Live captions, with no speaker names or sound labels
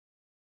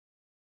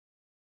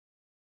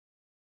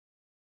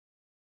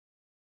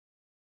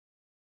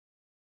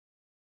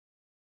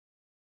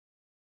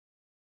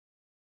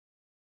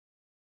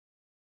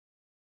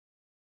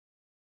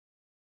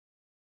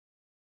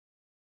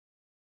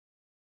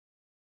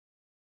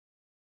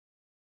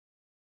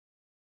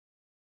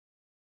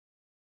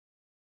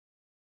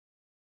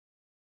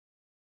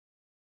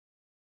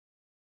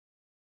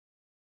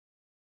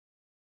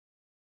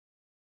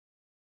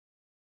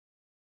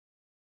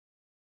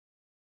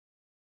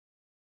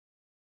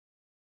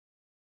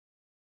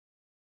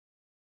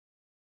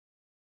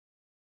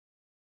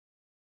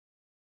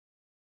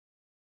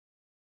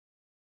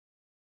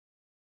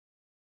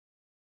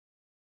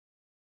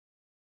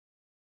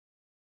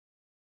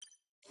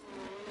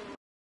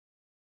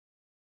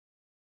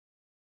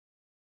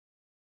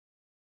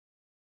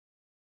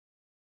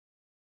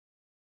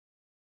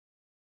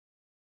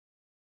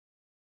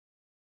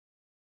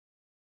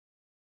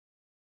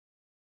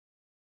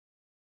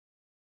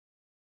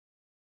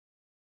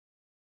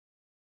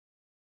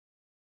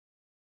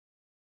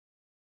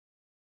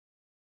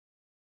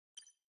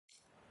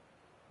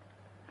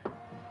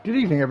Good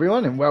evening,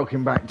 everyone, and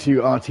welcome back to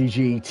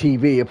RTG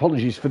TV.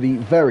 Apologies for the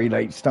very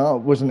late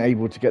start. Wasn't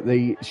able to get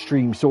the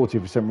stream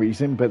sorted for some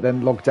reason, but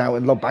then logged out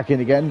and logged back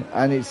in again,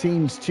 and it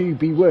seems to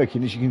be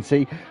working. As you can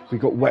see, we've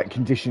got wet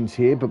conditions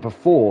here, but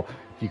before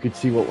you could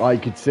see what I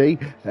could see,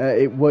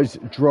 it was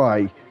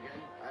dry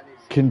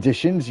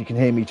conditions. You can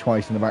hear me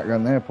twice in the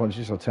background there.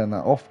 Apologies, I'll turn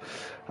that off.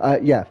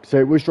 So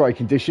it was dry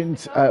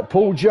conditions.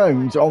 Paul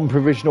Jones on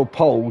provisional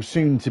pole,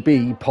 soon to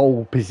be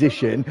pole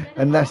position,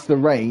 unless the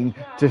rain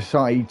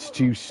decides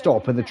to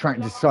stop and the track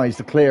decides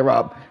to clear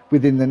up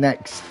within the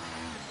next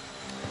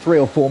 3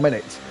 or 4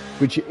 minutes,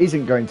 which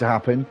isn't going to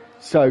happen.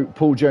 So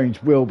Paul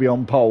Jones will be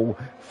on pole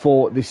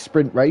for this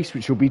sprint race,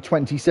 which will be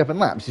 27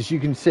 laps. As you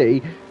can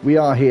see, we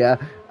are here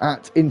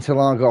at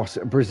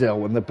Interlagos,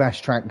 Brazil, and the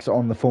best tracks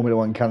on the Formula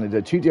One calendar.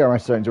 2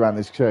 DRS zones around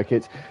this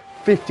circuit,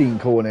 15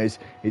 corners.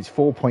 It's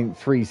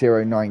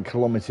 4.309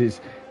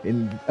 kilometres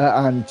in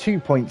and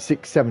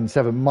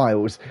 2.677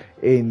 miles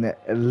in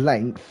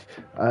length.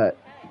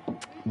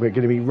 We're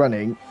going to be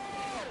running,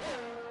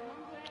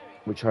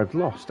 which I've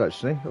lost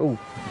actually. Oh,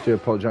 I do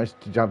apologise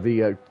to have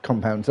the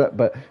compounds up,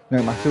 but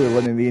no matter, we're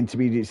running the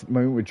intermediates at the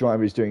moment with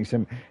drivers doing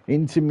some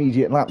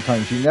intermediate lap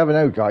times. You never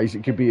know, guys,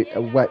 it could be a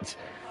wet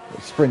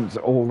sprint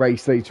or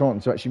race later on,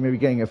 so actually maybe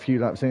getting a few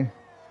laps here.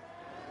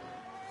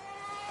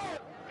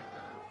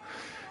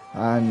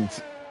 And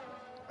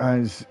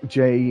as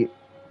Jay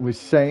was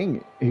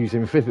saying, who's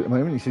in 5th at the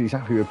moment, he said he's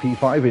happy with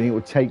P5 and he will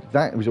take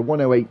that. It was a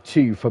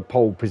 108.2 for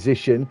pole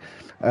position.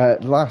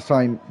 Last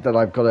time that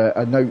I've got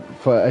a note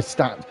for a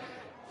stat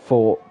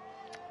for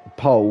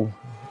pole,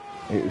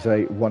 it was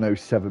a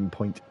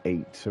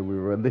 107.8, so we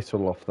were a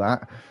little off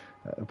that.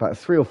 About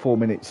 3 or 4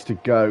 minutes to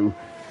go,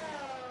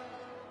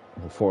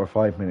 or 4 or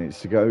 5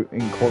 minutes to go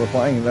in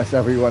qualifying, unless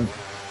everyone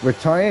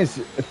retires.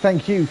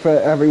 Thank you for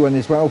everyone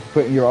as well for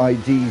putting your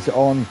IDs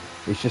on.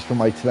 It's just from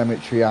my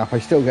telemetry app. I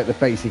still get the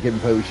basic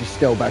info, which is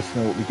still best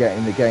than what we get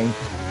in the game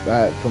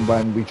from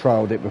when we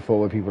trialled it before,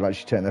 where people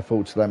actually turn their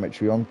full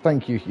telemetry on.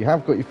 Thank you. You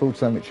have got your full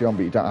telemetry on,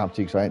 but you don't have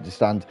to, because I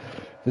understand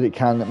that it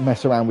can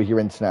mess around with your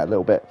internet a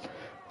little bit.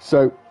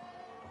 So,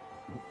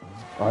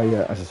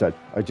 as I said,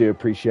 I do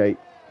appreciate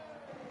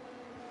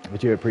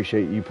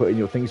you putting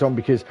your things on,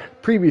 because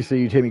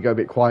previously you'd hear me go a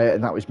bit quiet,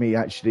 and that was me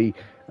actually.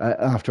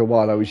 After a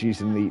while, I was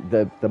using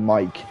the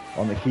mic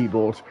on the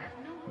keyboard,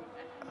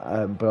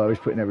 but I was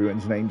putting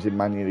everyone's names in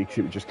manually because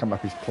it would just come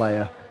up as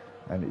player,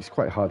 and it's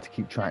quite hard to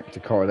keep track to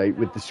correlate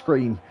with the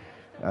screen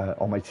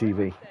on my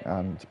TV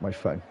and my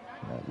phone,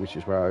 which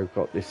is where I've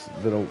got this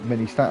little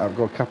mini stat. I've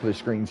got a couple of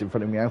screens in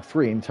front of me now,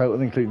 3 in total,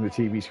 including the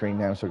TV screen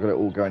now, so I've got it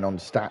all going on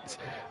stats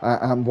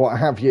and what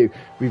have you.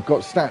 We've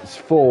got stats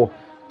for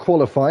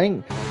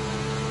qualifying.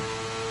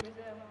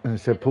 And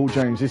so Paul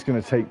Jones is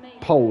going to take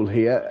pole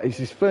here. It's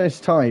his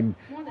first time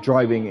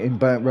driving in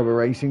burnt rubber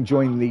racing.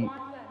 Joined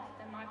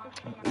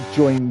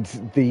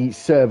the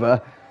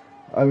server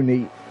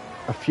only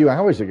a few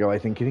hours ago, I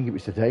think it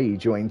was today he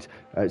joined.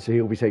 So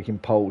he'll be taking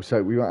pole.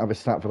 So we won't have a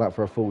stat for that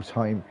for a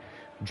full-time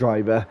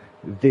driver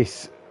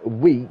this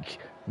week.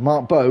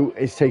 Mark Bowe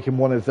is taking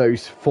one of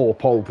those 4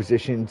 pole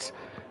positions.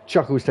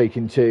 Chuckle's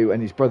taking 2, and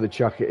his brother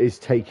Chuck is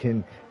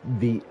taking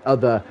the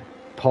other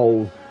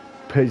pole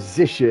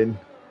position.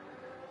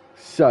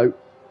 So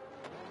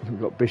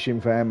we've got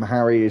Bisham for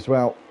Harry as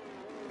well.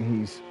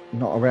 He's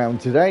not around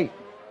today.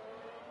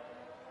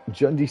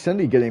 Jundy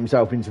Sunday getting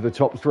himself into the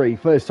top 3.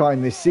 First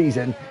time this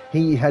season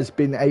he has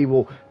been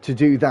able to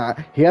do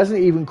that. He hasn't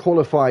even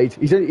qualified.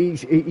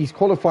 He's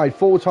qualified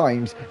 4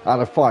 times out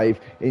of 5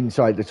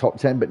 inside the top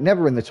 10, but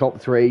never in the top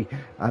 3.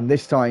 And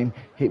this time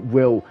it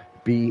will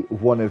be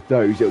one of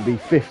those. It will be a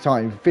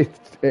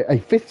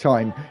fifth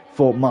time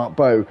for Mark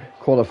Bowe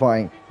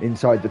qualifying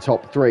inside the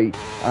top 3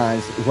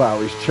 as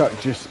well, as Chuck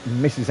just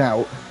misses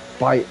out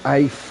by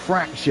a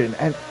fraction,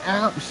 an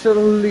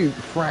absolute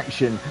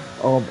fraction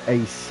of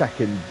a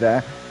second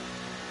there.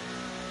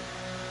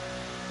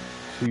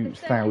 2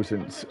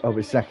 thousandths of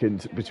a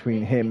second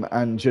between him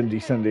and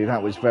Jundy Sunday.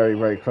 That was very,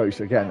 very close.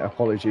 Again,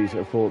 apologies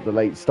for the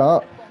late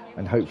start,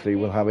 and hopefully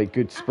we'll have a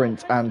good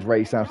sprint and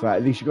race after that.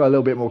 At least you got a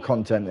little bit more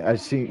content.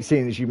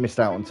 Seeing as you missed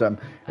out on some,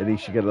 at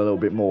least you get a little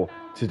bit more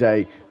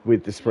today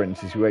with the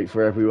sprint as we wait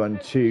for everyone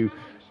to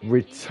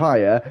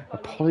retire.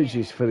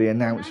 Apologies for the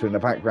announcer in the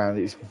background.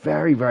 It's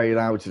very, very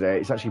loud today.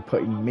 It's actually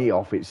putting me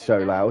off. It's so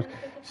loud.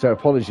 So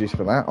apologies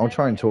for that. I'll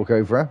try and talk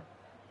over her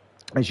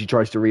as she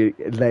tries to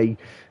relay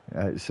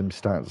some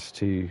stats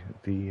to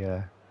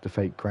the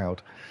fake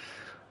crowd.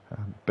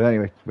 But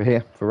anyway, we're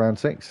here for round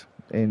 6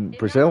 in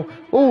Brazil.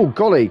 Oh,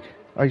 golly.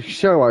 I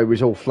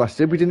was all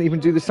flustered. We didn't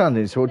even do the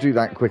standing, so I'll do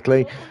that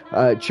quickly.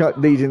 Chuck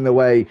leading the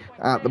way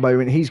at the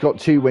moment. He's got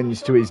 2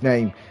 wins to his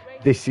name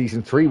this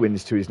season, 3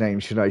 wins to his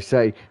name, should I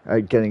say,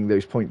 getting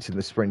those points in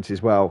the sprint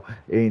as well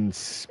in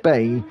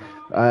Spain.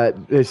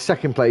 The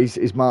second place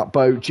is Mark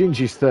Bowe.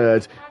 Ginger's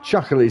 3rd.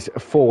 Chuckle is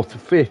 4th.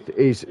 5th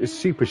is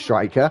Super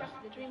Striker.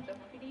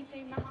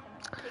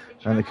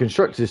 And the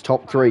constructors'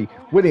 top 3,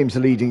 Williams are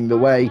leading the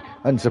way.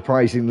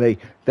 Unsurprisingly,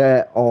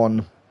 they're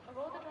on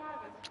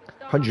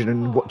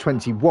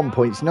 121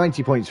 points,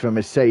 90 points for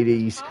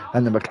Mercedes,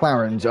 and the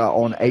McLarens are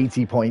on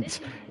 80 points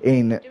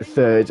in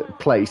third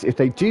place. If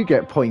they do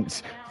get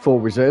points for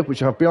reserve,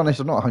 which I'll be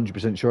honest, I'm not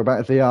 100% sure about.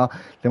 If they are,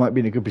 they might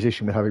be in a good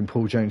position with having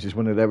Paul Jones as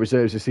one of their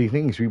reserves this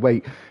evening as we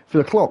wait for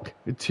the clock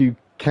to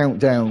count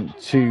down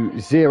to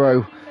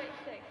 0.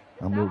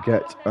 And we'll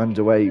get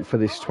underway for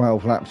this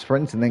 12-lap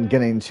sprint and then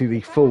get into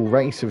the full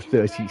race of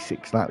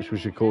 36 laps,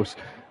 which, of course,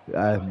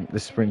 the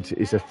sprint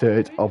is a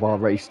third of our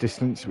race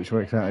distance, which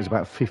works out as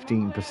about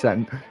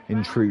 15%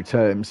 in true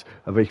terms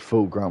of a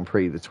full Grand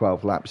Prix, the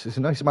 12 laps. It's a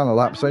nice amount of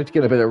laps, so to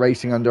get a bit of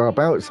racing under our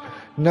belts.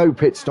 No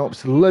pit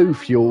stops, low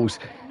fuels.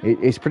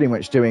 It's pretty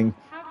much doing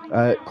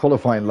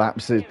qualifying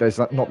laps. There's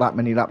not that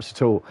many laps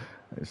at all.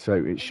 So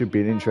it should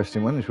be an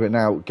interesting one as we're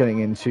now getting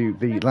into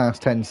the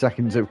last 10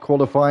 seconds of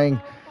qualifying.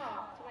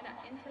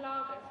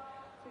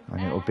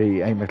 And it'll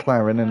be a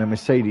McLaren and a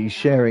Mercedes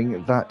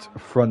sharing that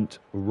front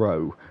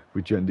row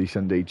with Jundy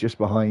Sunday just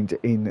behind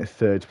in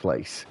third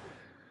place.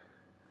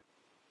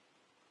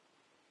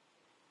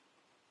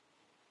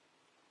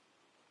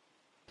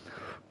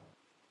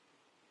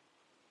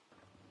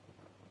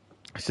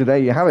 So there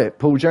you have it.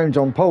 Paul Jones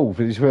on pole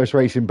for his first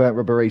race in Burnt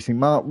Rubber Racing.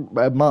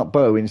 Mark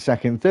Bowe in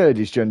second. Third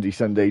is Jundy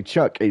Sunday.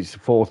 Chuck is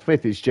fourth.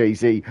 Fifth is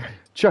Jay-Z.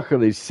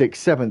 Chuckle is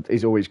sixth. Seventh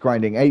is Always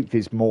Grinding. Eighth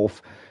is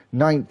Morph.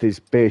 Ninth is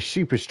Bish.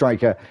 Super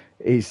Striker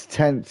is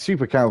 10th.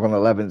 Super Calgon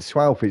 11th.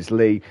 12th is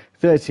Lee.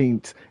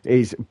 13th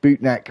is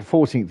Bootneck.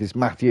 14th is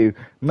Matthew.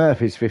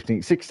 Murph is 15th.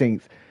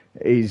 16th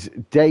is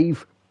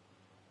Dave.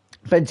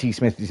 Ben T.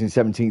 Smith is in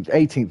 17th,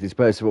 18th is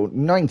Percival,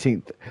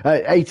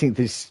 18th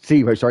is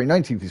Steve,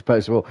 19th is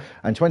Percival,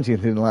 and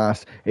 20th in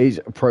last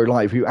is Pro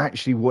Live, who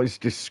actually was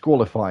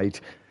disqualified.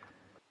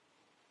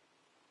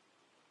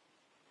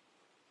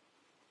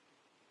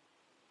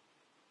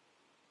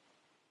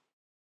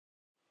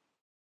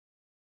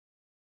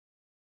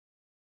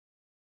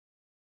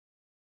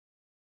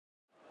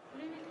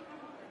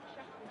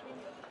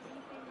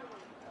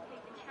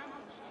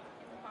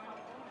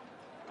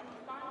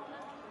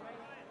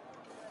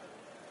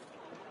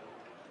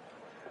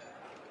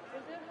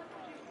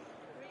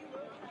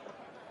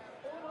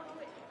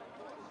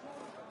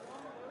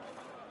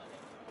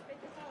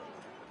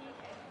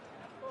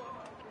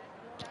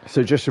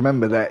 So just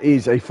remember, there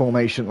is a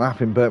formation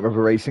lap in Burnt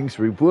Rubber Racing,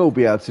 so we will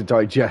be able to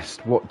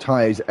digest what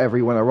tyres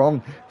everyone are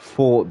on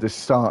for the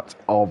start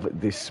of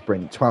this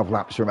sprint. 12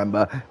 laps,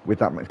 remember, with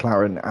that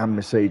McLaren and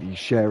Mercedes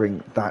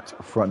sharing that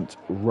front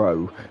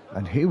row.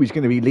 And who is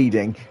going to be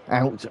leading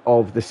out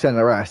of the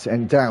CNRS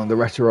and down the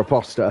Retta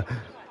Reposta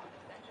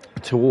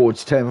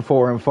towards turn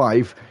 4 and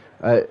 5,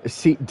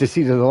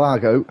 Desida de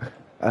Lago,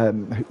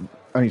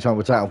 only time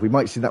will tell. We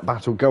might see that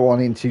battle go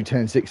on into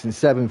turn 6 and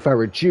 7,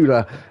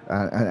 Ferragula,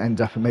 and end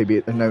up maybe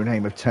at the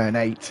no-name of turn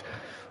 8.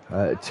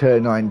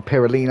 Turn 9,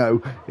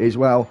 Pirulino as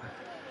well.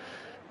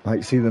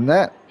 Might see them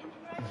there.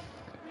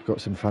 Got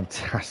some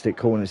fantastic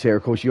corners here.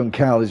 Of course, Young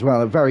Cal as well.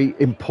 A very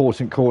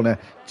important corner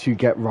to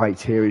get right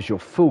here is your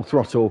full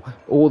throttle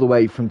all the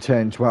way from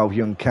turn 12,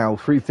 Young Cal,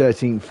 through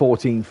 13,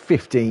 14,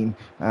 15,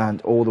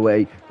 and all the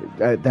way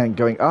then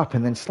going up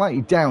and then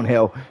slightly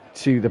downhill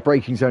to the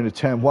braking zone of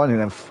turn 1 and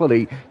then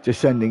fully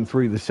descending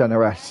through the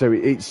CNRS. So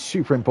it's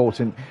super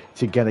important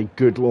to get a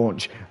good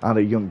launch out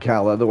of Young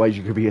Cal. Otherwise,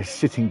 you could be a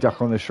sitting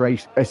duck on this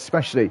race,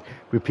 especially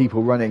with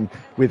people running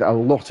with a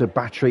lot of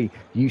battery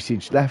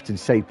usage left and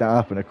save that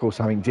up. And of course,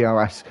 having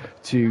DRS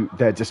to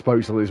their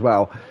disposal as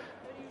well.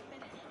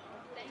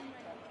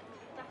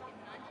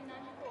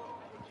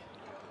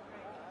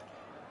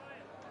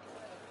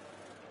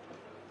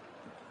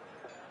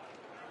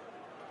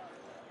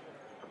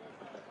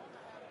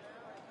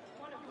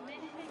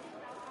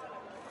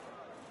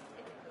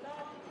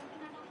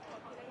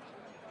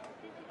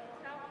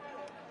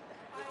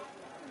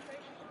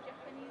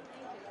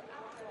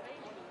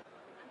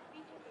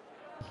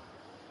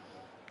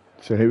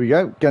 So here we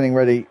go, getting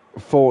ready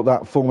for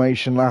that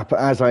formation lap.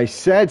 As I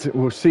said,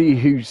 we'll see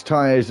whose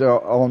tyres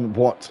are on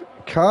what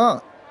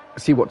car.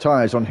 See what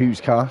tyres on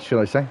whose car, should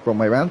I say, wrong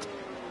way around.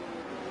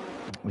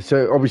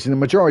 So obviously the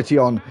majority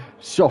on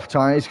soft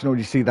tyres. You can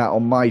already see that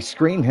on my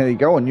screen. Here you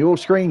go, on your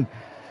screen.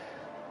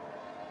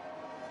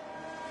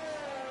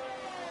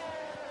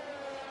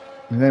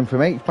 And then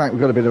from 8th back,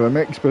 we've got a bit of a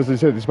mix. But as I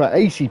said, it's about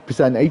 80%,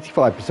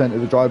 85% of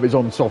the drivers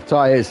on soft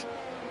tyres.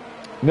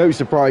 No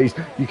surprise,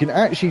 you can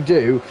actually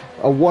do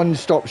a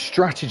one-stop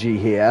strategy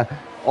here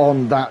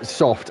on that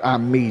soft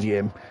and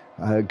medium,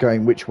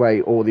 going which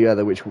way or the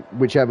other,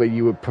 whichever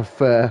you would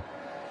prefer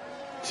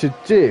to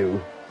do.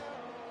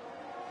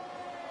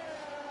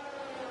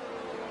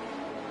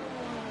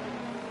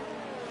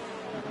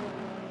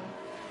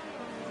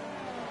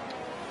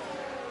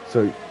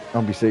 So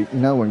obviously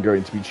no one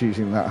going to be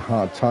choosing that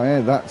hard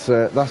tyre. That's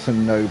a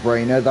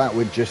no-brainer. That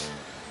would just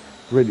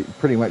really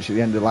pretty much at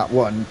the end of lap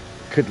 1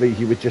 could leave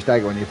you with just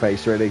egg on your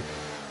face, really,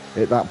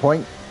 at that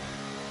point.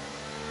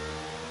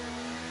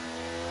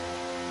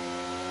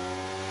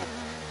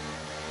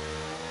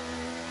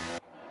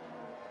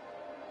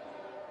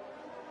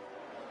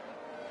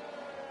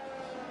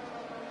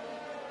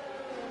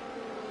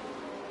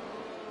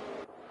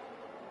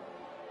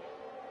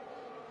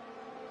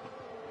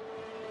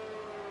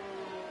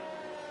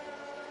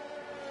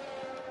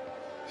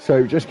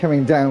 So just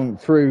coming down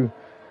through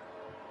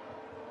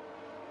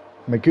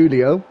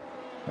Magulio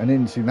and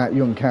into that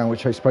young cow,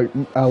 which I spoke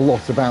a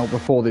lot about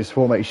before this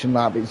formation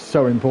lap. It's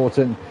so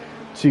important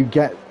to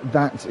get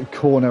that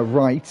corner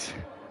right.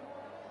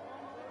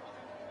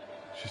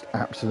 It's just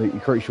absolutely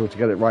crucial to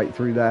get it right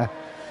through there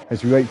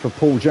as we wait for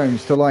Paul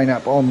Jones to line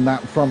up on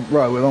that front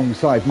row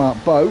alongside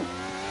Mark Bowe.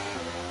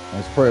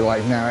 As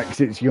ProLife now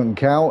exits young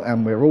cow,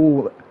 and we're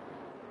all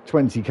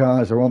 20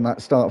 cars are on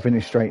that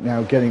start-finish straight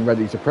now, getting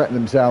ready to prep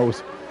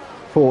themselves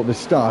for the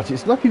start.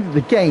 It's lucky that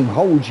the game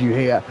holds you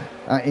here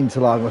at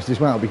Interlagos as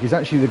well, because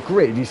actually the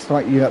grid is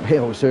slightly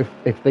uphill, so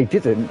if they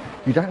didn't,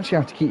 you'd actually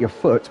have to keep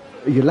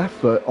your left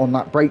foot on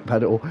that brake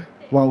pedal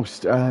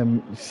whilst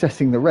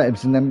setting the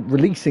revs and then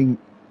releasing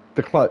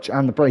the clutch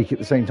and the brake at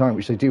the same time,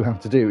 which they do have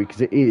to do, because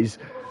it is,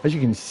 as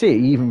you can see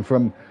even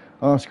from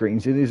our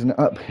screens, it is an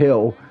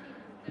uphill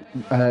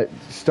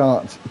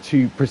start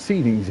to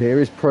proceedings here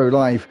as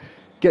ProLife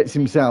gets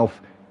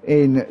himself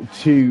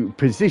into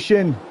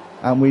position,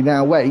 and we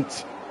now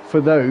wait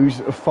for those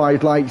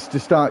 5 lights to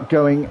start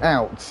going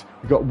out.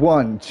 We've got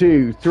 1,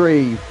 2,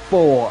 3,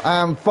 4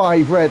 and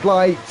 5 red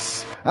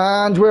lights,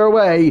 and we're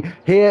away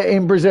here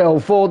in Brazil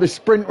for the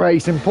sprint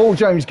race, and Paul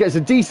Jones gets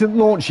a decent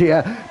launch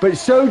here, but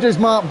so does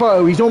Mark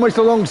Bowe. He's almost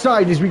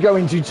alongside as we go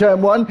into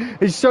turn 1,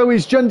 and so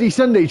is Jundi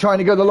Sunday trying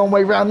to go the long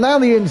way round. Now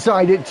the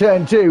inside at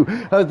turn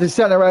 2 of the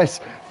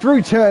Senores,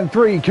 through turn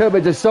 3,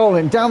 Curva de Sol,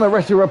 and down the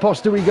Reta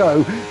Raposta we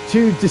go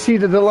to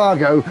Descida de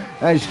Lago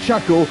as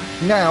Chuckle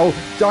now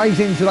dives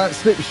into that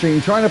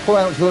slipstream, trying to pull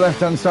out to the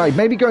left-hand side,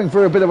 maybe going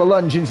for a bit of a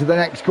lunge into the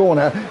next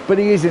corner, but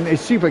he isn't,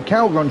 as Super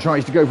Calgon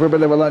tries to go for a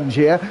bit of a lunge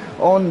here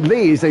on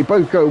Lee as they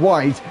both go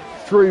wide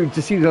through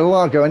Descida de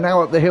Lago, and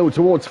now up the hill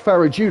towards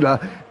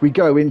Ferrajula we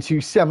go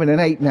into 7 and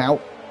 8 now.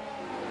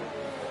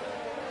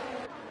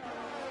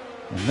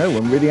 No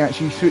one really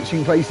actually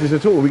switching places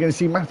at all. We're going to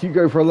see Matthew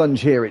go for a lunge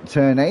here at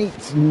turn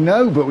 8.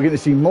 No, but we're going to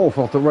see Morph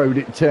off the road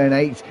at turn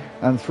 8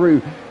 and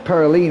through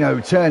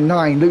Perolino, turn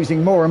 9,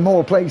 losing more and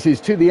more places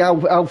to the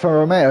Alfa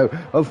Romeo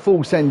of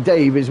Full Send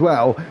Dave as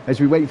well, as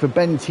we wait for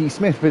Ben T.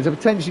 Smith to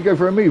potentially go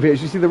for a move here.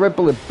 As you see the Red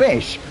Bull of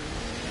Bish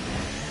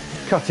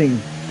cutting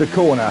the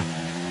corner.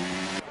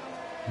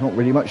 Not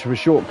really much of a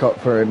shortcut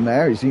for him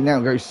there, as he now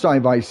goes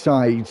side by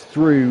side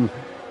through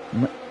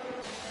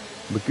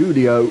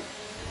Magulio.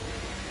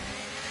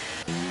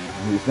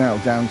 He's now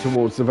down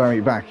towards the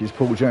very back as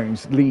Paul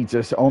Jones leads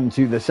us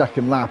onto the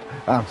second lap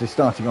after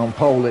starting on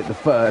pole at the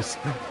first,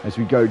 as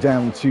we go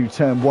down to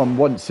turn 1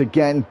 once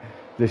again,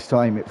 this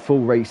time at full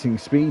racing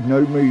speed.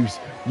 No moves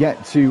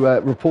yet to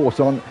report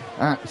on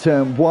at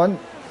turn 1.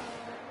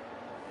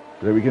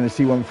 But are we going to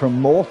see one from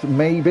Morth?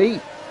 Maybe.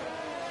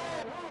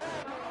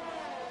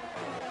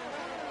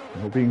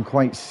 We're being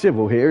quite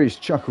civil here is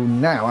Chuckle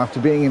now, after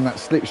being in that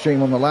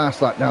slipstream on the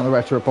last lap down the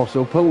Reta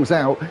Apostle, pulls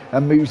out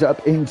and moves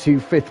up into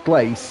 5th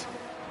place.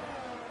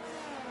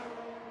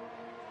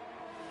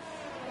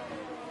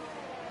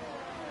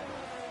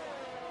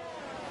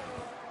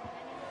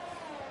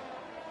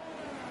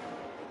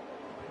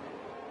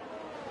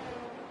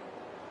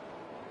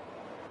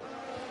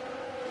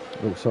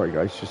 Oh, sorry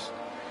guys,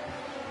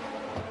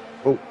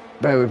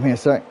 bear with me a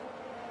sec.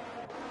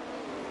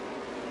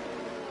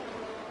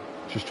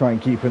 Just try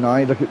and keep an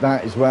eye. Look at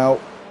that as well.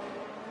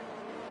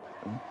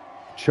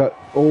 Chuck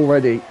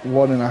already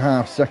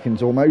 1.5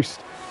 seconds almost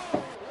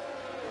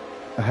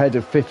ahead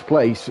of 5th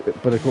place.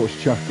 But of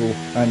course Chuckle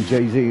and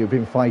Jay-Z have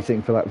been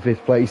fighting for that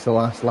 5th place the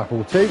last lap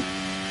or two.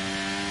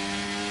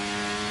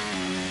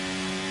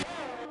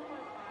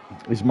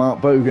 Is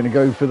Mark Bowe going to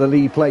go for the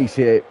lead place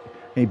here?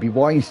 He'd be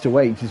wise to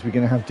wait, as we're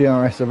going to have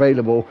DRS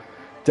available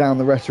down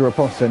the Reta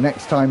Aposta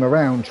next time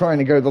around. Trying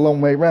to go the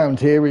long way round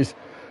here is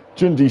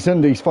Jundi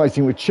Sunday's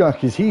fighting with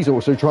Chuck, as he's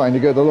also trying to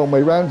go the long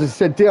way round. As I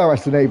said,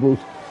 DRS enabled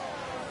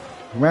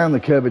around the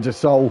Curva de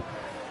Sol,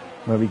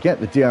 where we get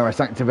the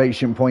DRS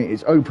activation point.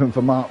 It's open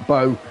for Mark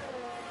Bowe,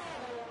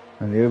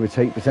 and the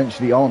overtake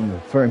potentially on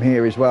for him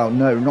here as well.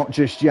 No, not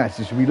just yet.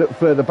 As we look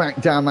further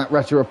back down that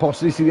Reta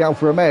Aposta, you see the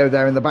Alfa Romeo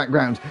there in the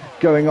background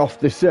going off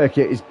the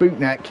circuit. Is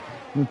Bootneck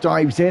and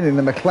dives in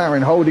the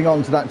McLaren holding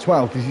on to that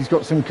 12th, as he's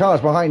got some cars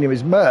behind him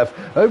as Murph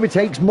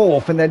overtakes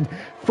Morph, and then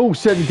Full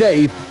Sun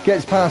Dave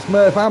gets past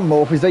Murph and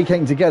Morph as they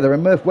came together,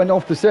 and Murph went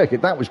off the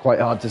circuit. That was quite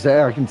hard to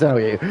say, I can tell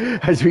you,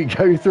 as we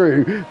go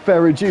through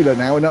Ferrajula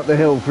now and up the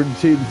hill from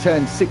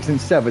turn 6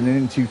 and 7 and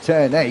into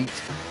turn 8.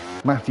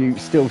 Matthew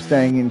still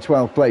staying in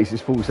 12th place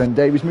as Full Sun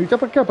Dave has moved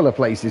up a couple of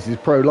places as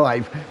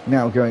ProLife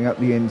now going up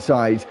the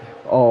inside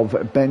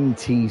of Ben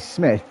T.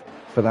 Smith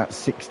for that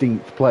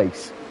 16th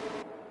place.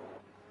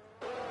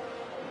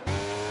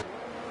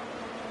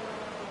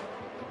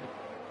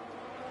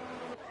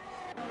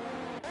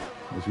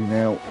 As we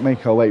now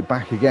make our way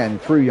back again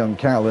through Young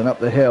Cal and up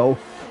the hill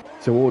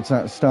towards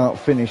that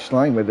start-finish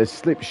line, where the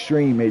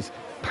slipstream is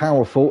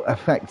powerful,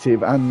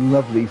 effective and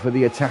lovely for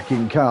the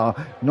attacking car,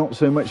 not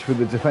so much for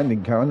the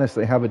defending car unless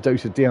they have a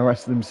dose of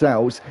DRS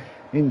themselves,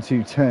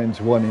 into turns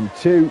 1 and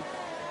 2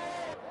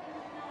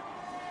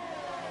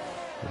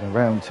 and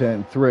around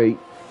turn 3,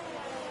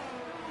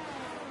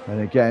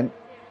 and again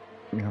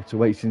We have to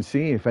wait and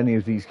see if any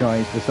of these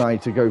guys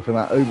decide to go for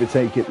that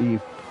overtake at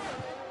the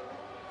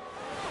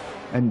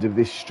end of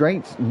this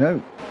straight.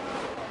 No,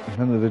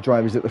 none of the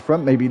drivers at the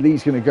front. Maybe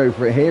Lee's going to go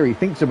for it here. He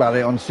thinks about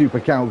it on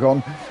Super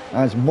Calgon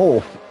as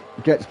Morph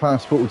gets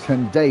past Full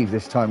Send Dave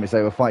this time as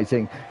they were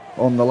fighting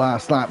on the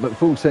last lap. But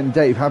Full Send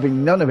Dave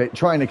having none of it,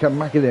 trying to come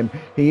back at him.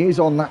 He is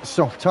on that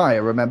soft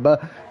tyre,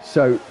 remember?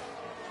 So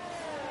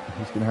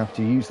he's going to have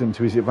to use them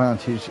to his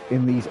advantage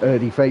in these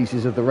early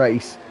phases of the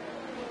race.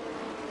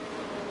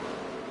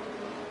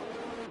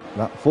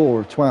 That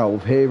 4 of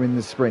 12 here in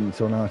the sprint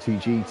on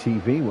RTG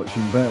TV,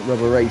 watching Burnt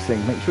Rubber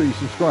Racing. Make sure you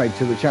subscribe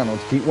to the channel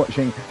to keep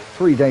watching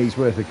 3 days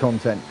worth of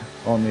content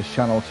on this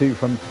channel too,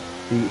 from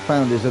the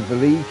founders of the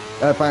league,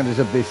 founders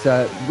of this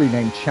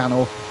renamed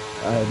channel,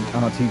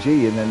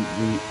 RTG, and then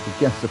the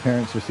guest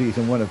appearance for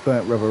season 1 of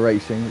Burnt Rubber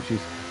Racing, which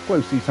is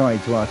closely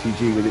tied to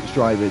RTG with its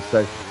drivers.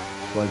 So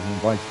that's why I've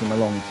invited them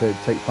along to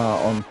take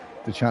part on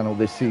the channel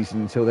this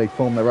season until they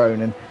form their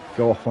own and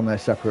go off on their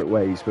separate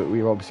ways. But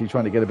we're obviously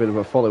trying to get a bit of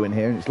a following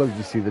here, and it's lovely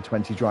to see the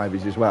 20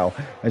 drivers as well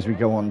as we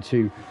go on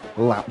to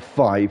lap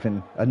 5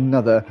 and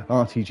another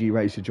RTG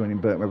racer joining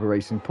Burnt Rubber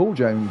Racing. Paul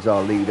Jones,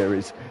 our leader,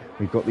 as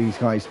we've got these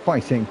guys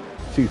fighting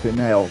tooth and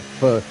nail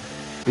for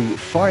the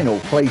final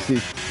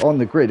places on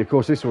the grid. Of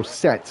course, this will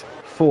set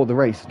for the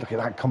race. Look at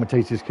that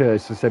commentator's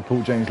curse. As I said,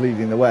 Paul Jones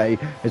leading the way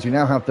as we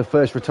now have the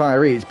first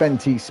retiree. It's Ben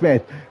T.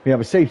 Smith. We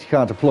have a safety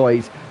car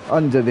deployed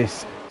under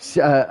this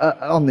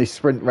on this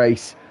sprint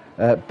race.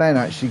 Ben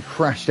actually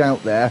crashed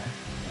out there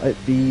at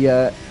the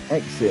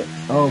exit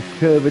of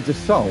Curva de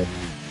Sol. You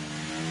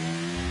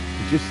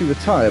just see the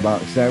tyre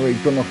marks there.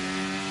 He's gone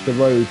off the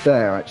road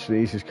there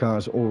actually. His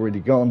car's already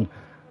gone.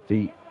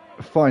 The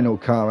final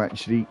car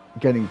actually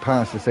getting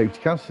past the safety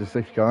car. So the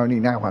safety car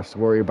only now has to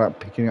worry about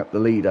picking up the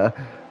leader,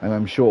 and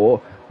I'm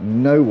sure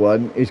no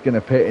one is going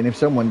to pit, and if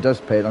someone does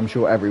pit, I'm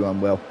sure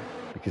everyone will,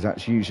 because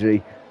that's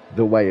usually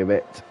the way of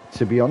it,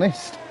 to be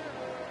honest.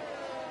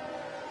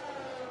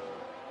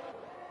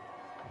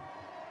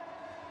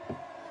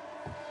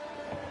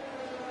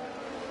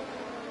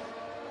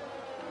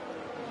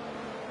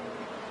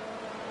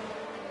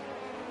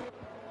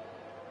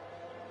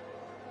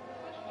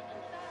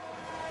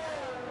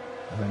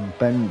 And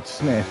Ben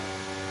Smith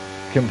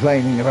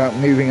complaining about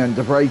moving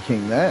under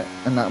braking there,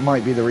 and that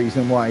might be the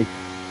reason why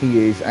he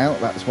is out.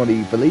 That's what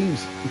he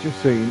believes.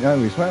 Just so you know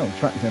as well,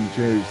 track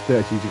temperature is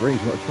 30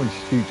 degrees. We've got a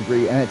 22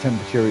 degree air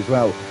temperature as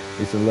well.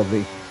 It's a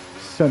lovely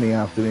sunny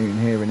afternoon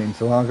here in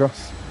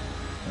Interlagos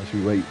as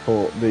we wait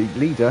for the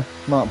leader,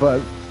 Mark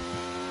Bowe,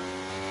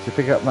 to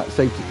pick up that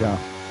safety car.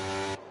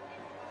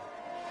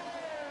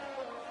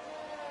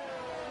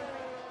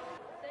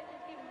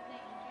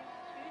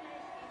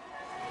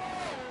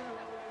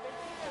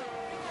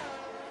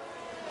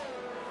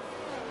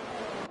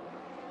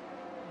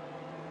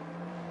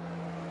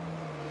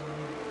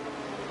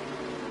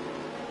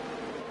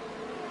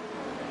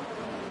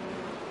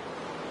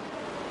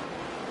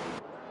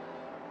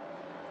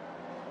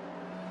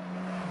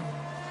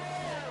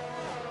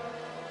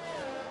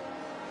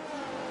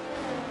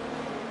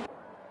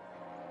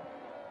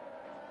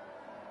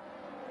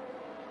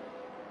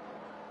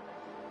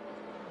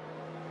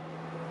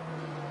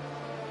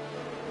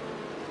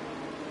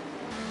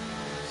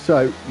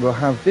 So we'll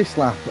have this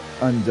lap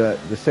under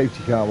the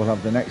safety car. We'll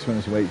have the next one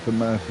as we wait for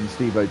Murph and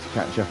Steve-O to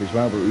catch up as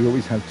well. But we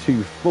always have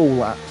 2 full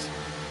laps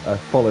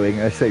following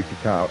a safety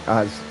car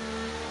as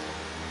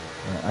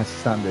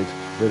standard,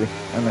 really.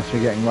 Unless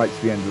we're getting right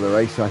to the end of the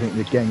race. So I think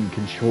the game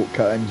can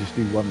shortcut and just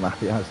do 1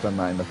 lap. It has done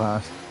that in the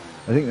past.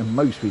 I think the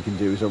most we can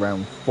do is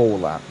around 4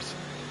 laps.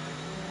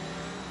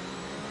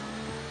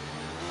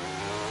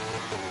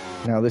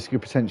 Now this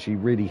could potentially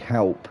really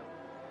help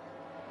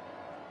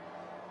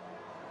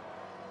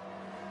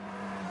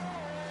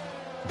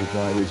the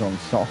drivers on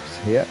softs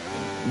here.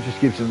 It just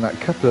gives them that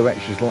couple of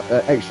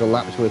extra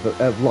laps worth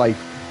of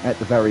life at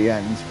the very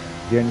end.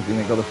 The only thing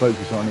they've got to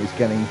focus on is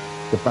getting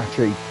the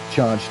battery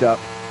charged up.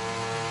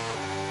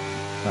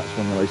 That's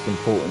one of the most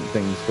important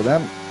things for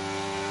them.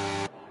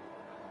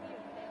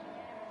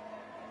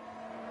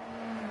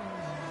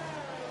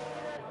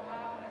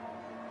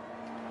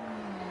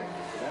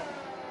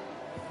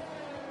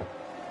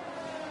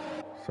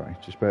 Sorry,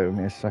 just bear with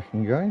me a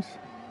second, guys.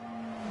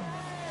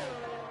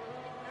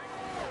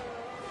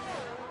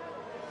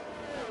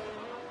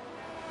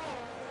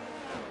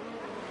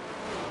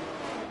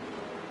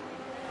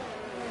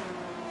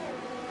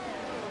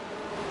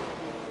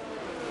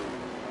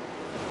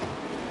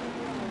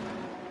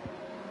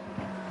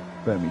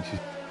 Bear with me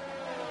just...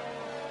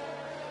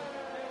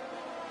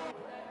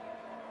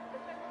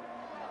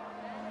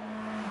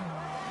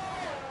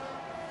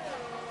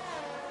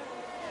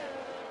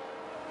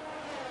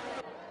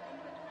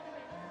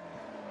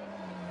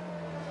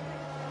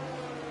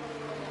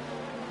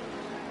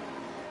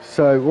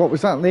 So what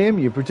was that,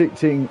 Liam? You were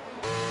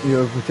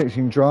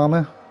predicting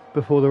drama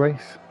before the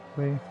race,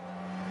 were you?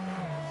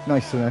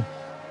 Nice to know.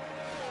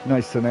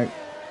 Nice to know.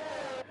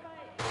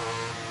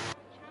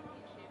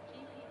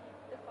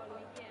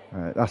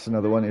 That's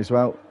another one as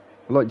well.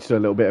 I like to do a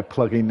little bit of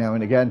plugging now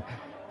and again.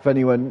 if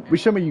anyone,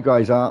 which some of you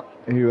guys are,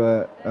 who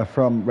are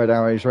from Red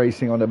Arrows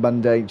Racing on a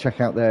Monday,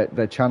 check out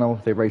their channel.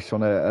 They race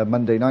on a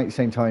Monday night,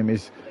 same time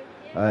as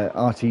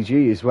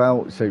RTG as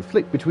well. So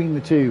flick between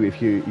the two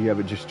if you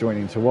ever just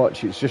joining to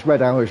watch. It's just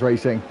Red Arrows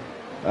Racing.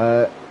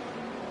 So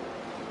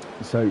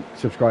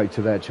subscribe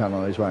to their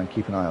channel as well and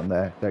keep an eye on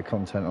their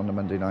content on the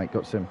Monday night.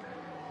 Got some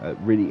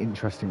really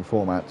interesting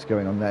formats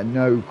going on there.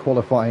 No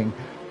qualifying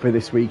for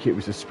this week. It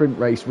was a sprint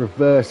race,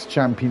 reverse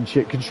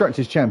championship,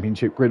 constructors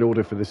championship grid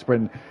order for the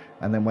sprint,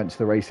 and then went to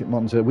the race at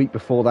Monza. A week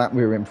before that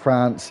we were in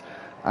France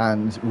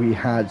and we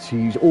had to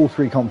use all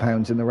 3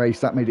 compounds in the race.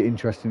 That made it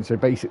interesting. So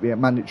basically a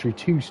mandatory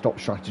 2-stop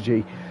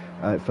strategy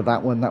for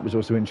that one. That was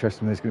also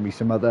interesting. There's going to be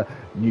some other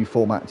new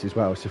formats as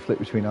well, so flip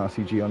between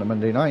RTG on a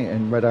Monday night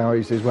and Red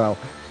Arrows as well,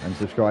 and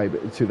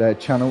subscribe to their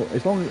channel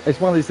as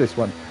well as this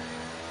one.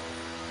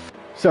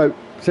 So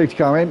safety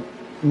car in,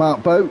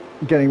 Mark Bowe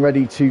getting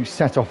ready to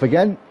set off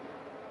again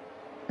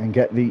and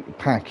get the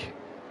pack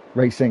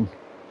racing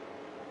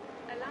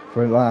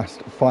for the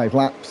last 5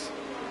 laps.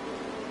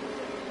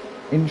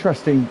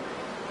 Interesting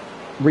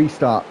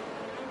restart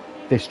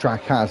this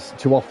track has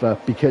to offer,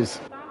 because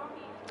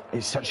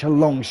it's such a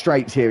long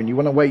straight here and you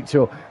want to wait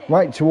till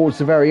right towards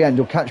the very end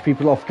or catch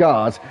people off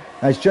guard,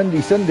 as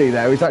Jundy Sunday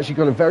there has actually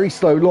got a very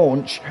slow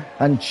launch,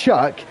 and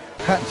Chuck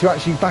had to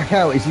actually back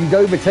out as he'd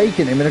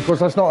overtaken him, and of course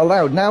that's not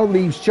allowed. Now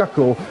leaves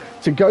Chuckle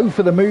to go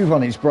for the move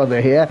on his brother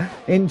here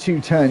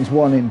into turns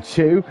 1 and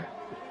 2.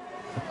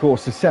 Of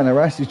course the Senna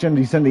S is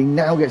Jundy Sunday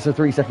now gets a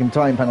 3-second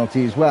time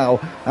penalty as well,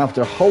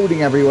 after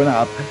holding everyone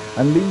up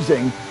and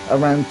losing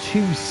around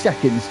 2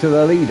 seconds to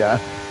the leader,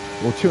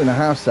 or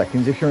 2.5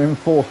 seconds if you're in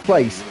 4th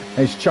place,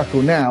 as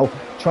Chuckle now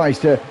tries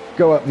to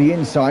go up the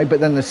inside,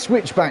 but then the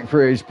switch back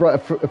for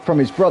from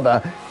his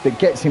brother that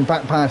gets him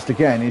back past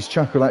again. His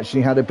Chuckle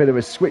actually had a bit of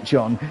a switch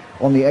on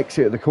the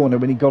exit of the corner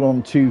when he got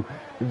onto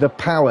the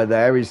power.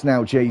 There is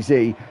now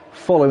Jay-Z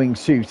following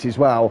suit as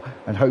well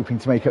and hoping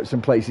to make up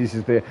some places,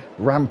 as the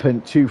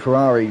rampant 2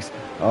 Ferraris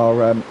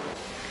are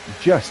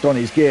just on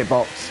his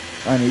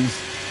gearbox and his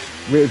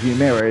rearview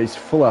mirror is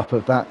full up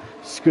of that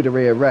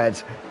Scuderia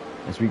red,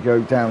 as we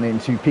go down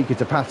into Pica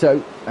de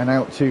Pato and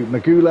out to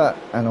Magula,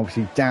 and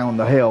obviously down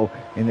the hill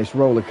in this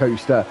roller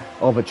coaster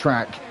of a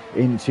track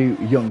into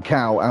Young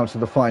Cow, out of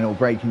the final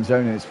braking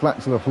zone, and it's flat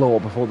to the floor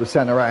before the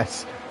Senna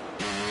S.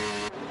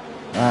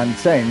 And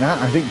saying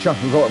that, I think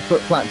Chuckle got a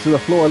foot flat to the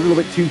floor a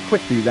little bit too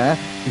quickly there,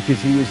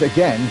 because he was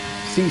again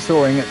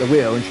seesawing at the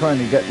wheel and trying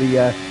to get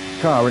the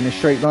car in a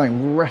straight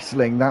line,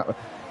 wrestling that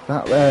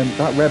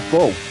Red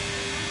Bull.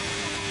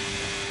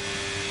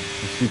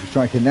 The Super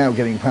Striker now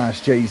getting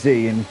past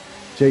Jay-Z, and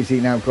Jay-Z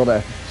now got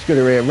a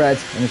Scuderia red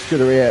and a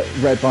Scuderia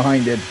red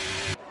behind him.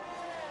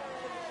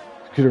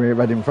 Scuderia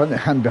red in front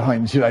and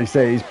behind, should I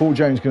say. Is Paul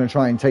Jones going to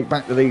try and take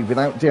back the lead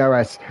without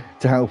DRS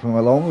to help him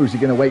along, or is he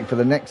going to wait for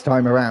the next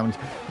time around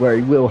where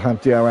he will have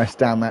DRS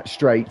down that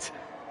straight?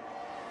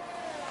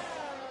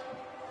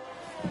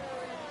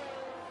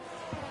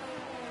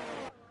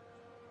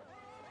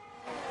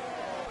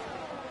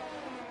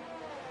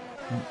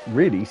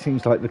 Really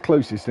seems like the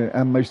closest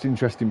and most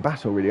interesting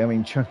battle, really. I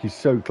mean, Chuck is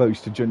so close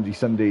to Jundy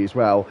Sunday as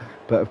well,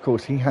 but of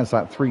course he has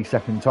that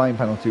 3-second time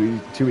penalty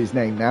to his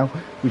name now,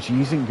 which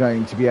he isn't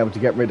going to be able to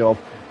get rid of,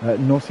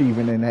 not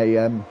even in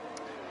a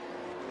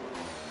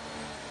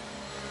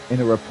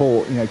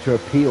report, to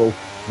appeal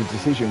the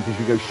decision, because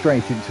we go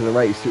straight into the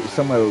race. So it's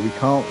somewhere where we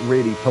can't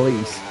really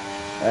police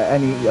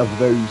any of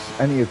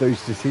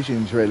those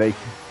decisions, really,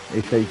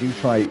 if they do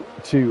try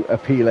to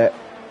appeal it.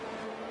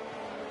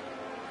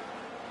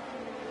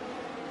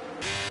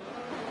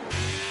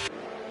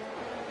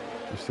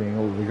 Seeing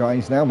all the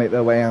guys now make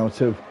their way out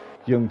of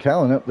Young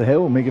Cal and up the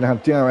hill, and we're going to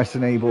have DRS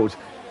enabled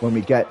when we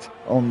get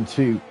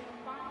onto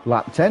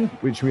lap 10,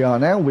 which we are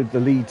now with the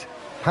lead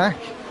pack.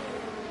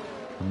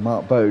 And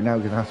Mark Bowe now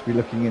going to have to be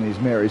looking in his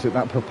mirrors at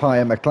that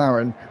Papaya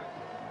McLaren,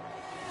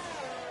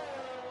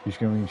 who's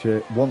going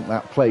to want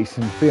that place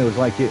and feels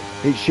like it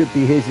should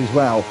be his as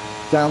well.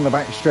 Down the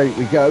back straight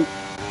we go,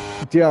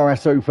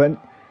 DRS open,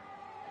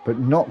 but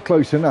not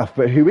close enough.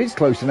 But who is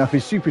close enough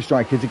is Super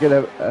Striker to get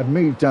a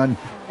move done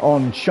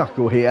on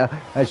Chuckle here,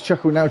 as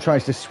Chuckle now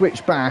tries to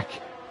switch back.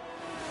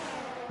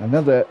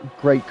 Another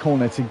great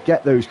corner to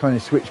get those kind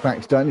of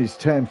switchbacks done is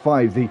turn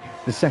 5, the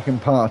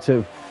second part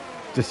of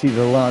Descida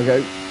del Lago.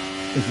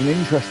 Is an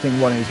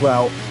interesting one as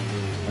well,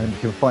 and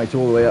can fight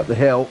all the way up the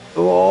hill.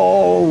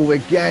 Oh,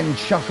 again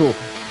Chuckle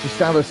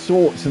just out of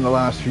sorts in the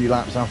last few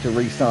laps after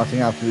restarting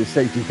after the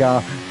safety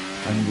car,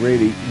 and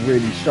really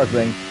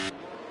struggling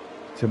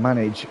to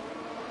manage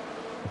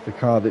the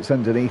car that's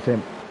underneath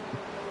him.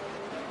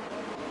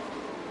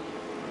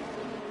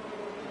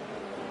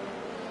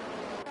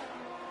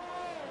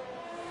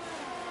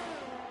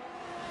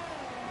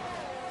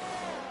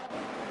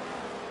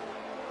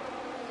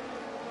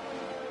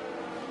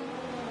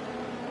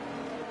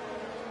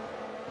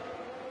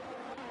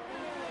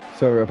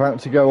 So we're about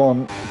to go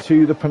on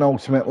to the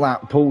penultimate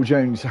lap. Paul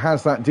Jones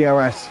has that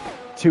DRS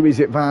to his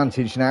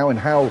advantage now, and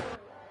how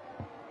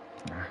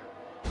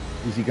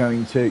is he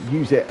going to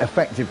use it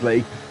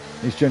effectively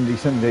is Jundy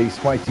Sundays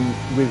fighting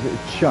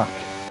with Chuck.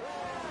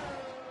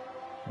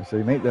 As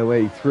they make their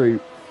way through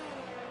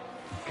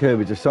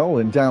Curva de Sol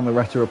and down the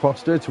Retta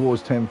Aposta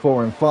towards turn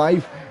 4 and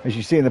 5. As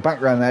you see in the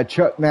background there,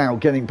 Chuck now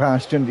getting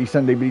past Jundy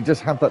Sunday, but he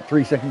does have that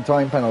 3-second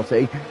time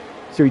penalty.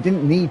 So he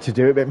didn't need to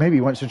do it, but maybe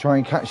he wants to try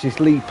and catch this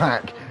lead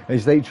pack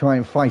as they try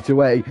and fight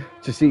away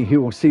to see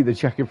who will see the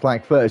checkered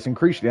flag first, and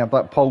crucially have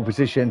that pole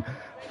position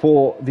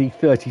for the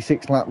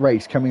 36-lap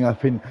race coming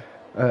up in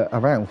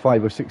around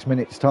 5 or 6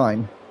 minutes'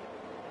 time.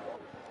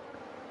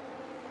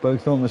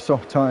 Both on the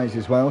soft tyres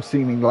as well,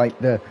 seeming like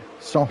the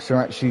softs are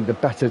actually the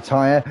better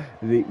tyre.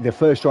 The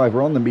first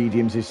driver on the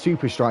mediums is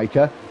Super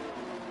Striker.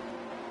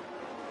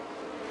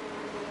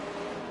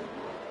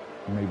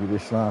 Maybe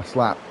this last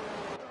lap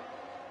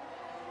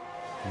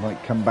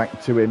might come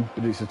back to him,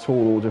 but it's a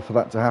tall order for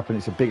that to happen.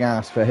 It's a big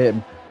ask for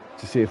him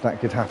to see if that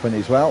could happen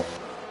as well.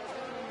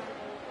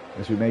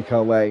 As we make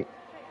our way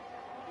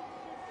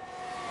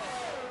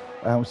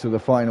out to the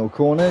final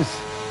corners.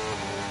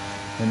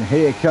 And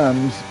here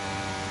comes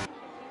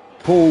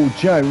Paul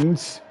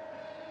Jones,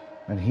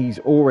 and he's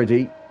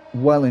already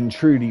well and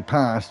truly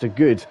past, a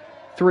good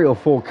 3 or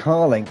 4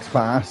 car lengths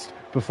past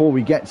before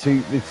we get to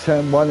the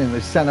turn 1 in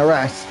the Senna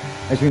S,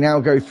 as we now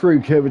go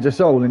through Curva de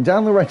Sol and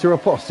down the Retta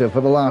Aposta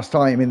for the last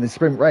time in the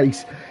sprint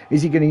race.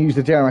 Is he going to use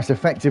the DRS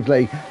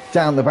effectively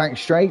down the back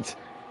straight,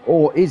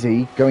 or is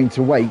he going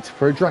to wait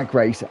for a drag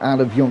race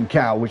out of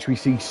Juncal, which we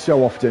see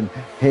so often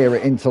here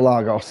at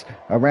Interlagos?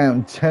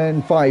 Around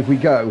turn 5 we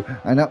go,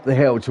 and up the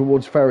hill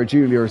towards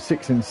Ferrajulia of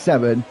 6 and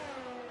 7.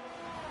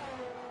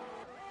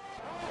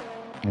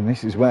 And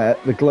this is where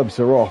the gloves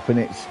are off, and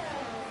it's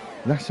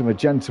less of a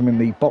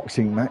gentlemanly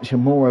boxing match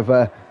and more of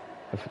a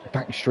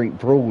backstreet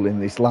brawl in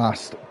this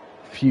last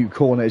few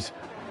corners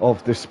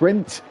of the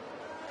sprint.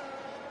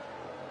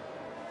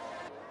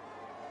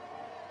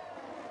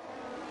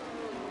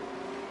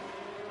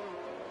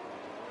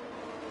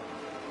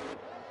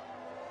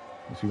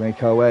 As we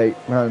make our way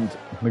around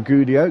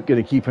Magudio,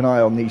 going to keep an eye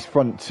on these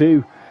front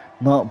two.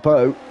 Mark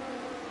Bowe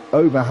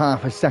over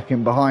half a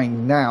second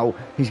behind now.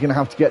 He's going to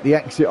have to get the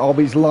exit of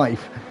his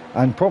life,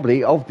 and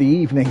probably of the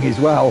evening as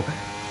well,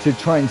 to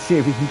try and see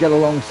if he can get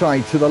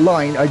alongside to the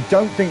line. I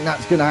don't think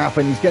that's going to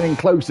happen. He's getting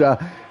closer,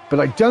 but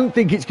I don't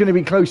think it's going to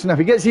be close enough.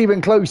 He gets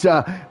even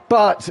closer,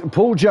 but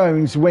Paul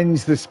Jones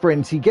wins the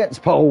sprint. He gets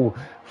pole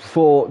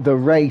for the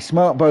race.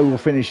 Mark Bowe will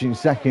finish in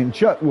second.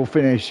 Chuck will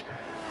finish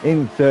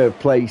in third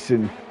place,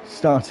 and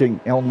starting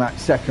on that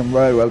second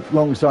row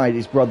alongside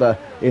his brother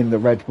in the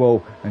Red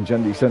Bull. And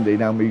Jundy Sunday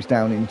now moves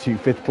down into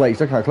 5th place.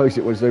 Look how close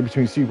it was though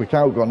between Super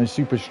Calgon and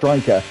Super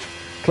Striker.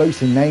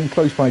 Close in name,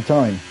 close by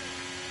time.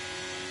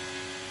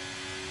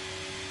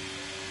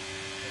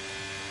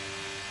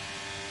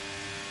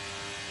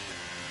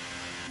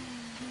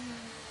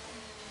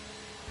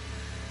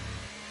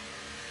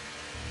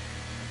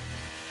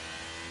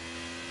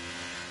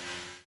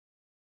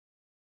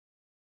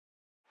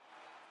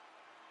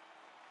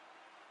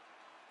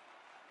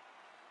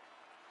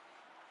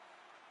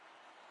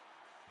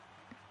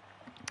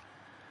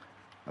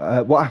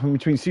 What happened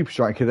between Super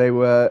Striker? They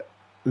were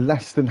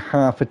less than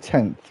half a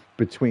tenth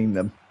between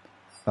them.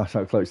 That's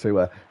how close they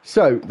were.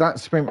 So that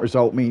sprint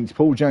result means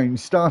Paul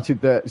Jones started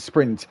the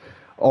sprint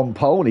on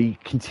pole. He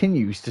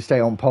continues to stay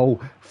on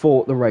pole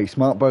for the race.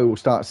 Mark Bowe will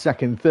start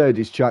second. Third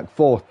is Chuck.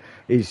 Fourth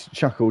is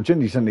Chuckle.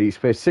 Jundy Sunday is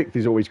fifth. Sixth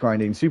is Always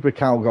Grinding. Super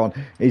Calgon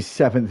is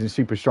seventh, and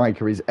Super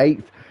Striker is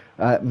eighth.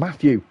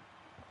 Matthew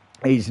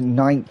is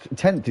ninth.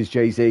 10th is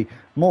Jay-Z.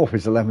 Morph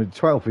is 11th.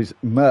 12th is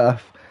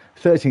Murph.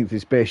 13th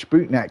is Bish,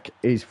 Bootneck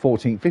is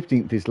 14th,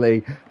 15th is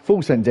Lee,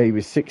 Full Send Dave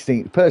is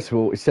 16th,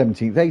 Percival is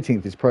 17th,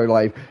 18th is Pro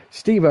Live,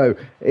 Steve-O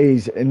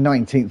is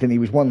 19th, and he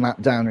was 1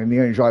 lap down, and the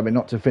only driver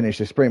not to finish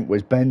the sprint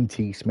was Ben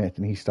T. Smith,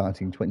 and he's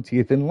starting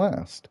 20th and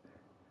last.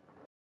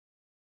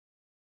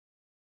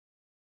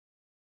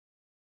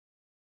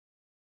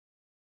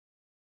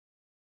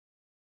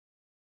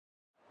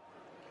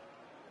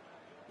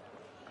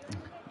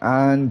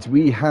 And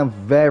we have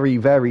very,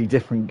 very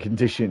different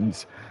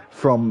conditions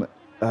from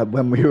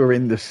when we were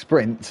in the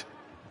sprint.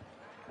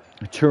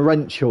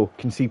 Torrential,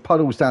 can see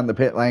puddles down the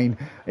pit lane.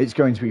 It's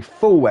going to be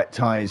full wet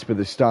tyres for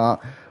the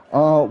start.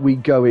 Are we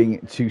going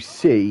to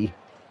see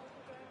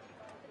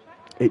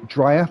it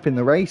dry up in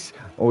the race,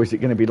 or is it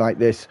going to be like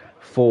this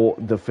for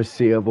the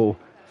foreseeable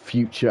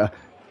future?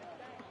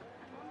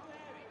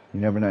 You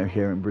never know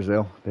here in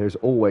Brazil. There's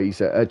always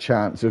a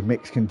chance of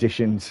mixed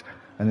conditions,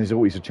 and there's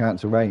always a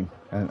chance of rain,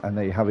 and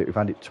there you have it. We've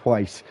had it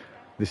twice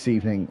this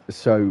evening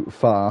so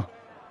far.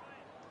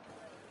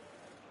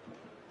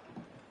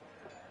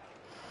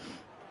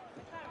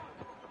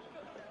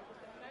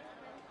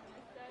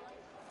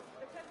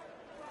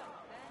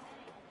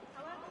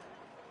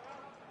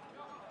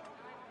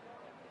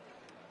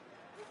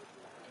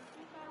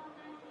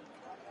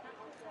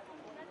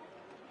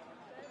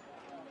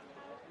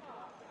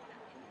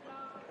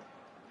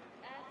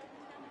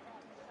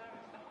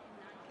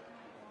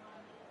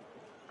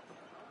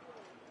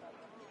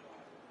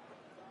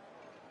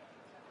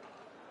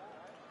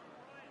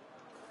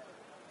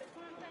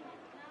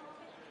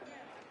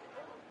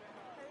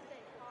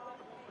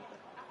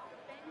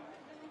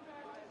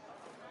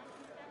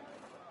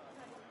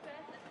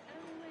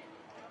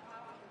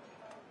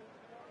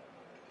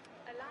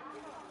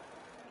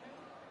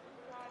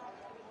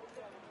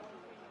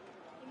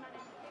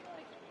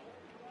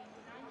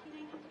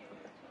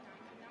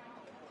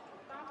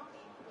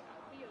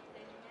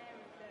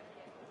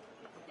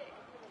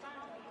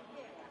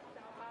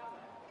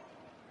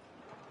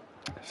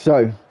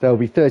 So there'll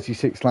be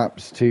 36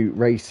 laps to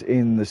race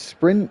in the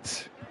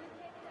sprint.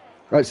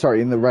 Right,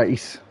 sorry, in the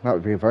race. That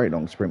would be a very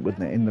long sprint,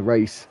 wouldn't it? In the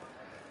race.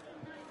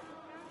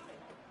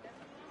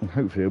 And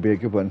hopefully it'll be a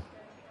good one.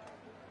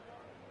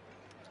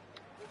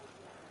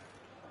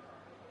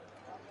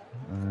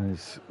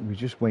 As we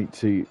just wait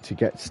to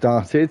get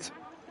started.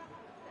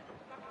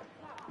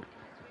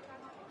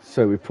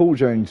 So with Paul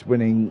Jones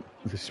winning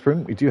the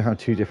sprint, we do have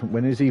two different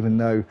winners, even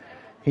though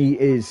he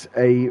is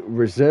a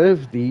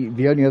reserve.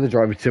 The only other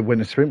driver to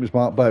win a sprint was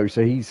Mark Bowe,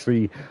 so he's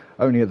the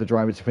only other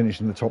driver to finish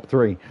in the top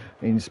three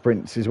in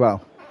sprints as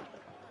well.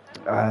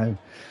 So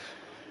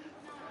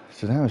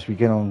now as we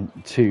get on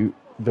to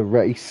the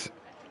race,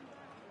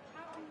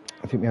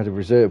 I think we had a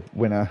reserve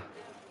winner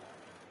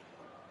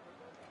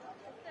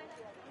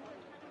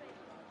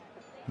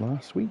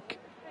last week.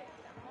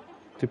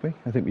 Did we?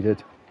 I think we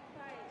did.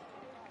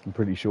 I'm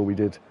pretty sure we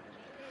did.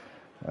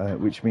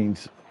 Which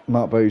means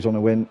Mark Bowe's on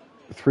a win.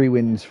 3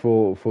 wins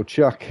for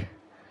Chuck,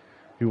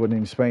 who won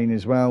in Spain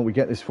as well. We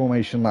get this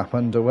formation lap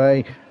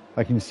underway.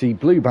 I can see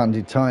blue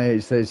banded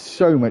tyres. There's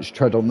so much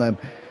tread on them.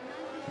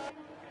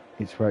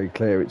 It's very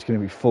clear it's going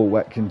to be full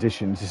wet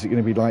conditions. Is it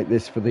going to be like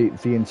this for the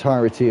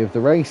entirety of the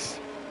race?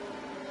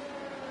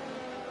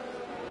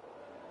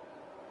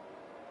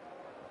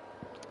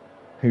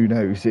 Who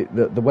knows?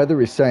 The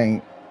weather is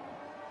saying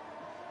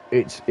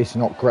it's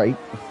not great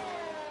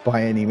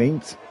by any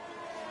means.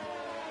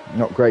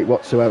 Not great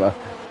whatsoever.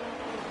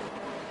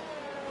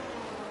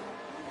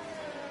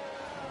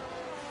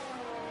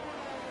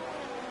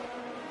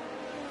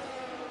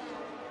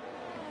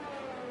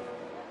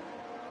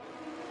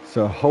 It's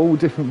a whole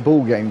different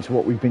ball game to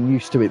what we've been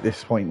used to at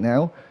this point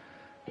now.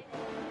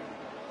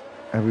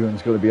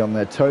 Everyone's got to be on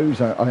their toes.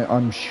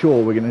 I'm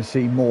sure we're going to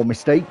see more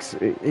mistakes.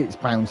 It's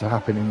bound to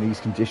happen in these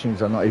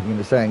conditions. I'm not even going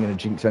to say I'm going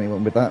to jinx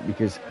anyone with that,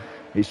 because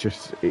it's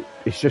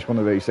just one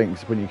of those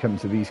things when you come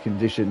to these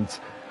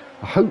conditions.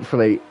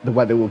 Hopefully the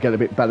weather will get a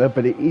bit better,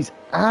 but it is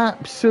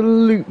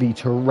absolutely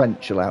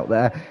torrential out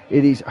there.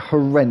 It is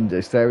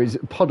horrendous. There is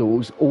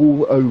puddles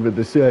all over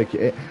the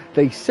circuit.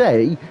 They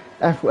say,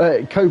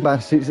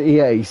 Cobas'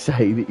 EA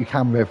say that you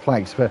can red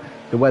flags for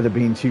the weather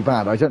being too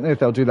bad. I don't know if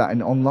they'll do that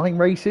in online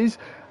races.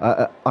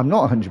 I'm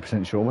not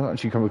 100% sure. We'll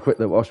actually come a quick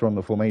look whilst we're on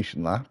the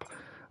formation lap.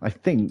 I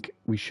think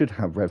we should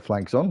have red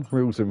flags on.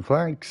 Rules and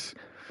flags.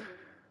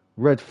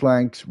 Red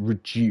flags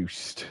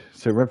reduced.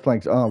 So red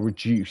flags are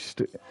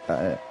reduced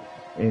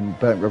in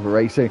Burnt Rubber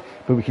Racing,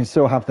 but we can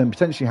still have them,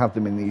 potentially have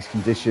them in these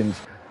conditions.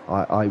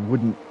 I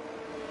wouldn't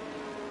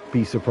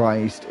be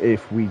surprised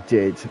if we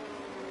did.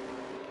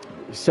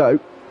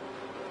 So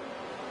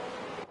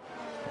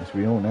as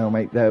they all now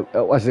make their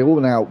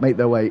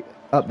way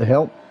up the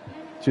hill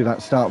to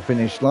that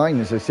start-finish line.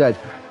 As I said,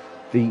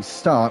 the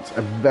start's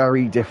a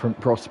very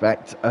different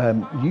prospect.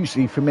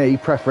 Usually for me,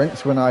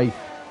 preference when I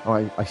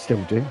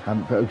still do,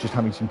 but just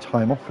having some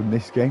time off from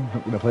this game.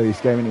 Not going to play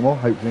this game anymore.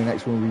 Hopefully the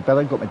next one will be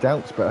better. Got my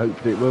doubts, but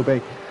hopefully it will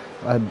be.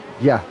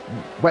 Yeah,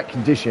 wet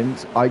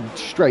conditions. I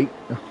straight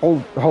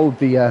hold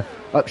the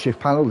upshift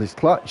panel, this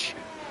clutch.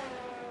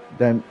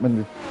 Then when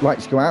the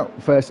lights go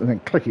out first, and then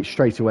click it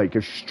straight away,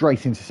 go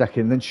straight into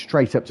second, then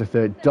straight up to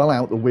third, dull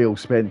out the wheel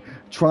spin,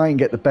 try and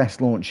get the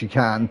best launch you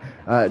can,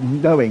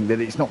 knowing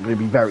that it's not going to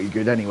be very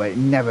good anyway. It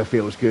never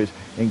feels good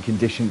in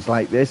conditions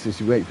like this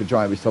as we wait for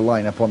drivers to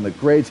line up on the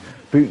grid.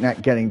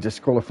 Bootneck getting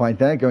disqualified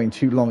there, going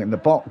too long in the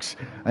box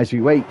as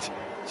we wait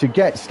to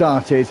get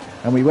started,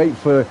 and we wait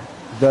for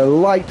the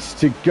lights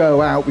to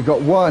go out. We've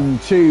got 1,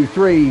 2,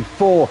 3,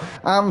 4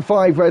 and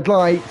 5 red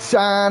lights,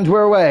 and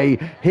we're away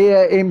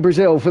here in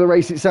Brazil for the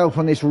race itself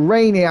on this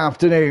rainy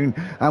afternoon,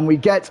 and we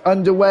get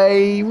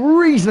underway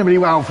reasonably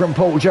well from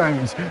Paul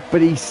Jones,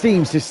 but he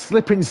seems to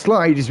slip and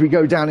slide as we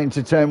go down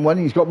into turn 1.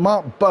 He's got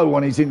Mark Bowe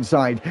on his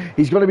inside.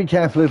 He's got to be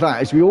careful of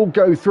that as we all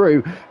go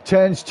through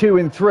turns 2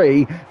 and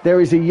 3.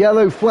 There is a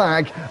yellow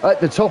flag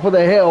at the top of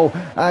the hill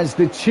as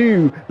the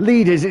two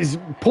leaders is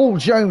Paul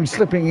Jones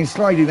slipping and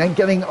sliding and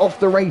getting off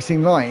the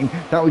racing line.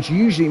 That would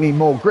usually mean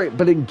more grip,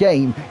 but in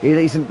game it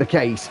isn't the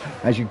case,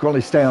 as you've got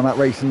to stay on that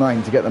racing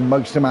line to get the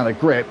most amount of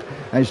grip.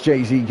 As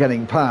Jay-Z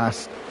getting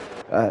past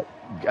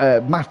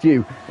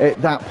Matthew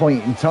at that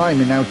point in time,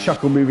 and now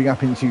Chuckle moving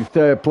up into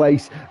third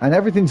place, and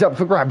everything's up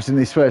for grabs in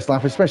this first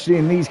lap, especially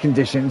in these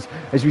conditions,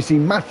 as we see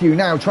Matthew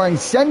now try and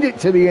send it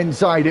to the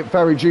inside at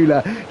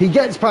Ferragula. He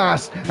gets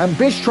past, and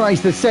Bish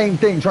tries the same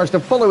thing, tries to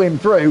follow him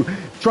through,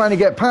 trying to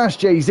get past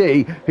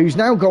Jay-Z, who's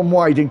now gone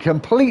wide and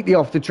completely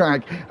off the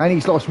track, and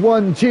he's lost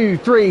 1, 2,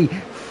 3,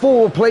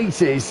 4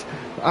 places,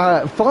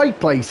 5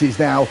 places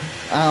now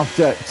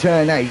after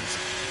turn 8.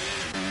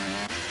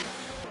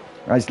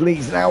 As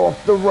Lee's now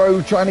off the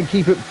road trying to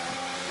keep it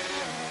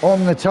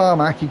on the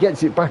tarmac. He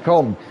gets it back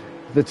on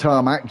the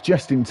tarmac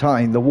just in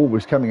time. The wall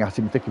was coming at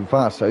him thick and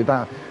fast, so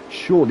that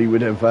surely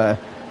would have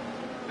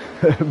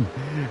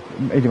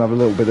made him have a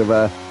little bit of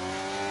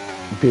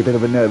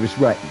a nervous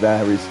wreck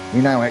there, as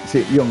we now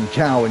exit Young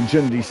Cow, and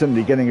Jundy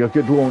Sunday getting a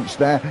good launch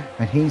there,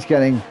 and he's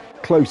getting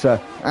closer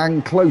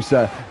and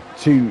closer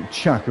to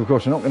Chuck. Of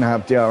course, we're not going to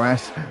have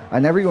DRS,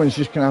 and everyone's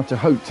just going to have to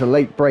hope to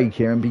late brake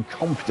here and be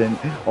confident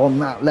on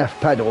that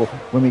left pedal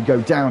when we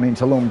go down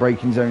into long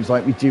braking zones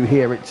like we do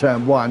here at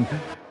turn 1.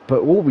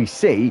 But all we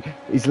see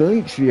is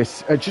literally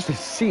just a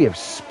sea of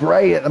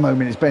spray at the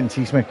moment as Ben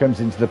T. Smith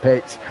comes into the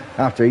pits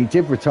after he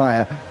did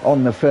retire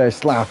on the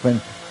first lap, and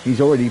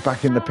he's already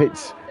back in the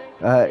pits.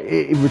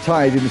 He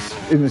retired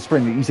in the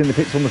sprint. He's in the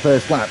pits on the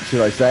first lap,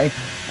 should I say,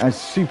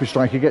 as Super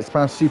Striker gets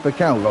past Super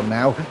Calgon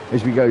now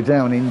as we go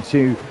down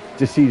into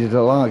Descida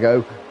del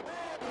Lago.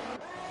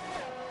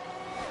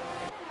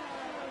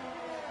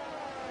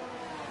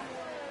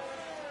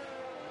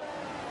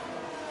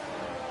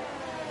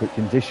 But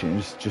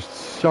conditions just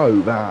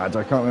so bad.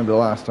 I can't remember the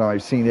last time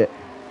I've seen it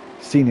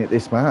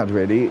this bad,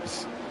 really.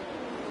 It's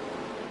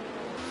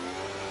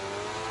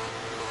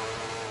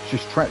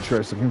just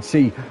treacherous. I can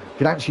see,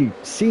 it actually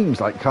seems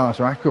like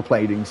cars are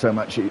aquaplaning so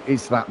much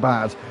it's that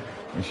bad.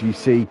 As you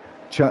see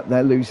Chuck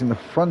there losing the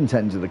front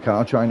end of the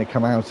car, trying to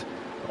come out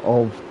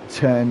of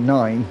turn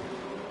 9.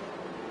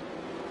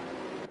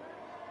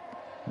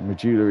 And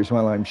Majula as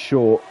well, I'm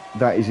sure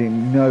that is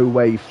in no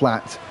way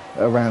flat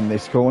around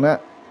this corner.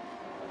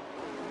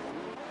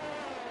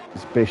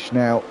 As Bish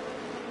now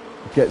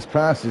gets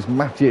past, as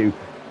Matthew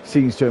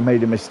seems to have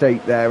made a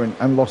mistake there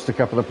and lost a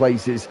couple of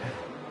places.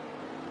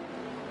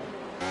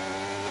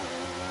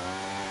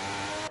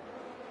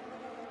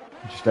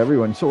 Just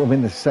everyone sort of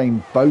in the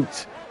same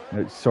boat.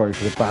 Sorry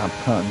for the bad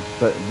pun,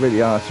 but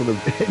really are sort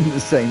of in the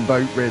same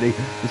boat, really,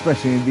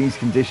 especially in these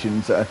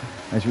conditions.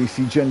 As we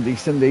see Jundy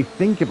Sunday,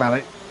 think about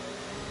it.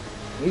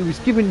 He was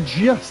given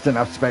just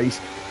enough space,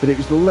 but it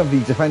was lovely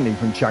defending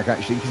from Chuck,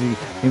 actually, because he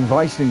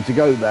invited him to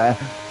go there.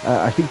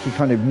 I think he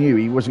kind of knew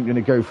he wasn't going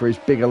to go for as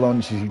big a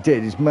launch as he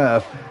did. His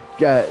Murph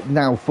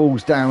now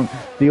falls down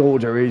the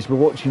order is we're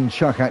watching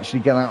Chuck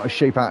actually get out of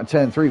shape out of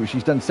turn 3, which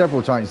he's done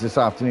several times this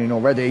afternoon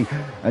already,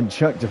 and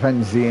Chuck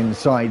defends the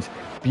inside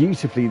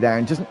beautifully there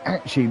and doesn't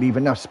actually leave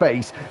enough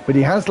space, but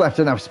he has left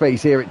enough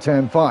space here at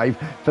turn 5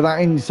 for that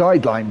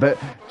inside line. But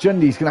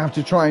Jundy's going to have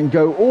to try and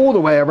go all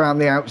the way around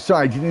the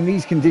outside, and in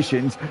these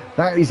conditions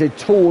that is a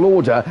tall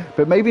order,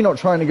 but maybe not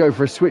trying to go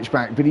for a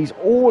switchback, but he's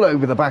all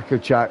over the back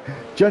of Chuck.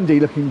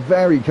 Jundy looking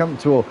very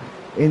comfortable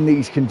in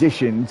these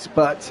conditions,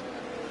 but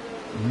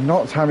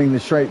not having the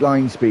straight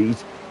line speed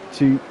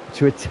to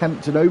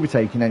attempt an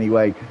overtake in any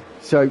way.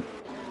 So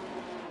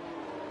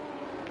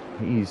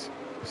he's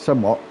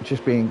somewhat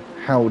just being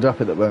held up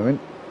at the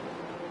moment.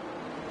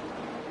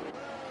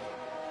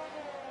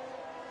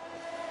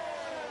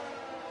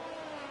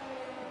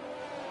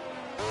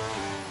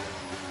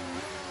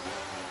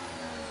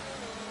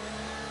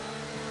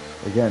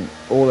 Again,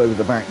 all over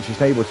the back,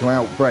 just able to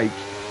outbrake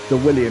the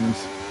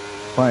Williams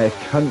by a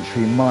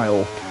country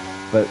mile,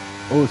 but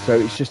also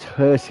it's just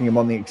hurting him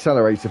on the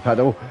accelerator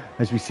pedal.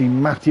 As we see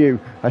Matthew,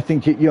 I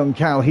think at Young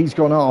Cal, he's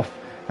gone off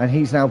and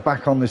he's now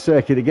back on the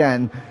circuit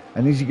again.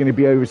 And is he going to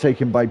be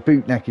overtaken by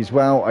Bootneck as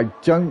well? I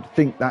don't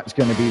think that's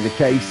going to be the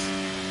case.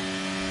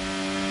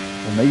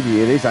 Or maybe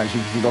it is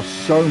actually, because he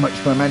lost so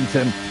much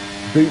momentum.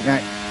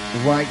 Bootneck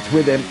right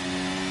with him.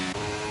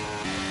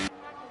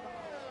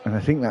 And I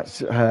think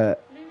that's a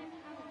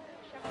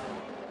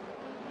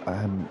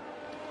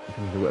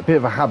bit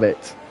of a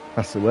habit.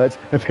 That's the word.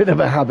 A bit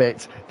of a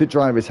habit that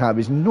drivers have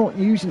is not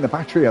using the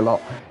battery a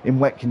lot in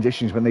wet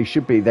conditions when they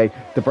should be. The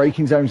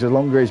braking zones are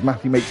longer, as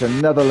Matthew makes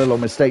another little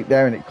mistake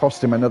there and it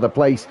cost him another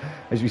place.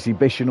 As we see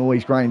Bishan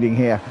always grinding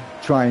here,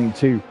 trying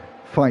to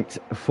fight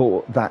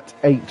for that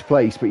 8th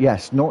place. But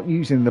yes, not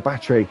using the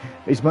battery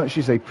as much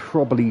as they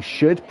probably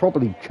should,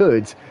 probably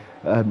could,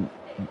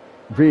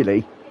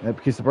 really,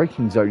 because the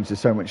braking zones are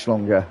so much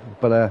longer.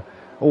 But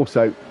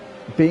also,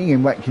 being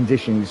in wet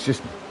conditions,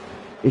 just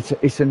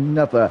it's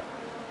another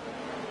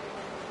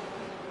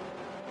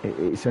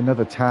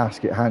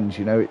task at hand.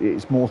 You know,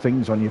 it's more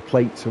things on your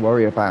plate to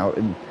worry about,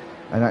 and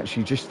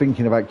actually just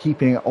thinking about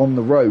keeping it on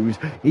the road,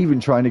 even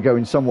trying to go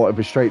in somewhat of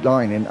a straight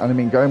line. And I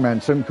mean, going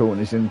around some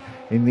corners in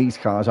these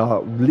cars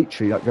are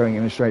literally like going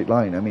in a straight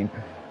line. I mean,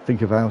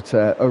 think about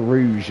a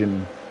Rouge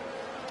and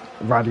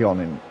Radion,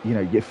 and you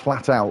know, you're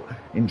flat out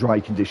in dry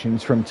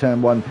conditions from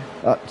turn 1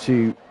 up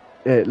to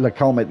Le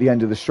Calme at the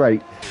end of the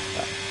straight.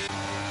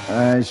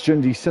 As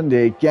Jundy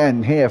Sunday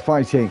again here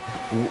fighting,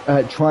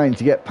 trying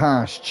to get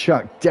past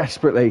Chuck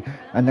desperately,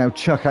 and now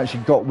Chuck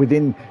actually got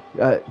within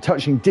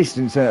touching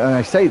distance, and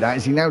I say that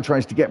as he now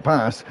tries to get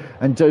past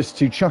and does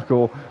to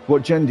Chuckle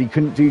what Jundy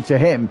couldn't do to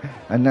him,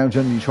 and now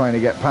Jundy trying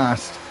to get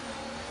past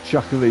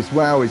Chuckle as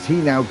well as he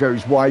now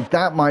goes wide.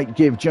 That might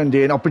give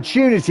Jundy an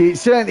opportunity, it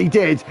certainly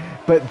did,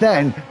 but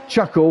then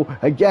Chuckle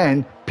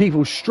again,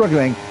 people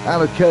struggling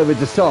out of Curva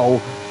de Sol.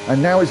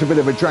 And now it's a bit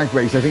of a drag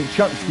race. I think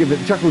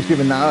Chuckle's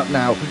given that up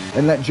now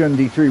and let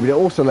Jundy through, but it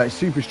also let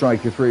Super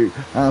Striker through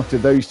after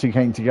those two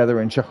came together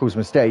and Chuckle's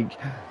mistake.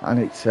 And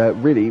it's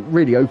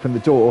really opened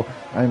the door,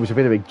 and it was a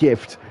bit of a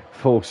gift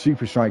for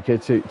Super Striker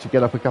to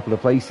get up a couple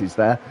of places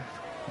there.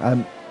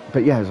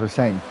 But yeah, as I was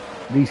saying,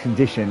 these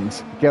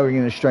conditions, going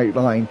in a straight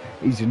line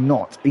is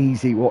not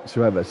easy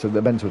whatsoever. So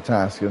the mental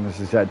task, and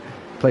as I said,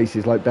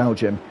 places like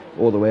Belgium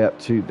all the way up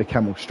to the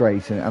Camel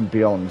Straight and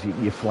beyond.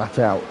 You're flat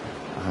out,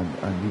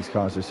 and these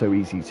cars are so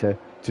easy to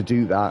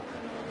do that.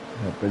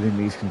 But in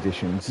these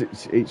conditions,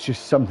 it's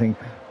just something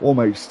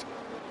almost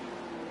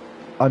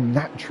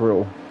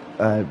unnatural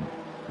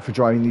for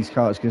driving these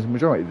cars, because the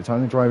majority of the time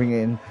they're driving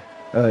in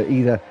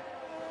either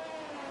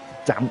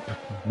damp,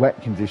 wet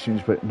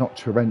conditions, but not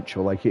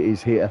torrential like it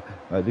is here.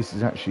 This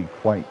is actually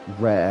quite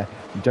rare.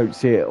 You don't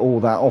see it all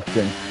that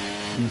often.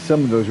 And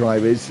some of those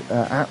drivers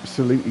are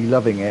absolutely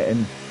loving it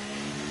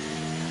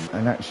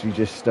and actually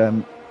just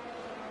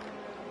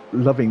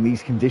loving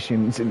these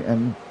conditions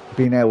and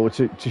being able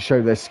to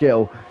show their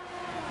skill.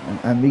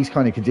 And these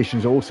kind of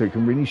conditions also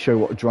can really show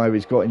what a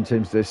driver's got in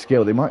terms of their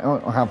skill. They might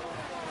not have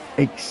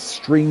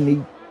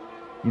extremely,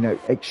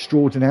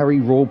 extraordinary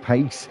raw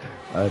pace,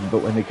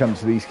 but when they come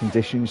to these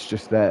conditions,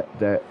 just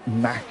their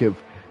knack of,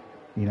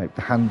 the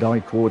hand-eye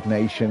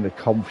coordination, the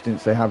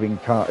confidence they have in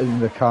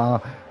the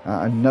car,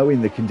 and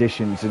knowing the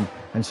conditions,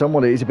 and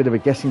somewhat it is a bit of a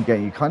guessing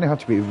game. You kind of have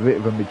to be a bit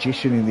of a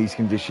magician in these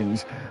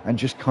conditions and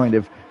just kind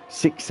of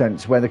sixth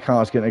sense where the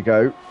car's going to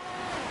go,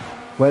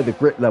 where the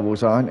grip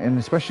levels are, and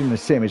especially in the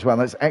sim as well.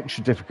 That's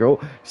extra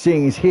difficult.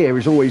 Seeing as here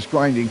is always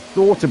grinding.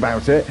 Thought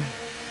about the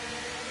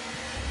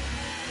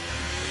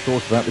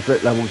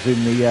grip levels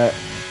in the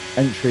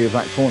entry of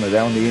that corner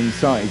there on the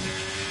inside.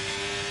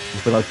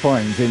 But I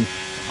find in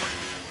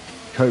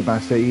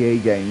Codemaster EA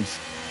games,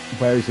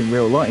 whereas in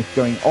real life,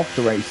 going off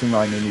the racing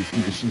line in these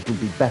conditions would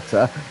be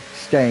better,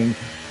 staying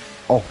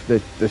off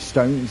the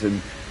stones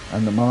and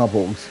the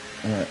marbles,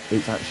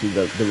 it's actually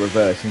the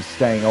reverse, and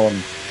staying on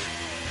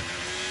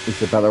is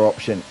the better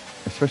option,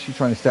 especially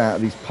trying to stay out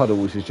of these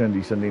puddles as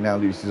Jundy Sunday now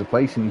loses a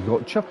place. And you've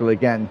got Chuckle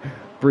again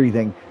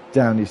breathing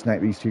down his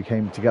neck. These two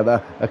came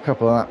together a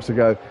couple of laps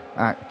ago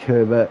at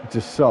Curva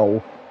de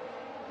Sol.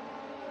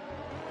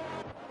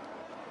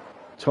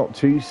 Top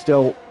two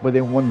still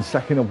within 1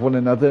 second of one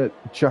another.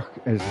 Chuck,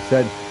 as I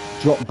said,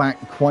 dropped back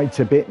quite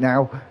a bit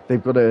now.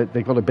 They've got a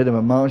bit of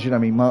a margin. I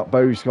mean, Mark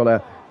Bowes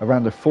got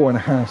around a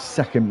 4.5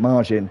 second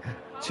margin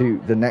to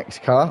the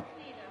next car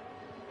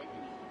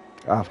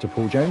after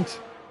Paul Jones.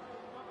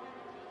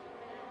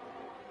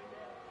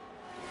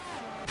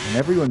 And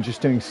everyone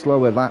just doing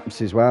slower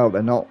laps as well.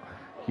 They're not,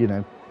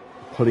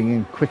 putting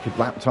in quicker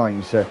lap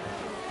times. So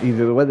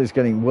either the weather's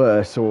getting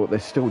worse or they're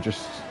still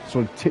just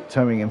sort of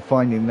tiptoeing and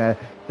finding their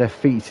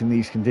feet in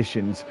these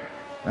conditions,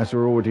 as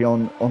we're already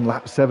on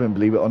lap 7,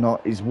 believe it or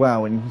not, as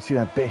well. And you can see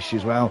that Bish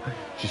as well,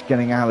 just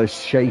getting out of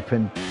shape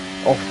and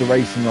off the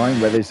racing line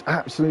where there's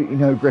absolutely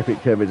no grip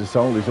at Curva de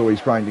Sol. Is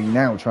always grinding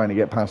now, trying to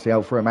get past the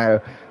Alfa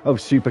Romeo of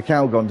Super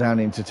Calgon down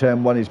into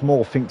turn 1. Is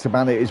more thinks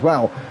about it as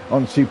well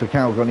on Super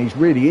Calgon. He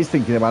really is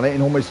thinking about it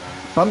and almost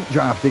bump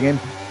drafting him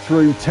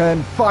through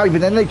turn 5,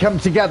 and then they come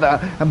together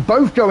and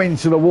both go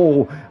into the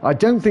wall. I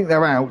don't think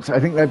they're out. I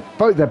think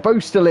they're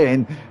both still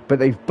in, but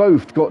they've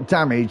both got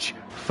damage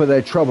for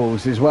their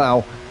troubles as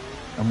well,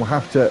 and we'll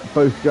have to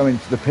both go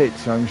into the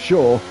pits. I'm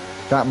sure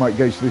that might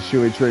go to the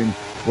stewards room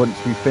once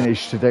we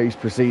finish today's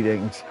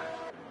proceedings.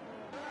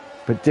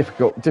 But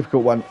difficult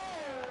one.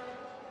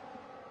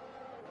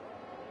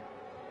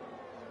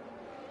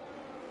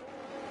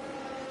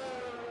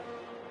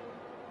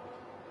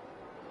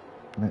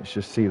 Let's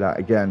just see that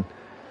again.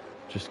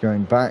 Just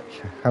going back,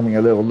 having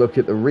a little look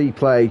at the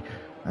replay,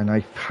 and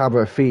I have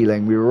a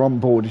feeling we were on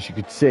board, as you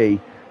could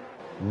see,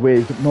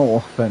 with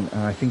North, and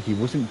I think he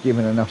wasn't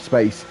given enough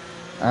space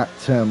at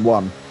turn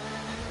 1.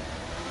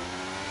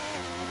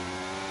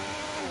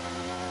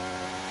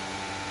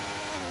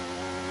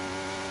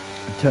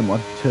 Turn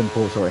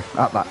 4, sorry,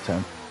 at that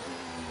turn,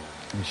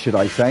 should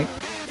I say.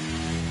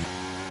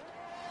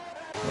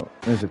 Well,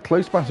 there's a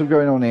close battle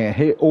going on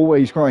here,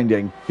 always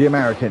grinding, the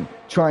American,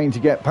 trying to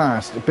get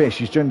past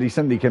Bish as Jundy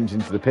Sunday comes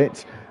into the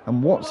pits.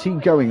 And what's he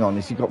going on?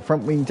 Has he got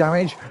front wing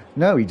damage?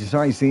 No, he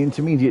decides the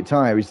intermediate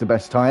tyre is the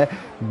best tyre.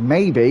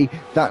 Maybe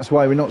that's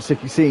why we're not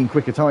seeing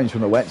quicker times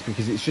from the wets,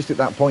 because it's just at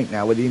that point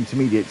now where the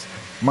intermediates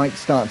might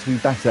start to be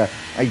better.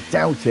 I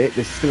doubt it.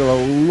 There's still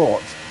a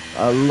lot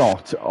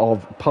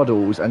of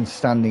puddles and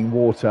standing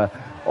water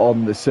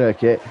on the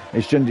circuit.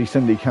 As Jundy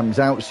Sunday comes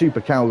out,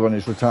 Super Calgon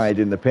is retired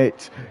in the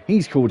pits.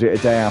 He's called it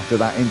a day after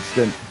that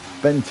incident.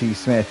 Ben T.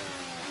 Smith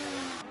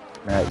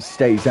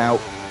stays out.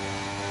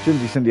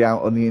 Jundy Sunday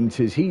out on the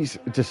inters. He's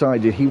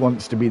decided he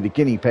wants to be the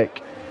guinea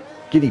pig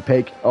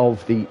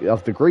of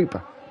the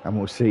group, and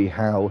we'll see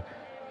how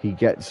he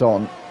gets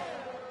on.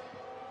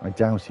 I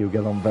doubt he'll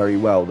get on very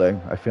well, though.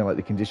 I feel like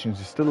the conditions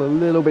are still a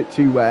little bit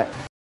too wet.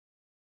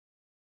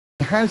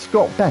 It has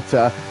got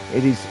better.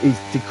 It is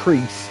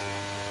decreased,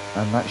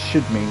 and that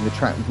should mean the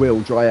track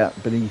will dry up,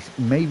 but he's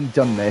maybe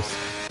done this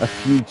a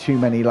few too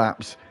many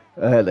laps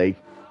early.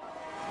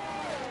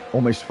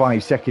 Almost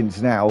 5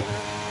 seconds now,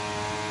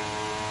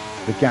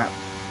 the gap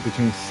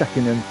between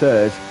second and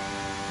third,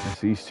 as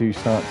these two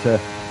start to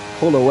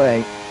pull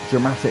away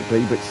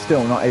dramatically, but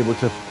still not able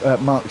to,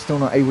 Mark's still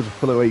not able to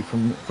pull away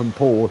from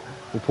Paul,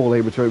 or Paul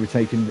able to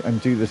overtake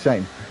and do the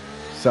same.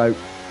 So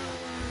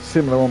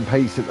similar on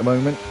pace at the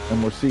moment,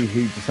 and we'll see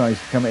who decides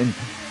to come in.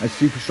 As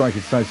Super Striker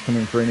decides to come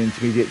in for an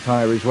intermediate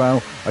tyre as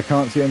well. I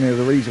can't see any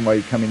other reason why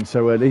he'd come in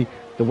so early.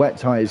 The wet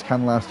tyres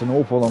can last an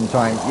awful long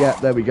time. Yeah,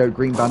 there we go,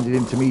 green banded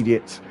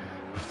intermediates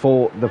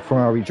for the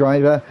Ferrari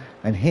driver,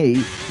 and he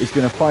is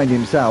going to find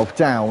himself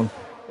down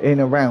in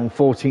around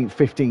 14th,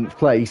 15th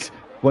place.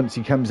 Once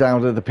he comes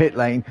out of the pit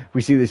lane,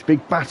 we see this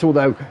big battle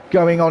though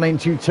going on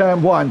into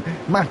turn one.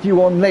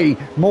 Matthew on Lee,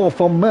 more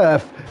from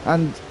Murph,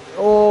 and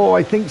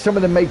I think some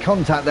of them made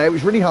contact there. It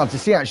was really hard to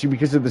see actually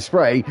because of the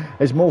spray,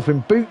 as Morph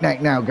and Bootneck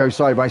now go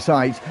side by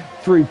side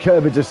through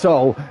Kerber de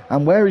Sol.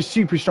 And where is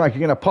Super Striker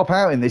going to pop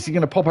out in this? He's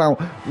going to pop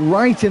out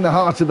right in the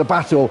heart of the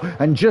battle,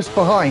 and just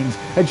behind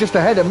and just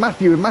ahead of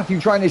Matthew, and Matthew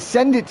trying to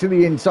send it to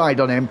the inside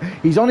on him.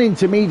 He's on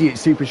intermediate,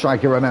 Super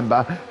Striker,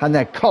 remember, and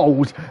they're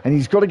cold, and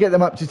he's got to get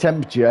them up to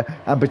temperature,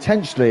 and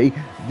potentially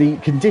the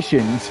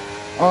conditions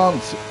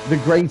aren't the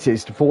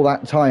greatest for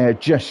that tyre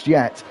just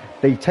yet.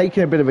 They've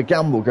taken a bit of a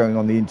gamble going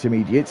on the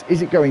intermediates.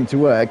 Is it going to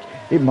work?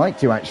 It might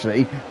do,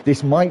 actually.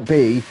 This might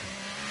be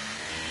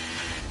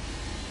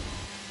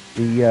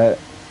the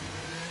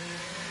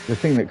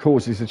thing that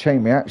causes the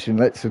chain reaction,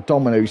 lets the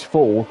dominoes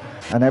fall,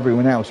 and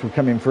everyone else will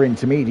come in for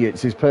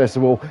intermediates as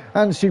Percival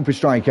and Super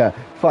Striker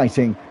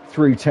fighting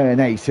through turn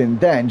 8,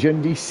 and then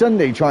Jundy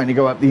Sunday trying to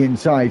go up the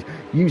inside,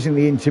 using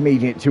the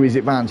intermediate to his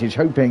advantage,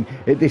 hoping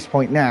at this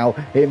point now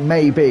it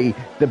may be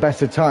the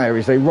better tyre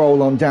as they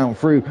roll on down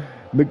through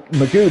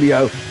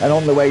Magulio, and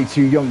on the way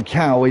to Young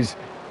Cow is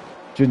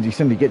Jundy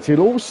Sunday gets it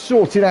all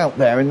sorted out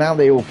there, and now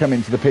they all come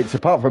into the pits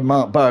apart from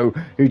Mark Bowe,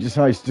 who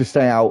decides to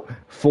stay out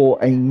for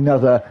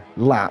another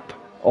lap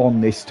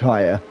on this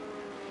tyre.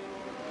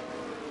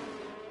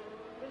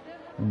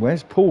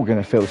 Where's Paul going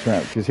to filter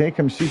out? Because here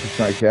comes Super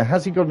Striker.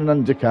 Has he got an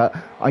undercut?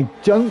 I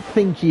don't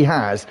think he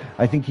has.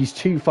 I think he's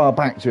too far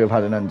back to have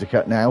had an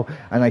undercut now,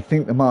 and I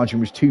think the margin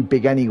was too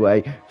big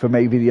anyway for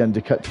maybe the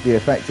undercut to be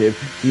effective.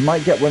 He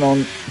might get one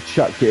on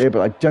Chuck here,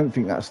 but I don't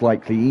think that's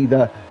likely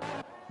either.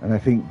 And I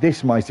think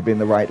this might have been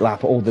the right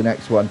lap, or the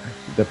next one,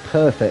 the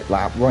perfect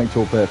lap, right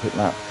or perfect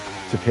lap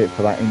to pit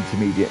for that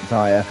intermediate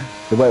tyre.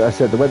 The weather, I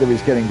said, the weather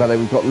is getting better.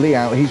 We've got Lee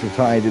out. He's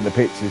retired in the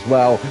pits as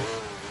well.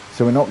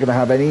 So we're not going to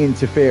have any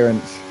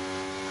interference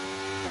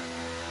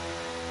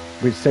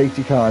with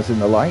safety cars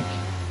and the like.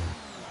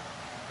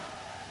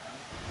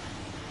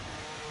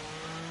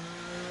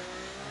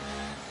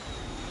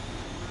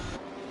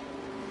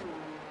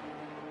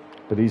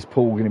 But is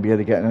Paul going to be able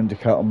to get an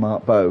undercut on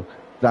Mark Bowe?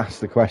 That's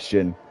the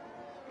question.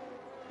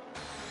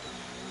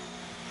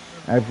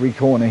 Every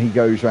corner he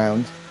goes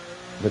round,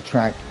 the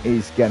track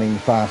is getting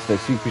faster.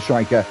 Super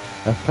Striker,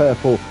 a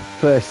purple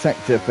first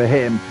sector for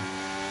him.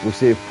 We'll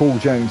see if Paul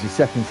Jones'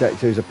 second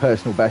sector is a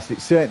personal best.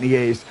 It certainly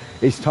is.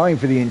 It's time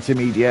for the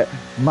intermediate.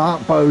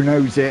 Mark Bowe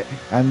knows it,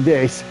 and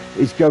this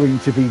is going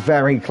to be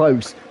very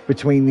close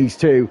between these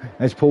two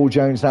as Paul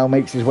Jones now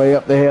makes his way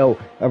up the hill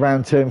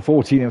around turn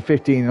 14 and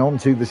 15 and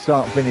onto the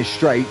start-finish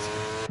straight.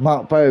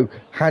 Mark Bowe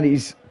had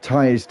his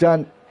tyres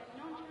done.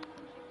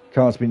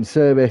 Car's been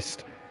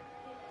serviced.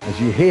 As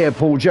you hear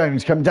Paul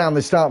Jones come down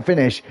the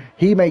start-finish,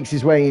 he makes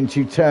his way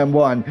into turn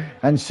 1,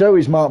 and so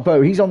is Mark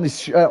Bowe. He's on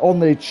this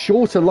on the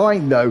shorter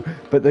line though,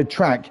 but the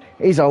track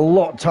is a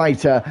lot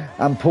tighter,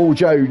 and Paul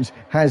Jones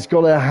has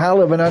got a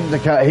hell of an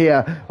undercut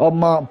here on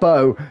Mark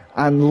Bowe,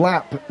 and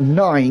lap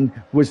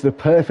 9 was the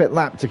perfect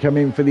lap to come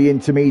in for the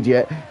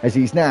intermediate, as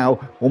he's now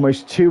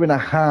almost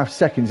 2.5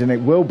 seconds, and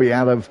it will be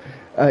out of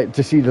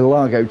to see the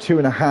Largo.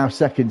 2.5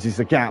 seconds is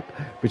the gap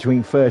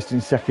between first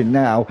and second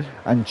now,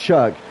 and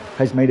Chuck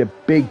has made a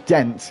big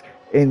dent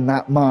in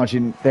that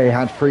margin they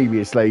had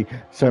previously,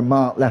 so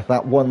Mark left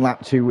that one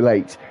lap too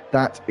late,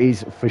 that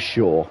is for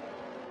sure.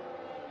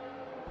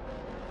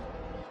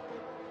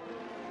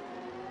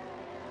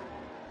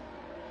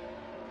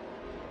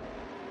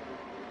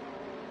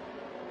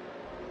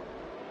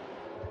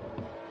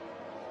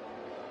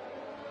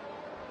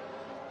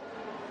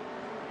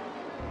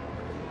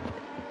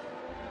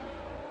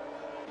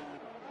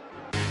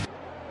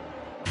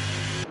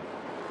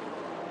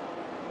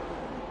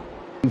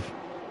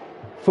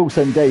 Full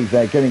send Dave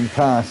there getting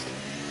past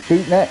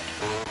Bootneck.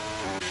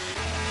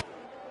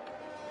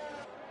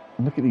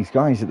 And look at these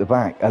guys at the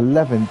back,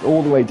 11th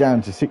all the way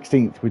down to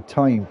 16th with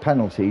time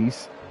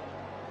penalties.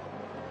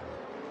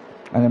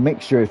 And a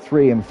mixture of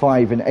 3 and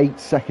 5 and 8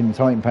 second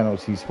time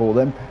penalties for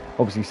them.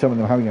 Obviously some of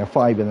them having a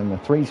 5 and then a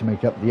 3 to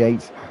make up the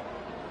 8.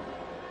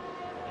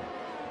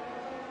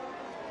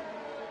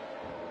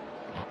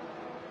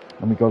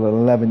 And we got an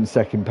 11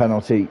 second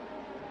penalty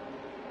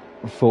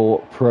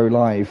for Pro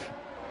Live.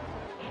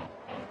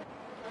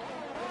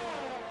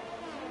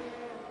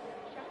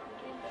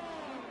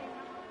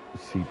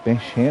 See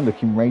Bish here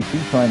looking racy,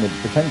 trying to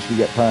potentially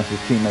get past his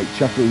teammate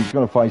Chuckle. He's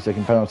got a 5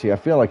 second penalty. I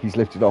feel like he's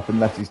lifted off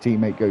and let his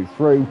teammate go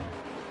through.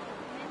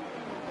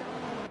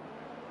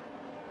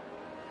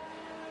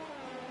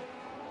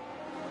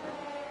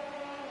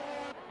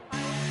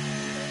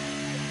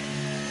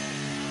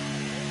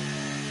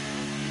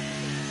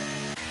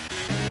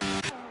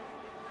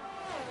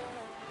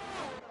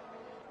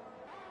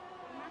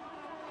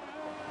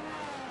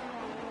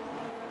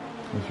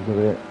 We've got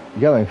a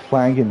yellow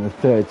flag in the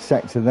third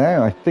sector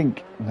there. I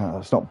think, no,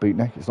 that's not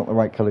Bootneck. It's not the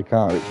right colour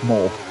car. It's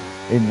more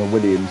in the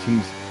Williams.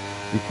 He's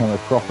become a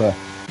cropper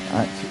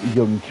at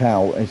Young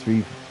Cal as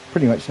we've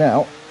pretty much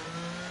now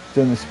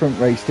done the sprint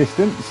race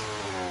distance.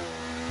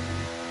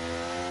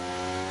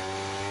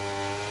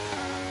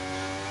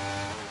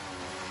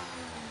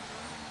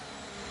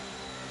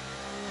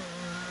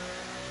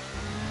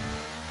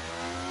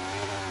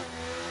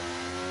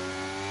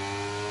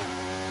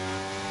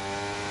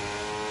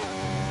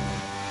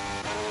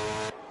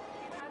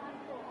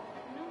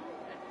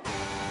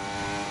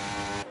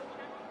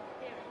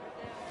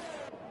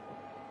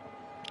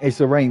 Is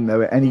the rain,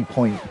 though, at any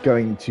point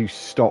going to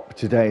stop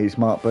today as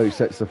Mark Bowe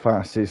sets the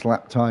fastest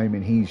lap time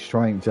and he's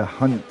trying to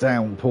hunt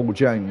down Paul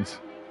Jones?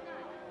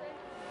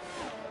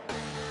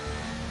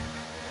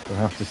 We'll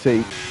have to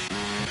see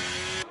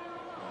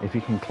if he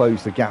can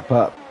close the gap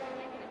up.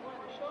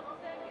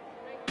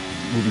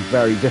 It will be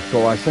very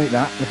difficult, I say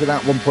that. Look at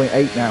that,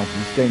 1.8 now.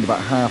 He's gained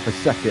about half a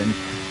second.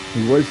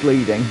 He was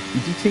leading. He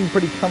did seem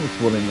pretty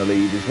comfortable in the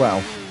lead as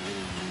well.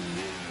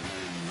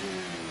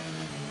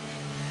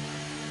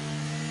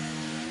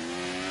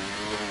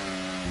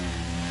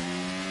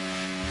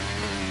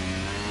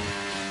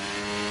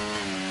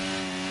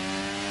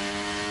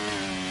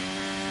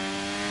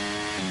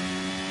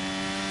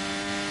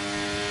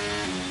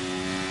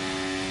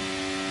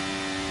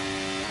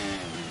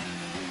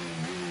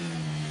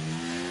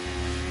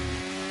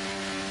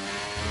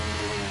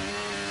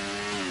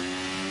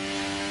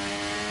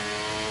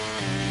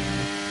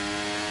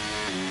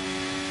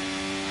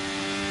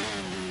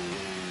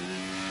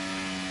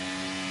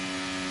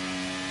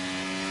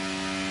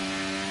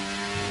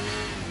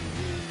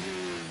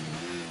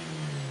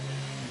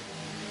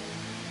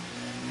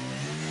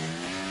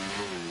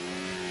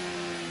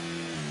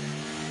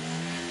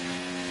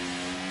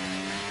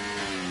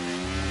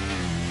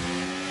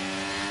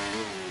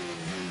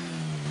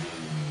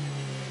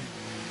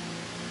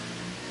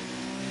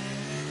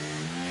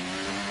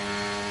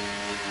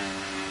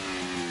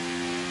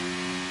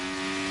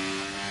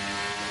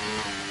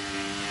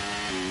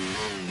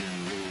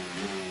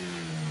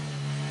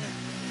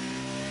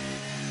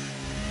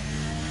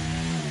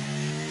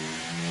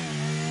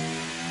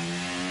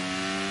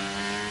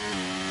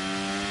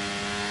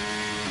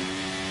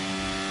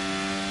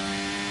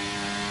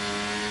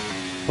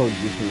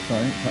 Apologies for the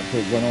silence, had to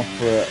run off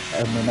for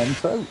a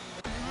memento.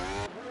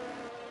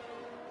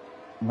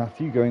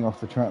 Matthew going off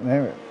the track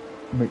there at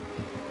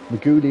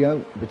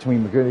Magulio,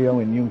 between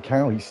Magulio and Young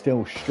Cal. He's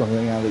still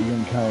struggling out at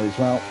Young Cal as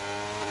well.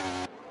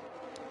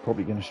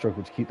 Probably going to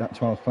struggle to keep that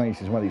 12th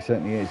place as well. He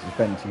certainly is, as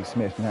Ben T.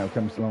 Smith now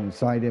comes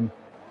alongside him.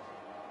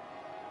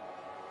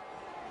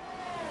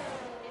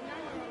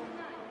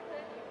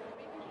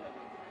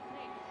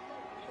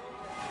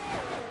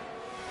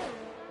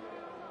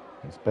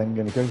 Is Ben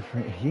going to go for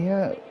it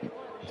here?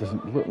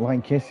 Doesn't look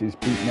like it. Is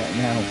Bootneck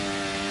now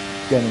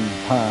getting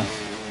past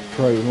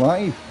Pro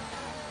Live?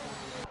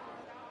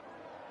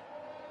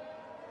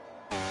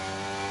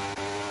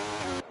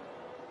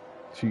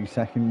 Two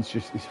seconds,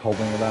 just is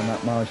hovering around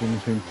that margin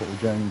between Paul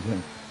Jones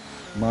and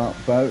Mark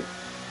Bowe.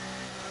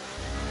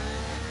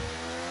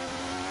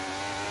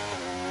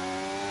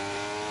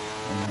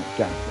 And that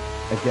gap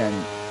again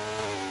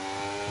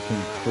to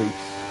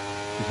increase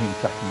between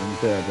second and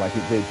third, like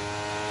it did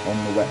on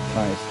the wet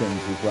tyre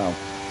stins as well.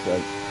 So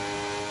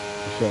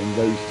showing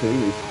those two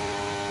as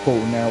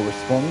Paul now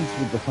responds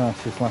with the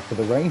fastest lap of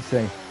the race,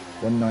 a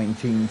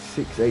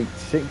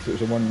 1:19.686. It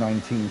was a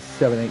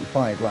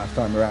 1:19.785 last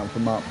time around for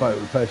Mark Bowe,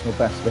 personal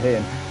best for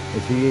him,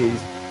 as he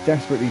is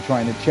desperately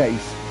trying to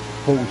chase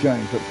Paul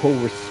Jones, but Paul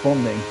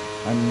responding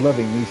and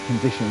loving these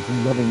conditions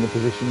and loving the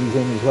position he's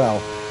in as well.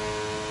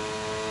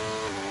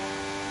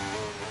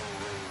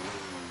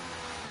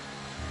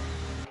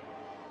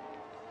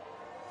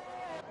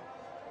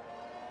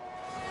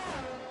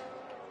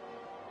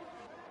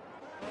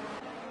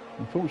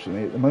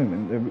 Unfortunately, at the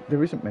moment,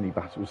 there isn't many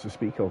battles to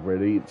speak of,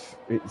 really.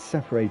 It's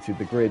separated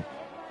the grid,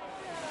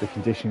 the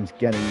conditions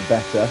getting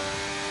better.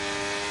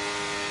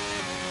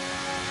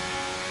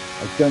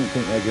 I don't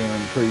think they're going to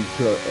improve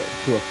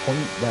to a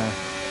point there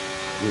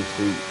with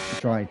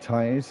the dry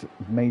tyres.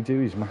 May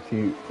do is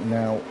Matthew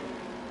now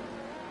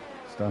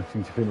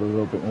starting to feel a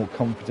little bit more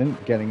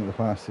confident, getting the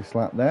fastest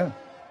lap there.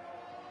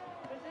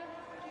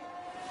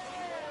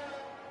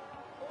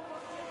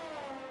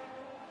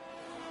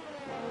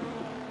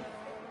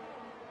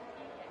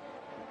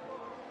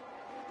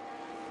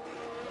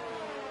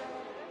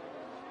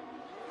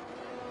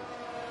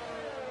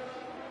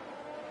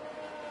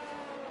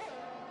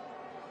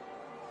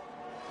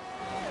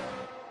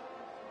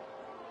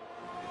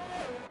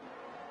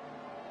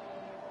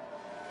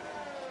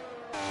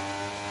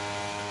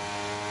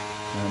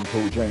 And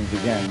Paul Jones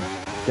again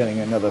getting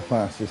another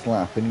fastest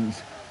lap, and he's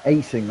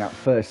acing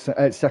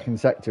that second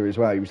sector as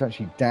well. He was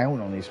actually down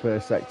on his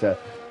first sector,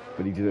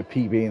 but he did a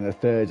PB in the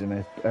third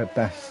and a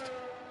best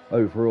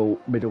overall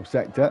middle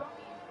sector.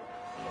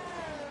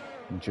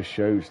 And just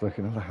shows, look,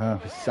 another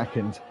half a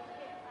second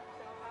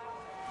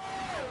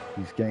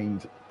he's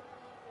gained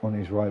on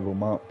his rival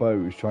Mark Bowe,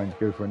 who's trying to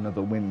go for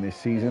another win this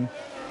season.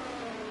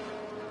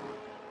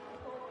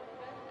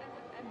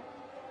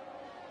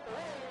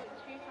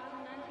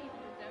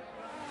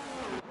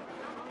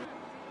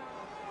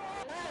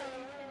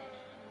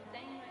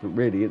 But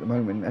really, at the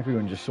moment,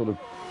 everyone's just sort of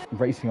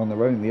racing on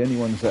their own. The only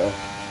ones that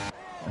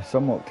are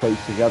somewhat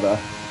close together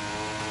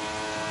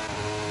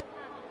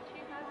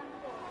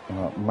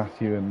are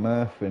Matthew and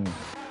Murph. And is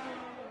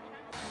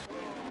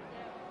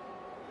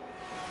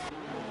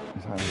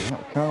that a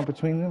lap car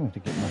between them? I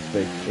think it must be.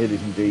 It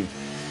is indeed.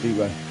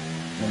 Steve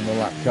on the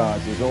lap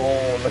cars is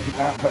all look at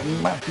that. But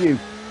Matthew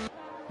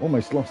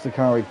almost lost the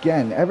car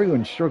again.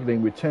 Everyone's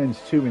struggling with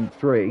turns 2 and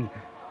 3.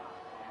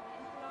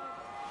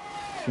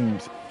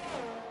 Seems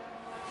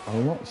a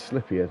lot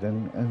slippier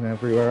than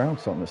everywhere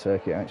else on the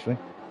circuit, actually.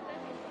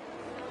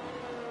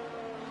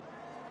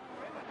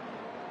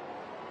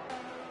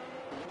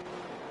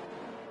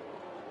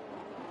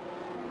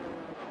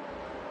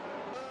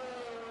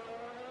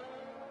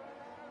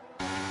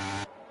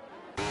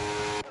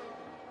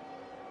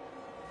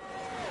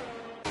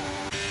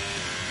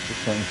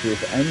 Just trying to see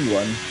if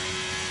anyone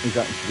is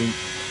actually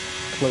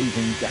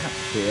closing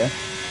gaps here,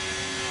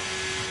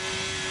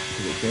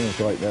 because it feels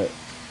like that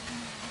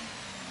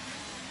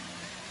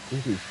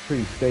this is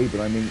pretty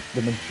stable. I mean,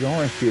 the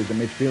majority of the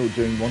midfield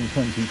doing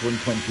 120s,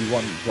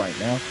 121s right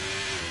now.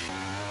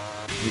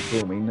 Which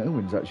will mean no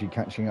one's actually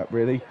catching up,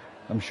 really.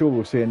 I'm sure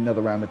we'll see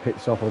another round of pit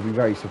stop. I'll be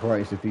very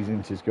surprised if these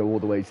inters go all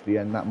the way to the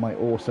end. That might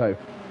also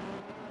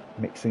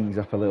mix things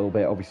up a little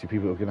bit. Obviously,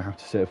 people are going to have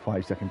to serve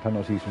 5-second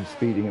penalties from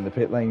speeding in the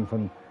pit lane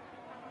from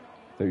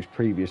those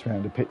previous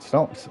round of pit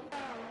stops.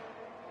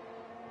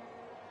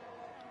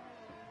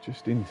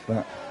 Just into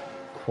that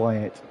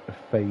quiet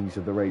phase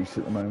of the race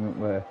at the moment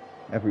where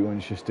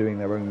everyone's just doing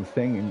their own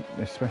thing, and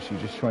especially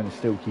just trying to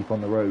still keep on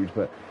the road.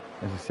 But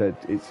as I said,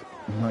 it's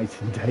night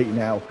and day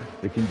now,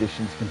 the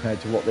conditions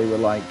compared to what they were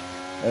like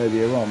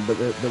earlier on. But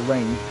the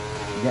rain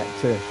yet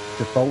to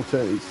falter.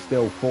 It's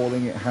still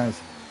falling. It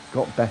has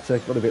got better,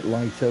 got a bit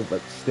lighter,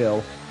 but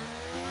still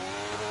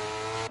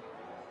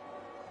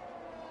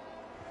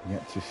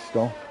yet to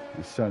stop.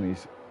 The sun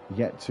is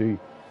yet to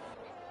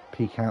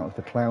peek out of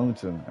the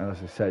clouds, and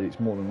as I said,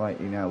 it's more than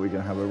likely now we're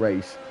going to have a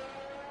race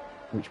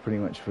which pretty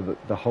much for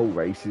the whole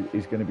race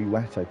is going to be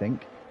wet, I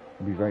think.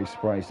 I'd be very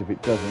surprised if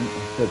it doesn't.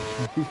 I said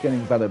it's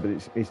getting better, but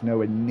it's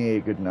nowhere near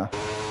good enough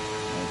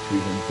to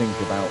even think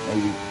about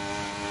maybe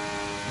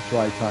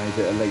dry tyres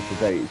at a later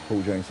date. It's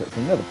Paul Jones sets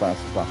another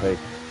fastest lap here,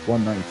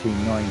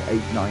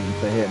 1:19.989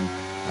 for him,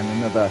 and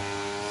another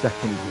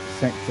second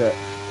sector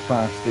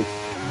fastest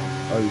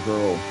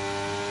overall.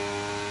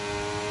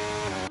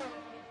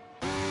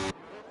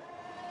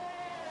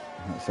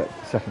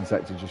 Second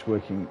sector just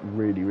working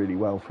really, really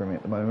well for him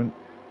at the moment.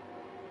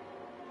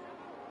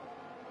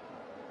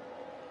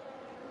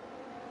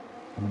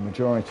 And the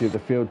majority of the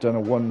field done a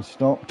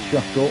one-stop.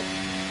 Chuckle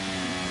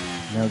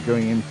now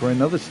going in for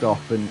another stop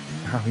and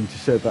having to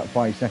serve that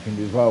 5 seconds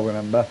as well,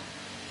 remember.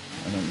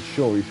 And I'm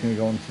sure he's going to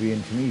go on to the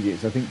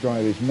intermediates. I think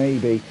drivers may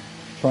be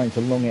trying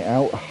to long it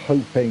out,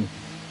 hoping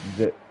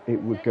that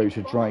it would go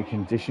to dry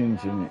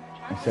conditions. And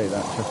I say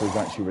that Chuckle's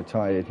actually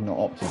retired, not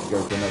opted to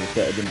go for another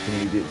set of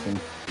intermediates, and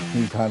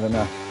he's had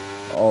enough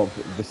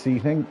of this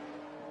evening.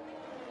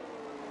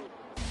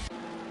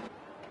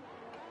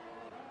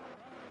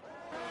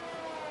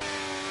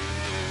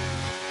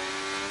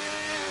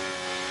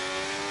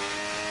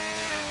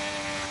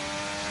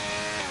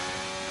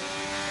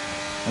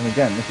 And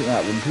again, look at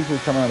that, when people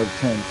come out of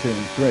turn 2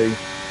 and 3,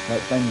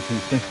 like Ben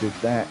Smith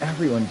was there,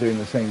 everyone doing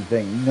the same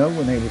thing, no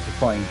one able to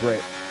find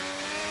grip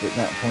at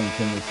that point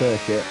in the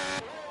circuit.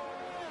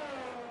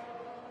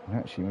 And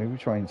actually, maybe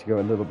trying to go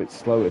a little bit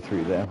slower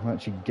through there,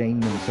 actually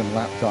gaining some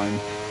lap time.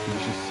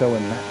 It's just so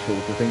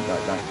unnatural to think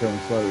like that, going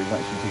slow is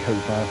actually to go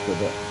faster,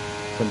 but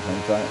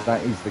sometimes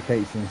that is the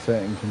case in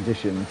certain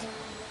conditions.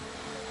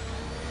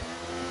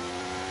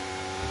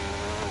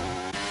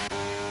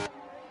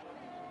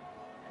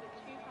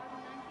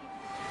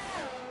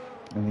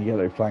 And the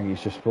yellow flag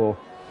is just for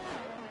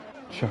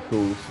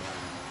Chuckle's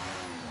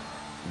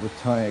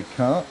retired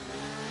car.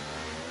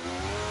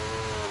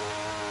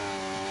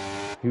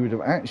 He would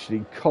have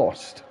actually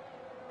cost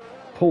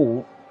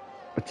Paul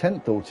a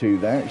tenth or two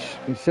there.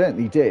 He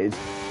certainly did,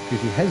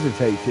 because he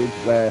hesitated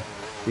where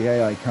the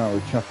AI car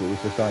of Chuckle was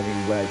deciding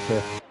where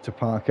to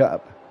park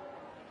up.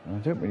 And I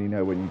don't really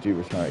know when you do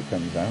retire it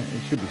comes out.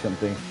 It should be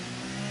something,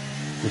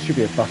 there should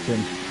be a button,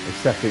 a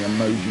setting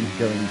emoji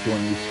going to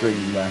on your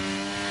screen where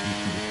you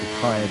can just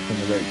retire from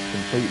the race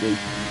completely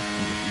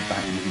and just be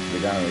back into the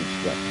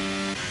garage. But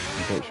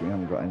unfortunately we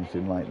haven't got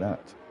anything like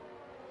that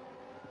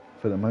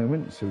for the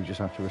moment, so we just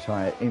have to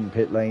retire in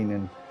pit lane,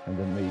 and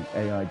then the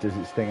AI does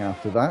its thing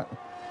after that.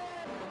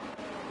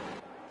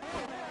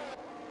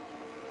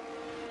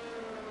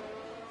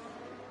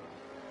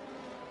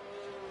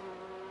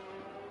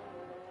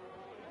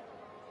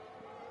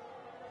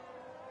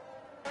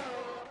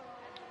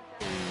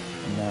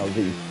 And now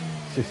the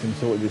system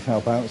sorted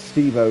itself out.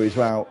 Steve-O as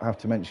well, I have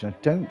to mention, I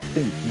don't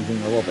think he's in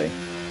the lobby.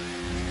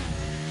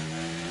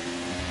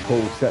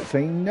 Paul sets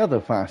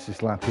another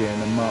fastest lap here,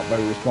 and then Mark Bow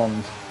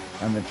responds,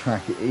 and the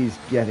track is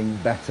getting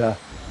better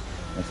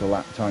as the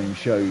lap time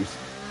shows.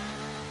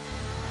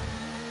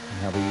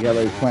 We have a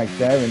yellow flag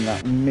there in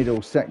that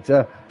middle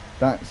sector.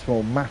 That's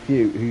for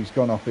Matthew, who's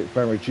gone off at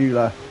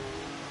Ferrajula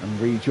and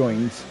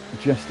rejoins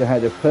just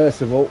ahead of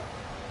Percival,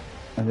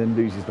 and then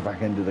loses the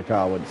back end of the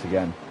car once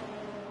again.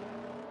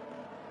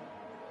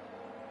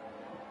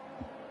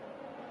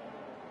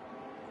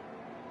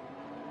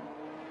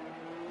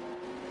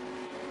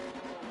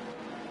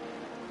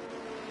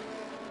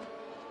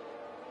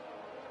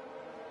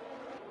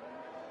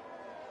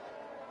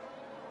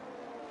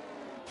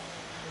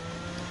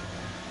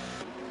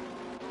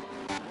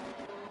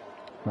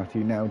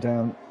 Matthew now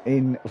down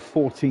in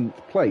 14th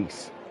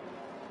place.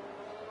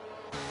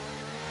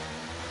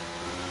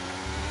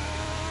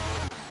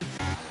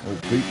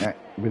 Bootneck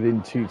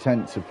within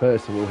 2/10 of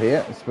Percival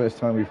here. It's the first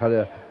time we've had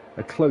a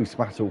close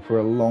battle for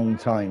a long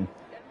time.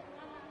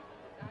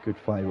 A good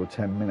 5 or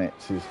 10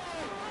 minutes as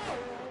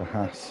the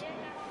Haas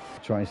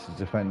tries to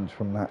defend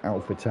from that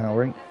Alpha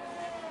Tauri.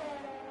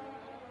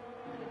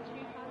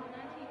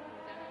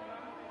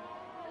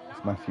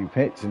 It's Matthew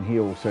Pitts, and he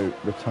also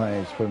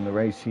retires from the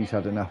race. He's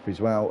had enough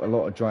as well. A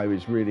lot of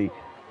drivers really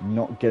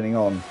not getting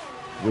on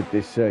with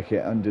this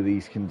circuit under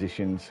these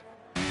conditions.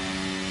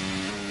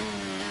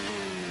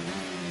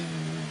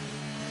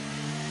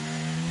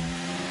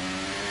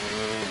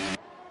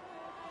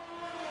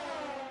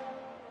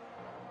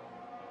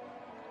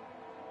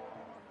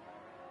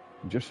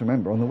 Just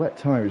remember, on the wet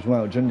tyre as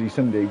well, Jundy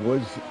Sunday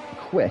was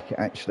quick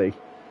actually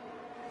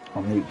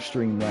on the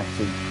extreme wet,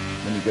 and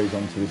when he goes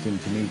on to this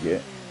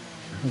intermediate,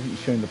 hasn't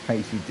shown the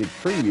pace he did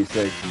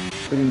previously,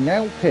 but he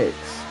now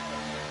pits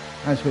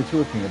as we're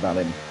talking about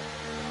him,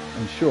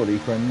 and surely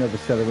for another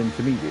set of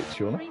intermediates,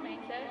 surely.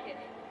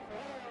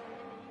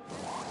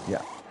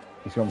 Yeah,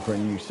 he's gone for a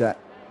new set,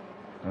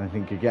 and I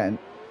think again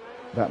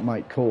that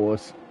might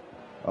cause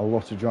a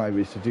lot of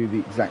drivers to do the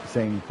exact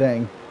same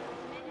thing.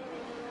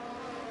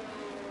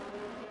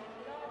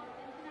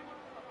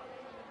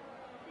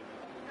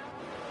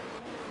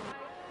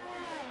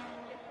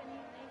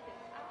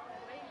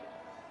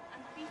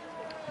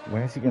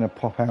 Where's he going to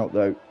pop out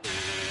though?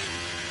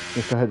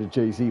 Just ahead of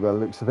Jay-Z by the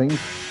looks of things.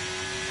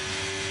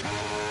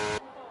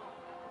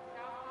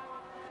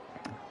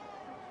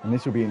 And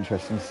this will be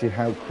interesting to see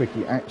how quick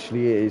he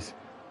actually is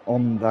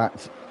on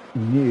that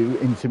new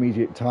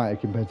intermediate tyre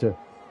compared to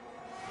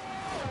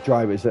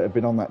drivers that have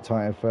been on that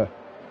tyre for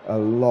a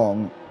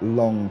long,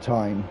 long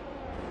time.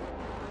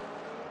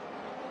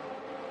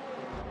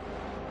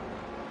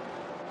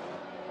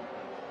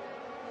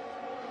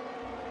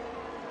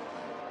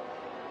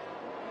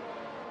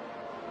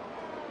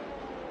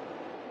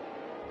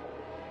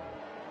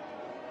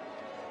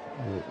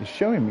 It's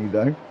showing me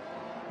though,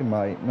 in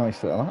my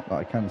nice little app that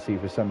I can see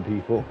for some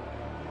people,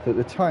 that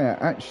the tyre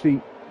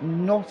actually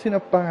not in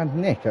a bad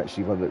nick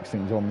actually by the looks of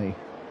things on the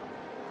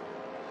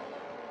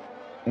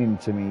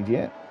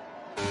intermediate,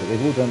 but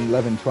they've all done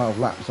 11-12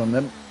 laps on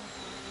them.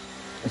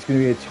 It's going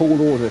to be a tall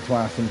order to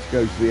ask them to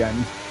go to the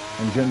end,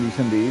 and Jundy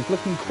Sunday is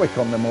looking quick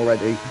on them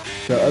already,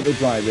 so other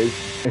drivers,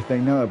 if they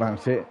know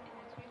about it,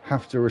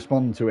 have to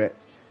respond to it,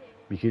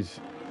 because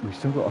we've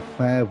still got a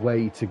fair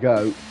way to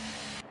go.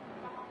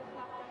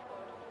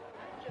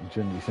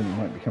 Jundy Sunday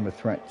might become a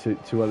threat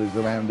to others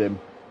around him.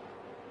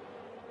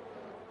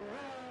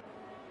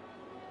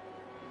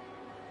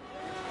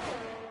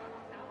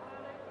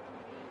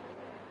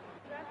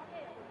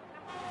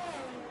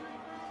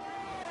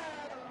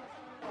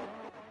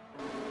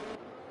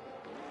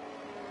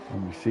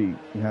 And we see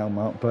now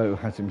Mark Bow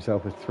has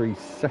himself a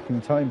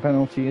 3-second time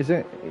penalty, is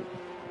it?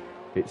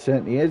 It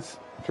certainly is.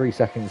 3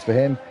 seconds for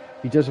him.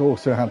 He does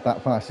also have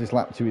that fastest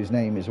lap to his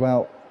name as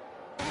well.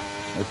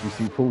 As we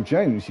see Paul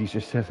Jones, he's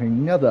just setting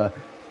another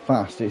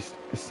fastest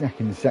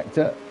second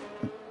sector.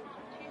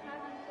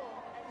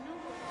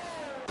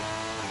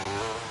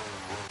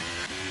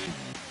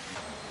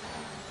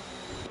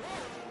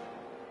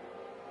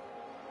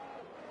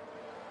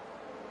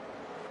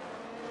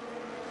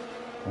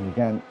 And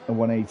again, a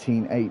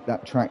 1:18.8,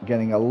 that track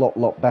getting a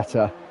lot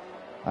better.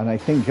 And I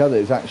think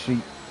others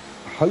actually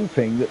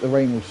hoping that the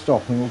rain will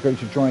stop and we'll go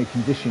to dry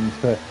conditions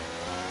for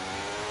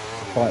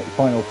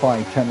final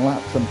 5-10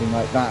 laps, something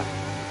like that.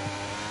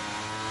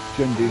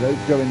 Jundy though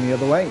going the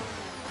other way.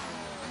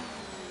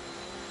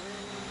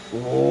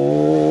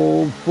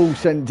 Oh, full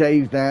send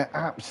Dave there,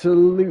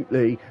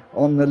 absolutely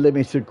on the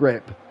limit of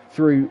grip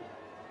through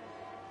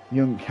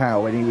Young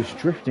Cow, and he was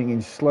drifting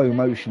in slow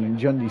motion, and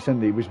Jundy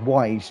Sunday was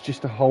wise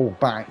just to hold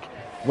back,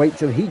 wait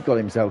till he got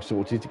himself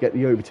sorted to get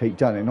the overtake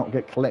done and not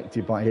get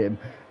collected by him.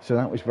 So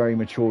that was very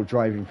mature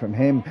driving from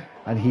him,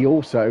 and he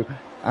also,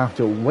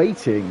 after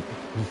waiting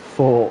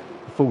for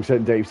full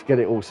send Dave to get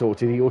it all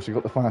sorted, he also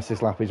got the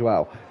fastest lap as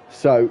well.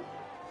 So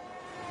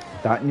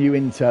that new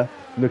Inter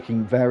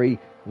looking very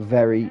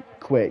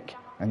quick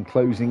and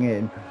closing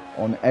in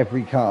on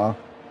every car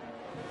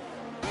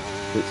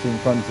that's in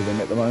front of him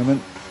at the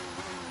moment.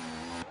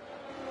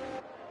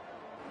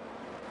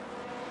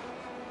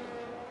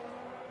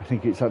 I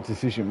think it's that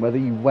decision whether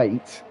you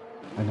wait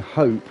and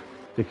hope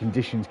the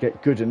conditions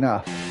get good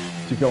enough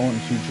to go on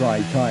to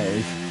dry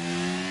tyres,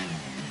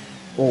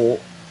 or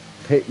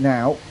pit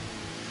now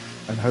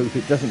and hope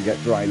it doesn't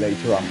get dry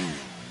later on.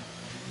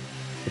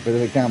 It's a bit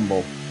of a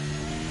gamble.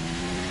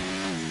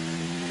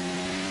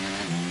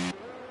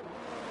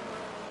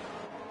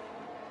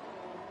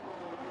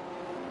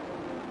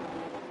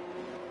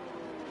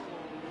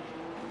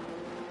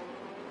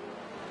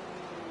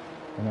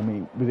 And I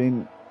mean,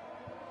 within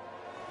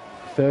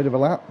a third of a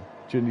lap,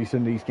 Jundy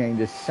Sunday's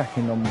gained a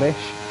second on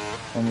Bish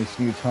on this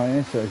new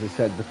tyre. So as I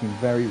said, looking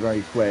very,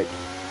 very quick.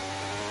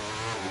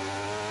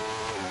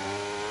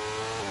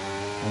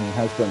 And he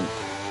has done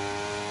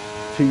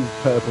 2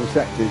 purple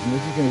sectors, and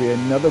this is going to be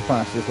another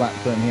fastest lap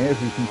for him here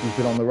if we can keep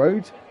it on the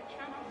road.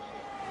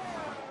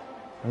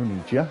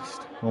 Only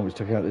just. Almost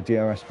took out the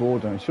DRS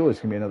board, and I'm sure it's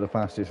going to be another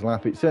fastest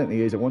lap. It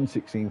certainly is a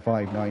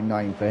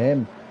 1:16.599 for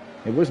him.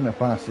 It wasn't a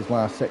fastest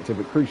last sector,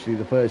 but crucially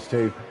the first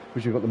 2,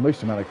 which have got the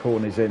most amount of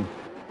corners in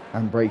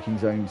and braking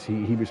zones,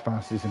 he was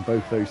fastest in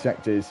both those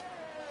sectors.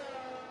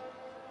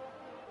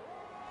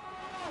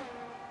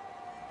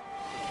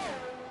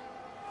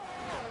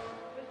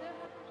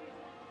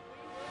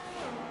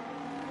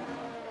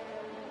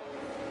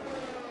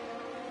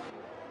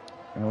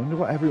 And I wonder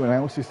what everyone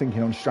else is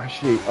thinking on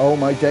strategy. Oh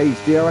my days,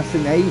 DRS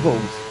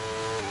enabled.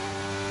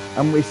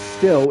 And we're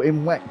still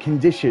in wet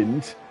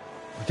conditions.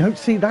 Don't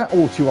see that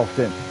all too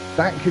often.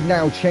 That could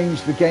now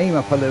change the game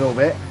up a little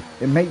bit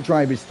and make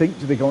drivers think,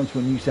 do they go onto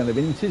a new set of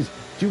inters?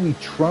 Do we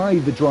try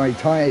the dry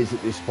tyres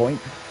at this point?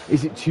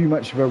 Is it too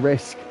much of a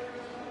risk?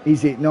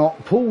 Is it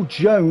not? Paul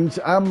Jones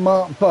and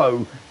Mark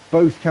Bowe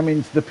both come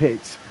into the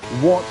pits.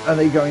 What are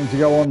they going to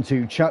go on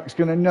to? Chuck's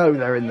going to know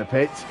they're in the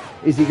pits.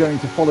 Is he going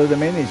to follow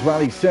them in as well?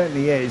 He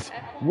certainly is.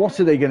 What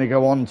are they going to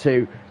go on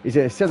to? Is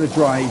it a set of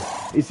dry?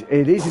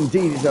 It is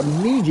indeed. It's a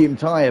medium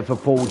tyre for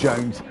Paul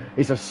Jones.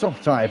 It's a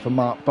soft tyre for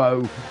Mark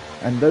Bowe.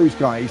 And those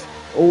guys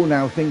all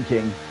now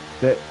thinking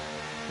that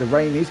the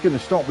rain is going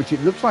to stop, which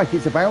it looks like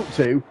it's about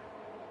to.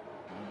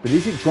 But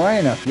is it dry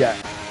enough yet?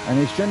 And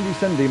has Jundy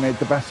Sunday made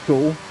the best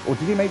call, or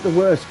did he make the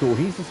worst call?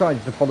 He's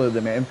decided to follow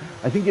them in.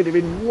 I think it'd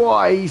have been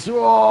wise.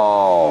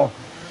 Oh!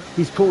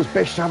 He's caused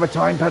Bish to have a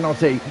time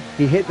penalty.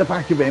 He hit the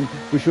back of him,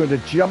 which would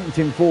have jumped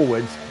him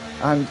forwards.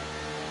 And,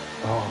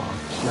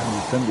 oh,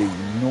 Jundy Sunday,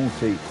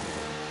 naughty.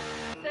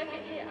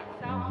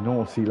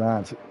 Naughty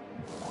lad.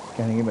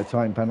 Getting him a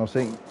time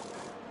penalty.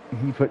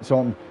 He puts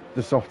on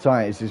the soft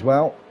tyres as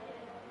well.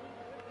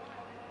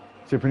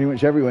 So pretty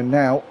much everyone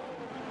now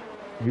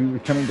who are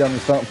coming down the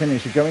start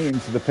finish are going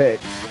into the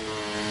pits.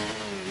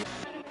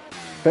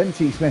 Ben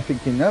T. Smith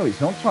thinking, no, it's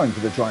not time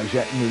for the dries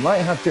yet. And we might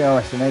have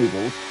DRS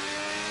enabled,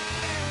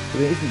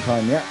 but it isn't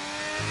time yet.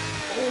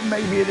 Or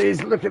maybe it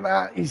is. Look at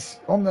that. He's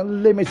on the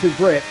limited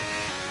grip.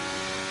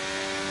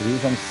 But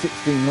he's on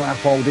 16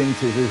 lap old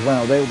inters as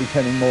well. They'll be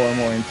turning more and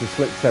more into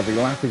slicks every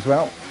lap as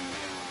well.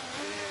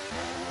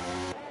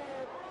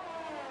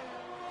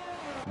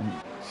 And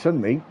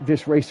suddenly,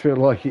 this race feels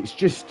like it's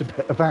just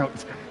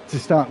about to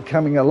start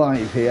coming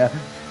alive here.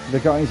 The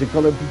guys have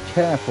got to be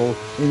careful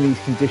in these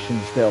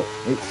conditions still.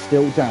 It's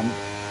still damp.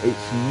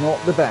 It's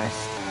not the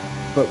best,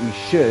 but we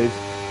should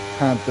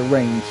have the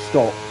rain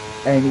stop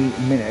any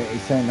minute.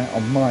 It's saying that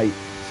on my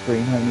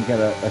screen. I only get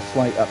a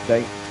slight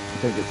update.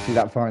 I don't get to see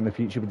that far in the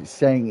future, but it's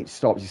saying it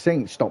stops. It's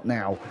saying it's stopped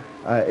now.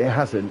 It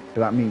hasn't,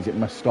 but that means it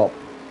must stop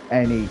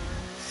any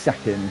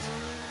second.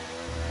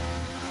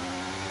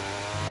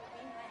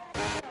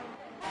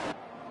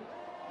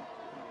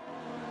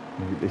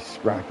 Look at this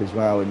scrap as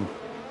well, and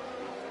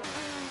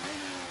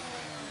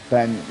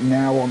Ben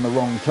now on the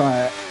wrong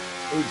tyre.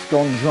 It's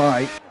gone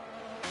dry.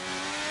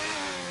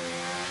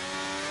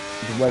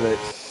 The weather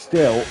it's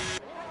still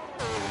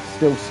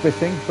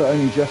spitting, but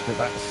only just, but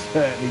that's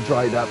certainly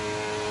dried up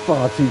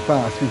far too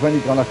fast. We've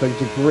only gone up a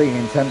degree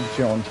in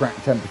temperature on track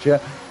temperature.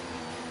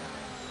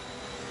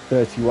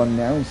 31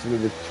 now instead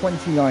of the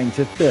 29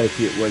 to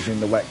 30 it was in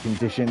the wet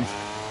conditions.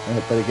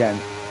 But again,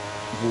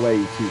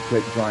 way too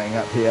quick drying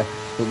up here.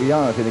 But we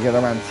are going to get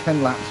around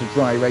 10 laps of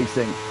dry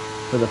racing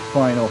for the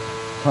final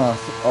part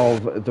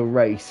of the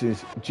race.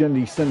 Is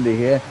Jundy Sunday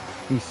here.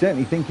 He's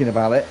certainly thinking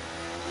about it.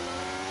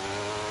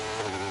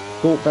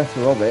 Thought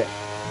better of it.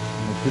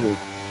 He could have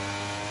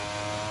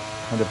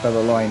had a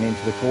better line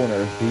into the corner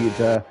if he'd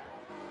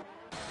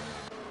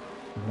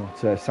not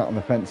sat on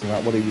the fence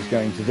about what he was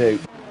going to do.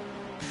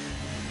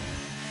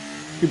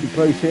 Could be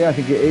close here. I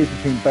think it is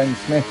between Ben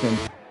Smith and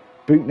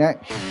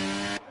Bootneck.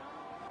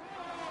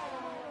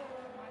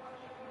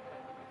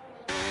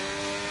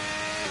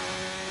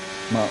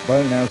 Mark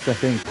Bowe now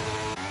setting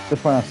the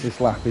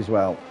fastest lap as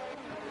well.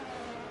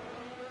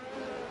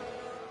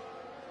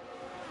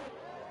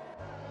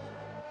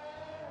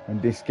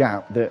 And this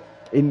gap that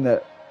in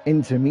the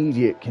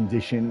intermediate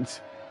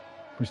conditions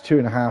was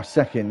 2.5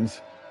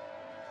 seconds.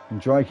 In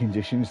dry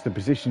conditions, the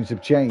positions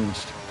have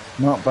changed.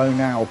 Mark Bowe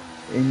now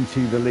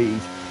into the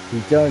lead.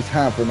 He does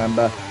have,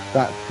 remember,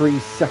 that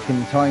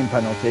 3-second time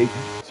penalty,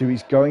 so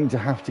he's going to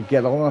have to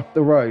get on up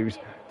the road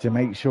to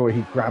make sure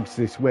he grabs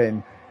this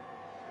win.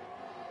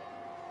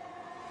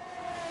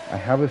 I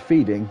have a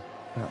feeling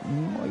That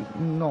might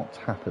not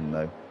happen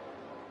though.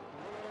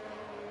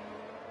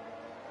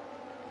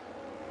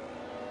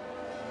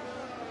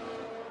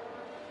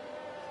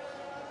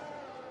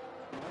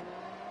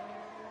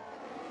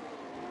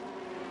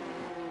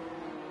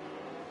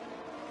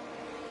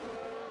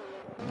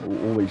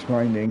 Always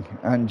grinding,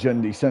 and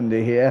Jundy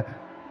Sunday here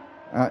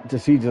at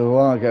Desida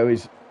Largo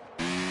is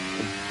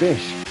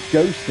Bish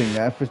ghosting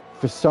there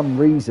for some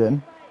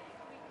reason.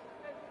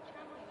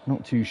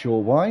 Not too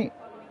sure why.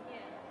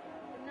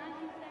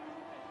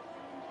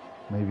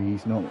 Maybe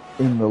he's not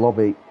in the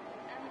lobby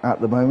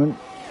at the moment.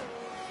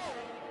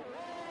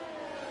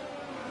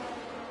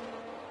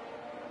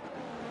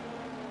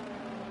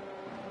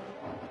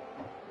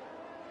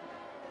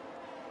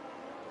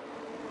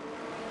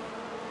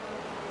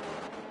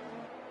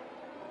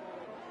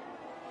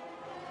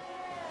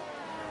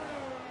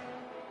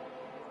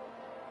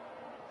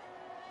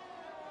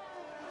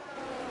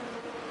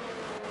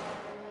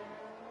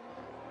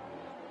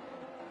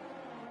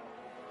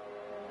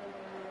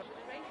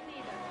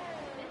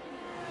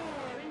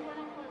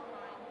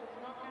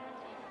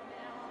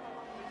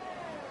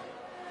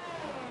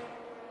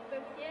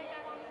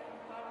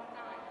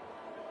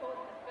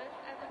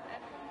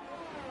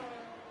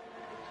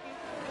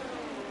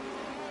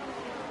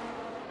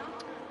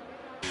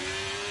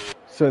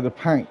 So the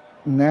pack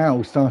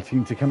now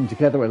starting to come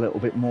together a little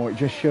bit more. It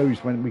just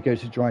shows when we go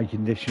to dry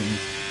conditions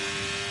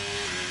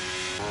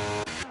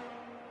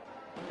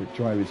that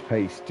drivers'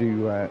 pace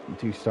do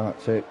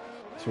start to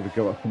sort of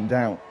go up and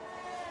down.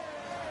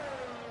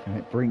 And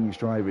it brings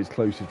drivers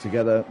closer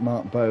together.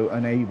 Mark Bowe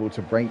unable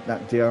to break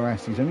that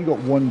DRS. He's only got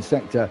one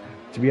sector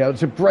to be able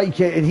to break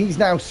it, and he's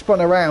now spun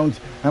around,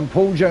 and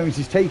Paul Jones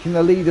is taking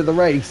the lead of the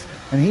race,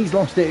 and he's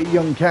lost it at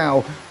Young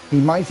Cow. He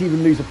might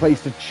even lose a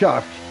place to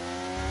Chuck,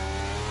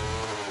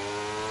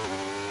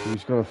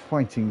 who's got a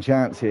fighting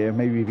chance here,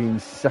 maybe being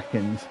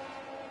second.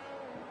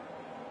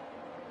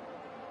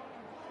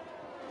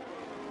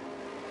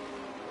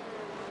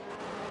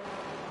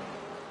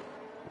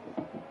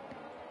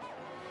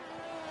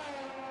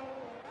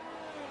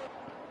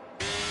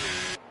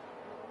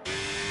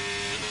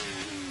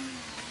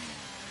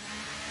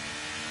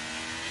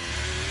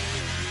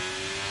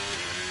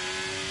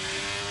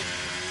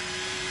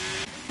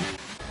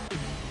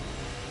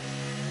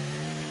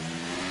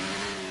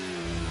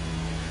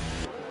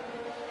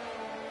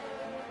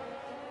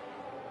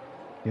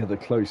 The other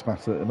close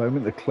battle at the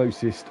moment, the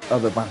closest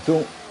other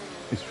battle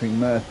is between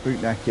Murph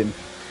Bootneck and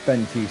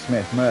Ben T.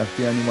 Smith. Murph,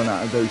 the only one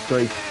out of those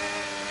three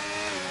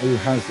who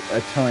has a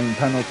time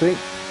penalty.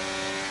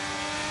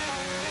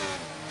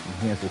 And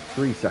he has a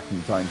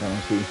 3-second time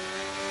penalty.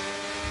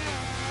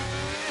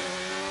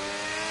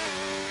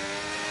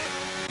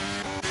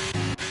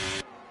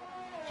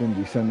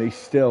 Jundy Sunday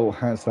still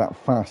has that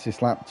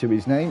fastest lap to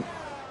his name.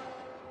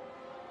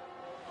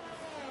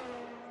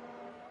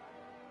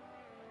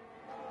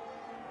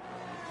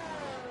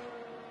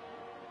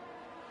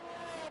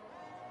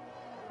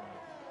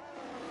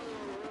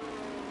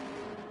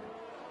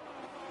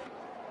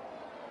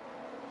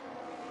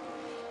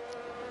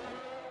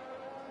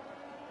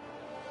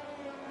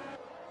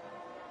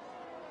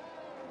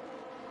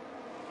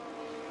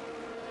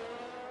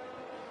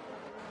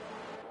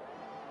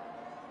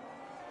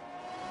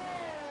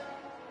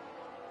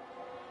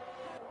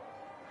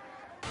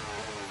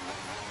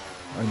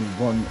 Only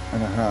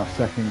 1.5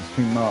 seconds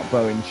between Mark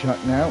Bowe and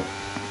Chuck now.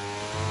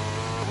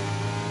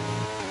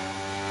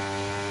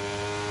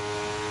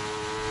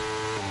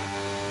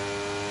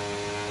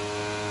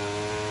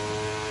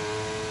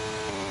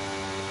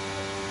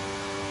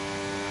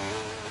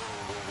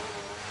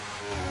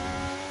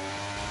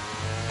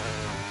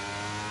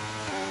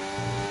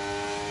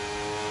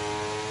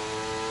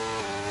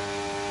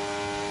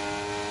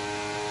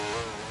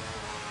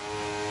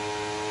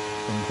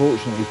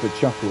 Unfortunately for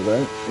Chuckle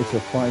though, it's a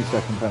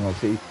 5-second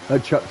penalty.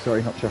 Chuck,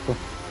 sorry, not Chuckle.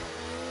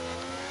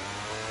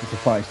 It's a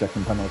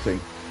 5-second penalty.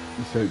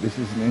 So this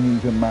isn't an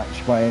even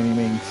match by any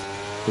means,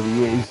 but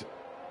he is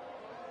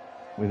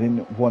within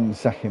 1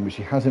 second, which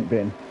he hasn't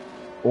been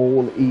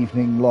all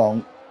evening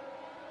long.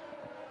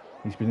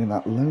 He's been in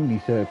that lonely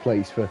third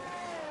place for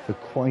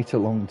quite a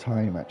long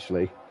time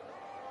actually.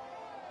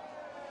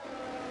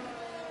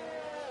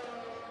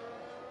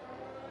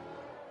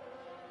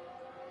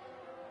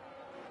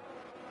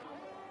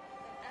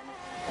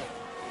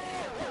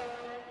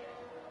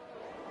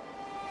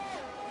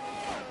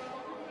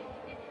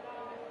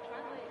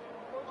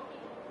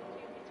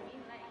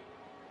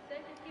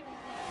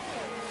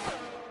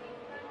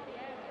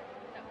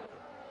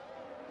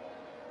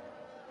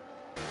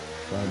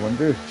 So I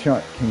wonder if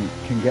Chuck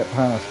can get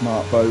past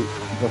Mark Bowe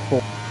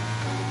before.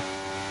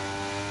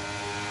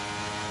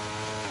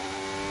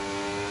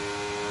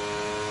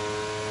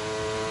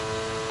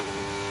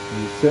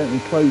 He's certainly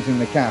closing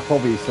the gap,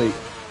 obviously.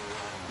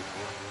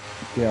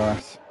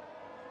 DRS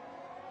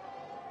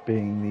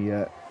being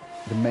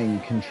the main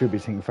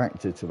contributing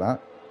factor to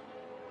that.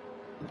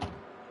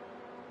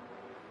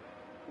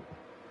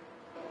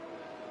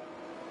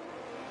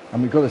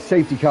 And we've got a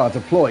safety car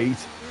deployed.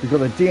 We've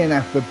got a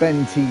DNF for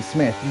Ben T.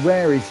 Smith.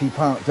 Where is he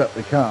parked up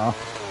the car?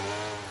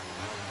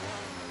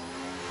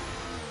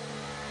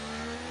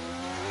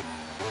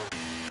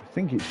 I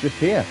think it's just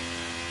here.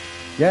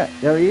 Yeah,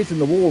 there he is in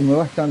the wall on the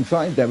left-hand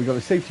side there. We've got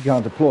a safety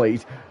car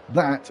deployed.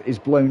 That is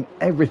blown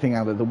everything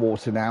out of the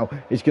water now.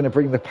 It's going to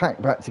bring the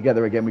pack back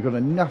together again. We've got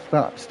enough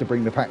laps to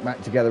bring the pack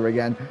back together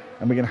again.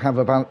 And we're going to have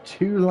about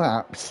 2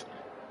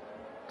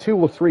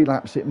 or 3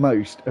 laps at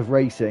most of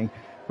racing,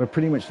 where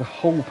pretty much the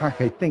whole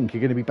pack, I think, are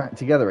going to be back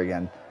together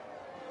again.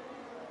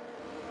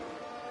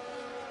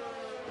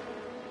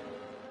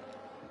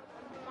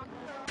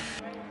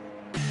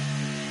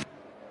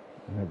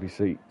 And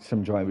obviously,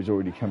 some drivers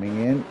already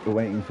coming in. We're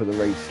waiting for the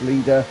race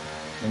leader.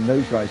 And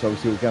those guys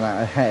obviously will get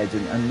out ahead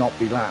and not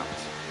be lapped.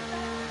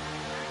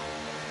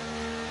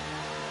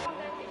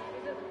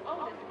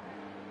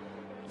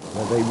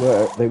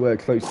 Well, they were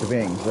close to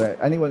being. So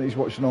anyone who's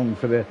watching on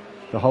for the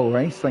whole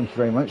race, thank you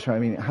very much. I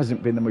mean, it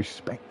hasn't been the most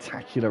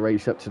spectacular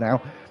race up to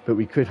now, but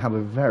we could have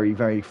a very,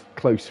 very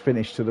close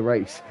finish to the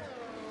race.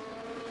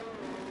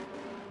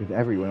 With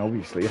everyone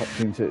obviously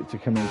opting to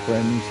come in for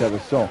a new set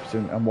of softs,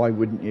 and why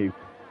wouldn't you?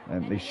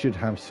 They should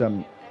have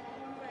some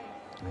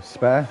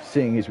spare,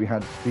 seeing as we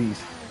had these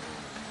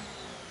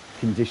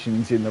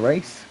conditions in the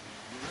race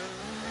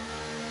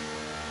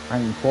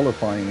and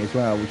qualifying as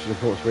well, which is of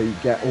course where you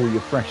get all your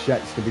fresh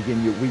sets to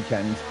begin your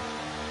weekend.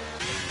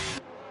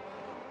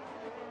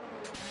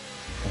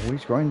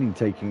 Always grinding,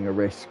 taking a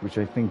risk, which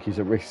I think is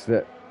a risk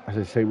that, as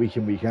I say, week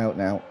in, week out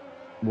now,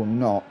 will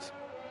not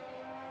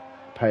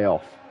pay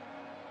off.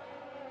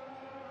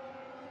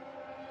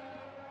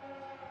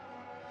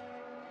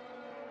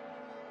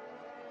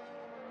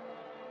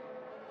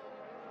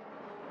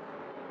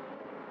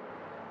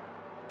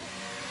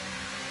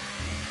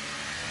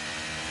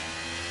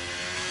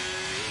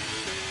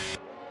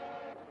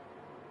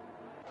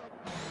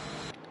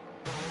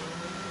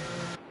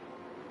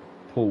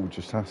 Paul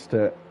just has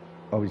to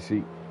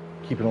obviously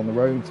keep it on the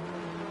road.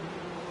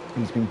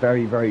 He's been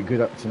very, very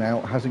good up to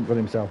now. Hasn't got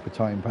himself a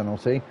time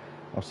penalty.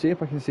 I'll see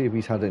if I can see if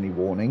he's had any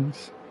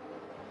warnings.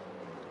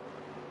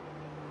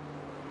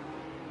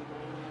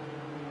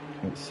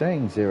 It's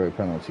saying 0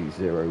 penalties,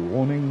 0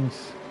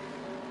 warnings.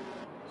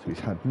 So he's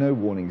had no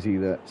warnings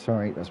either.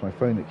 Sorry, that's my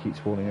phone that keeps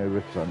falling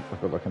over because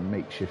I've got like a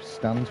makeshift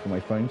stand for my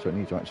phone, so I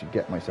need to actually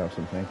get myself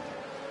something.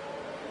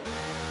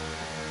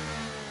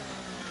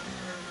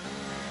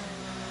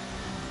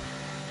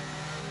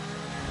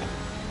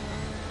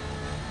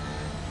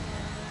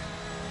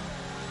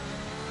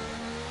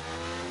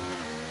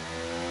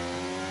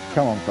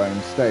 Come on, phone,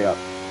 stay up.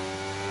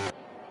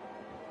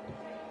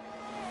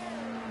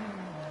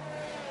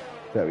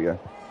 There we go.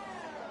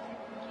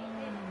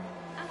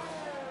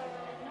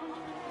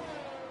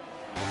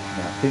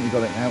 Yeah, I think we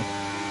got it now.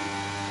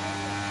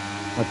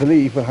 I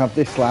believe we'll have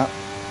this lap.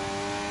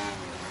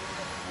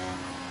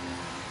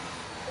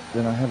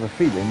 Then I have a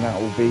feeling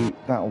that'll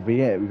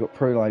be it. We've got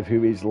ProLive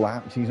who is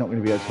lapped. He's not going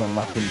to be able to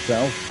unlap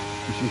himself,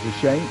 which is a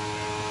shame.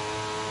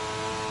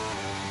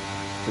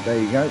 But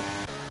there you go.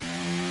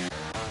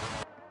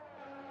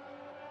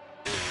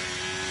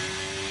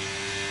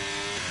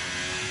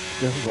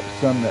 We've got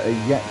some that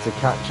are yet to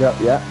catch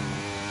up yet.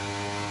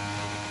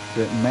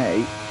 So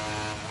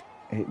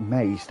it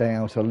may stay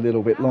out a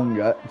little bit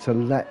longer to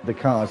let the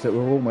cars that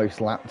were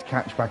almost lapped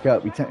catch back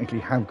up. We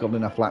technically have got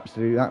enough laps to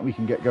do that. We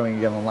can get going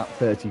again on lap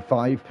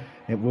 35.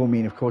 It will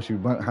mean, of course, we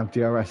won't have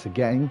DRS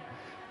again.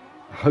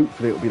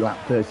 Hopefully it'll be lap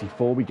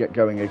 34 we get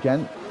going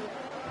again.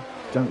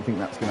 Don't think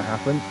that's going to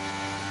happen.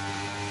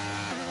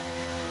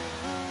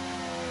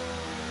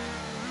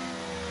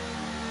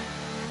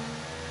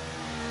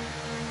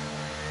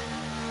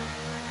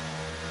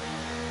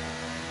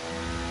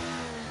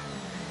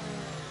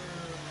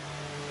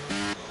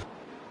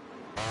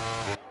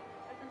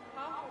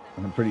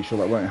 I'm pretty sure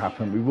that won't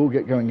happen. We will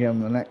get going again on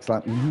the next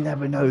lap. You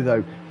never know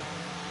though.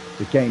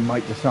 The game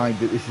might decide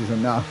that this is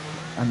enough,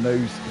 and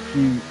those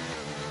few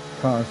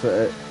cars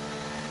that are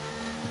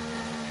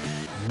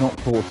not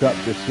caught up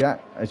just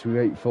yet, as we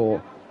wait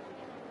for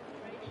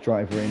the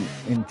driver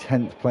in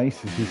 10th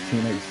place, as his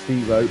teammate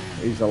Steve-O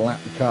is a lap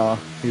car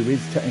who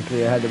is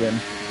technically ahead of him.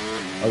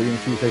 Are we going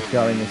to see safety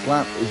car in this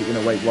lap? Is it going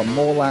to wait one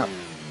more lap?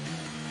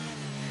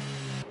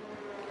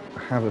 I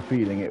have a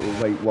feeling it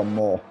will wait one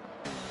more.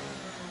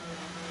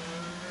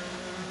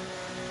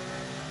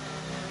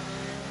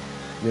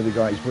 The other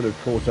guys would have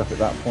caught up at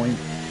that point.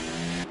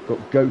 Got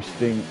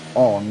ghosting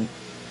on.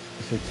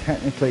 So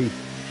technically,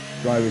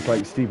 drivers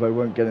like Steve-O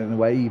won't get in the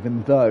way,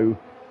 even though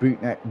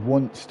Bootneck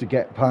wants to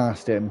get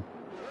past him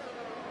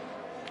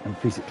and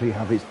physically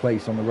have his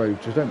place on the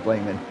road. Just don't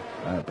blame him,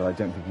 but I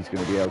don't think he's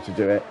going to be able to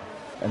do it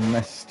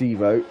unless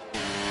Steve-O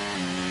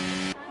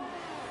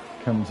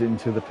comes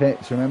into the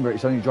pits. Remember,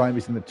 it's only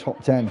drivers in the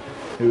top 10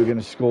 who are going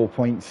to score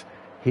points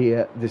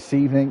here this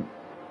evening.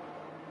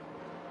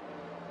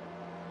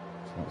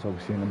 That's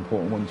obviously an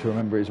important one to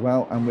remember as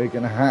well. And we're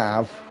going to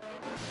have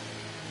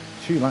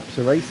 2 laps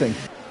of racing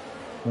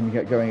when we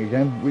get going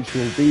again, which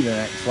will be the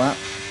next lap.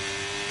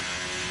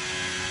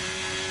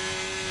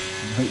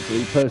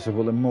 hopefully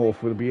Percival and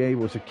Morph will be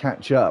able to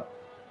catch up.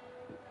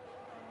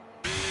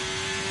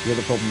 The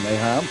other problem they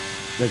have,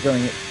 they're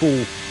going at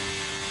full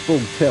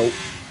tilt,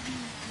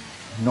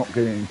 not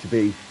going to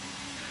be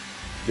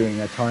doing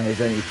their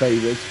tyres any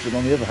favours, but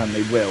on the other hand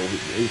they will.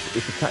 It's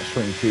a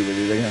catch-22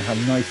 really. They're going to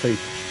have nicely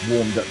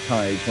warmed up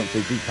tyres once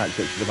they do catch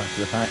up to the back of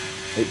the pack.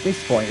 At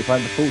this point, if I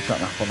had the full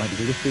track lap on, I'd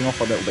be lifting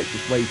off a little bit,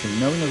 just waiting,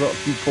 knowing I've got a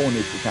few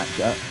corners to catch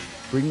up,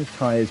 bring the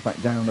tyres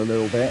back down a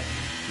little bit,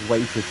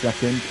 wait a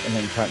second, and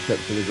then catch up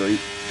to the group,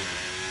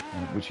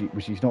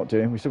 which he's not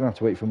doing. We're still going to have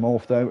to wait for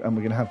Morph though, and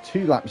we're going to have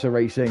 2 laps of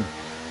racing.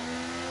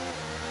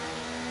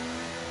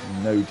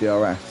 No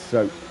DRS,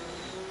 so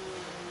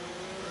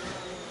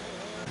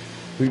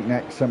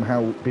Bootneck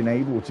somehow been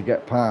able to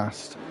get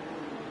past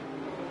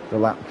the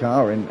lap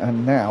car,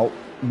 and now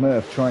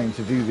Murph trying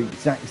to do the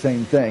exact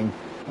same thing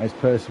as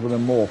Percival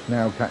and Morph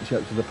now catch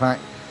up to the pack,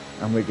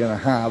 and we're going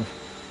to have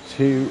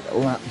 2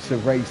 laps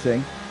of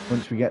racing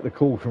once we get the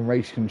call from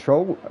race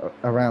control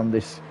around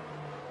this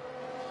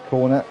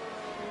corner,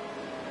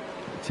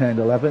 turn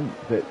 11.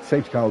 But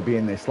safety car will be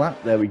in this lap.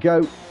 There we go,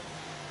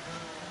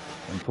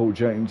 and Paul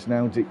Jones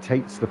now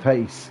dictates the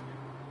pace.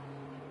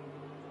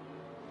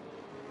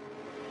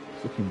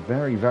 It's looking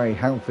very, very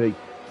healthy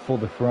for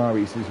the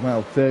Ferraris as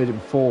well. 3rd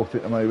and 4th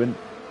at the moment.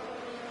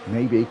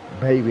 Maybe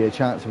a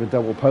chance of a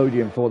double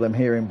podium for them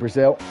here in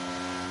Brazil.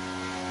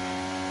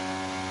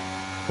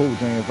 Paul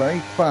doing a very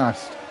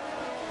fast,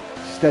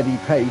 steady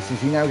pace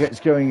as he now gets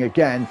going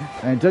again.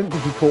 And I don't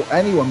think he caught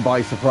anyone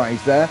by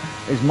surprise there,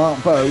 as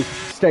Mark Bowe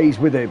stays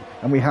with him.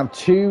 And we have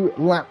 2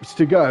 laps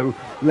to go,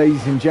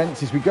 ladies and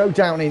gents, as we go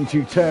down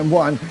into turn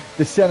 1.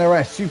 The Senna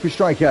S Super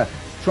Striker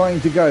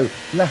trying to go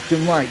left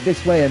and right,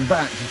 this way and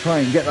back, to try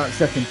and get that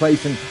 2nd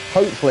place and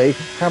hopefully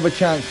have a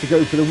chance to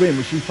go for the win,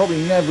 which he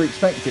probably never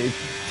expected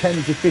 10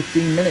 to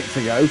 15 minutes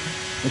ago.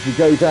 As we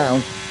go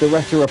down, the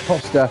Retta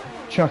Aposta,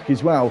 Chuck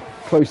as well,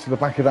 close to the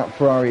back of that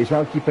Ferrari as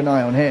well. Keep an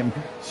eye on him.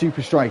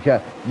 Super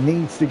Striker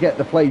needs to get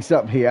the place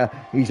up here.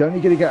 He's only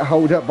going to get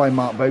held up by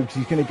Mark Bowe because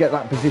he's going to get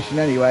that position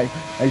anyway,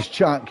 as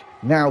Chuck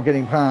now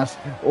getting past,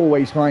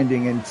 always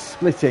finding and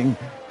splitting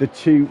the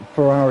 2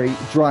 Ferrari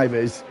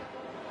drivers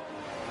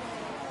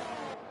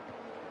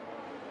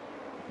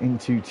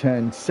into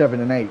turn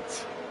 7 and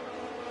 8.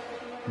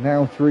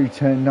 Now through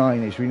turn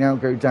 9 as we now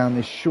go down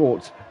this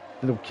short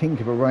little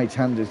kink of a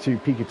right-hander to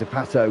Pico de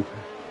Pato.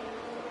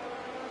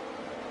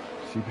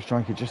 Super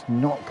Striker just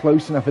not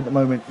close enough at the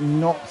moment,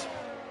 not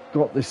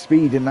got the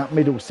speed in that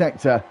middle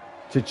sector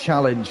to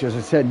challenge. As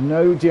I said,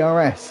 no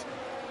DRS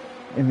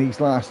in these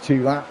last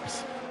 2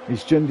 laps.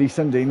 It's Jundy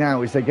Sunday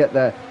now as they get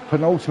their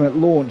penultimate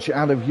launch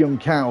out of Young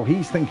Cow.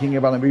 He's thinking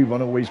about a move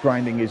on Always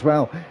Grinding as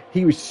well.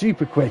 He was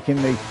super quick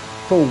in the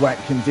full wet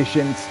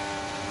conditions.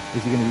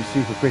 Is he going to be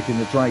super quick in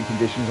the dry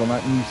conditions on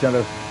that new set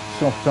of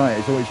soft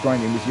tyres? Always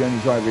Grinding was the only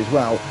driver as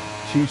well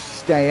to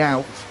stay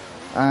out,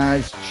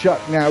 as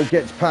Chuck now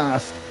gets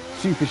past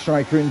Super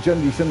Striker, and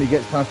Jundy Sunday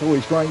gets past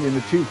Always Grinding.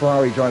 The 2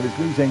 Ferrari drivers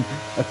losing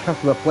a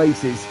couple of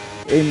places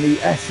in the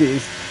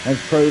S's as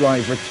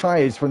ProLive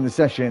retires from the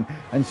session,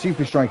 and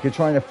Super Striker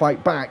trying to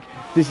fight back.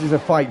 This is a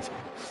fight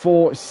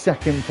for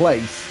 2nd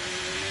place,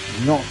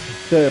 not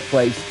 3rd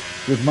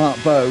place, with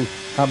Mark Bowe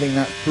having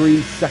that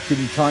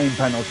 3-second time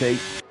penalty.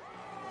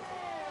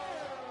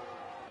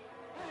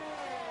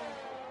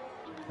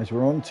 As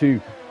we're on to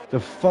the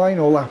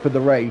final lap of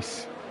the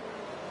race,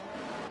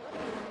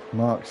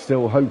 Mark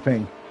still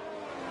hoping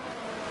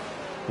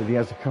that he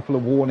has a couple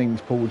of warnings,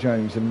 Paul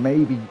Jones, and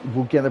maybe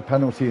we'll get a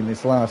penalty in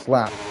this last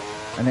lap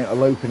and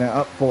it'll open it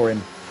up for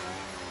him.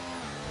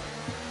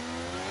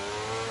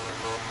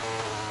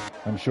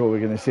 I'm sure we're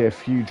going to see a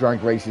few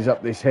drag races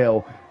up this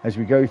hill as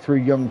we go through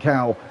Young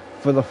Cow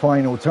for the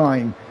final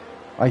time.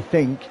 I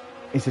think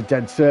it's a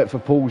dead cert for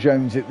Paul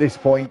Jones at this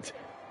point.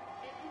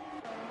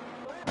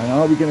 And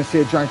are we going to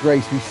see a drag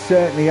race? We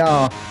certainly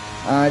are,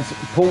 as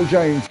Paul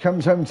Jones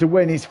comes home to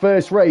win his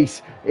first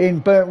race in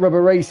burnt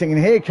rubber racing.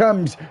 And here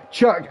comes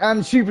Chuck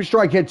and Super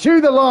Striker to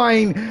the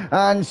line,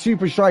 and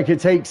Super Striker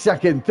takes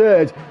 2nd.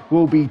 3rd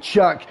will be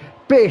Chuck.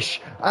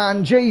 Bish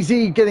and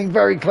Jay-Z getting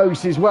very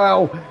close as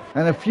well,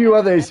 and a few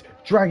others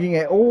dragging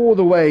it all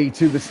the way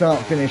to the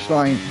start finish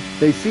line.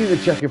 They see the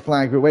checker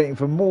flag. We're waiting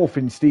for Morph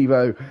and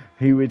Steve-O,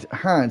 who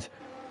had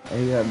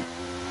a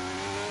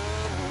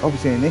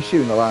obviously an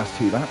issue in the last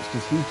 2 laps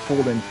because he'd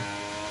fallen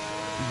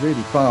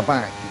really far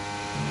back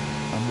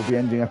and will be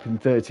ending up in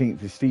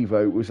 13th as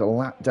Steve-O was a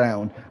lap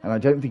down, and I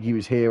don't think he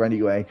was here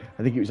anyway.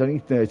 I think it was only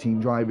 13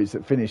 drivers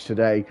that finished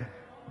today,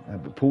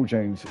 but Paul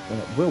Jones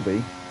will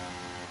be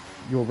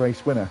your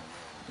race winner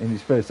in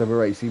his first ever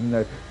race, even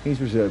though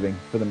he's reserving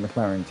for the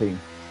McLaren team.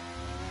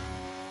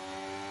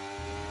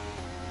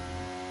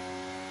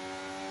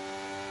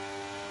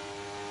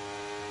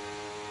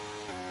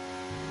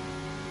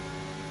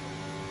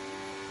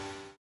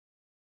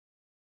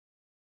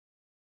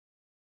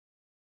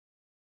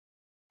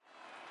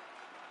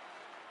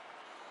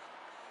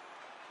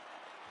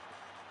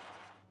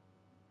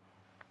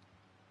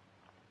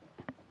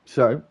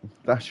 So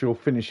that's your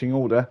finishing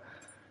order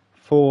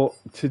For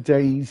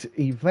today's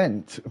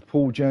event,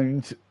 Paul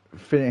Jones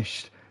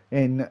finished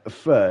in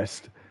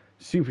first.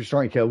 Super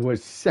Striker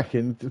was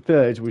second.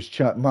 Third was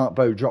Chuck. Mark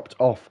Bow dropped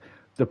off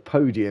the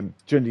podium.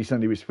 Jundy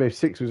Sunday was fifth.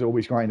 Sixth was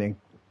Always Grinding.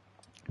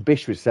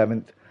 Bish was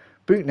seventh.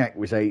 Bootneck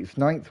was eighth.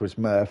 Ninth was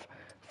Murph.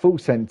 Full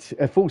Send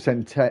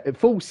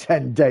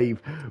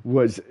Dave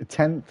was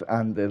 10th,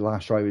 and the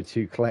last driver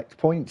to collect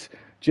points.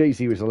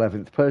 Jay-Z was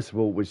 11th.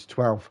 Percival was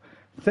 12th.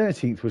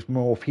 13th was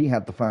Morph. He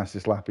had the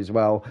fastest lap as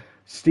well.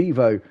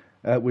 Steve-O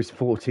was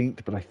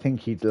 14th, but I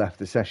think he'd left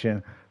the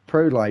session.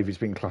 Pro Live has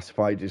been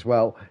classified as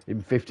well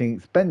in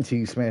 15th. Ben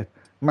T. Smith,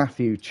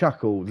 Matthew,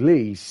 Chuckle,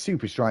 Lee,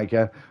 Super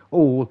Striker,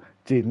 all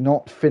did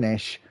not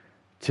finish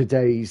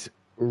today's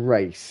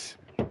race.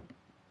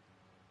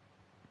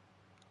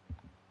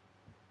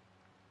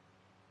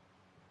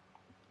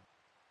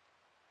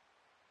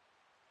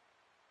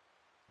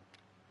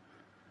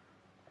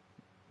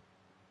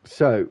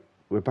 So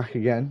we're back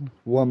again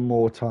one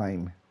more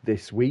time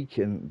this week,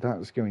 and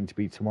that's going to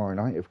be tomorrow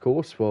night, of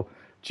course, for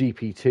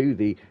GP2,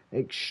 the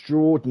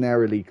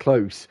extraordinarily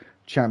close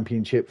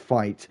championship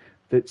fight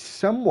that's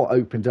somewhat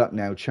opened up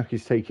now. Chuck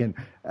is taking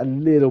a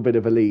little bit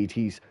of a lead.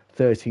 He's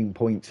 13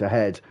 points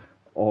ahead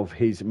of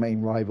his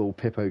main rival,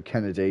 Pippo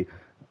Kennedy,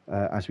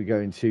 as we go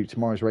into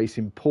tomorrow's race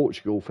in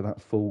Portugal for that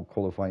full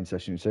qualifying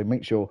session. So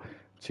make sure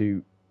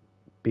to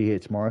be here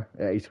tomorrow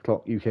at 8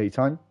 o'clock UK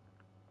time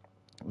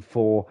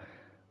for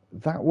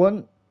that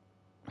one.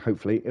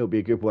 Hopefully it'll be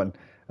a good one.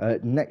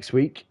 Next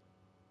week,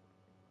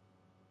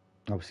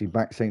 obviously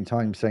back same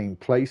time, same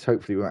place.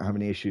 Hopefully we won't have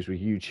any issues with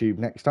YouTube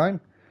next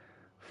time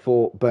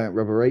for Burnt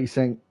Rubber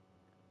Racing.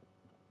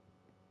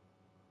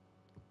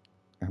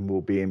 And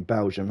we'll be in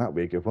Belgium. That'll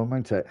be a good one,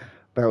 won't it?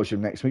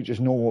 Belgium next week, just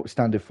normal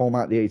standard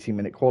format, the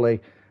 18-minute quali,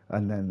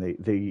 and then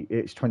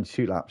it's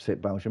 22 laps at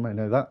Belgium, I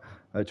know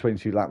that.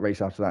 22 lap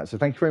race after that. So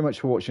thank you very much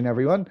for watching,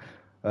 everyone.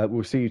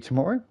 We'll see you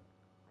tomorrow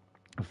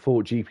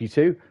for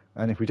GP2,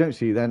 and if we don't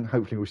see you then,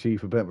 hopefully we'll see you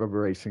for Burnt Rubber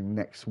Racing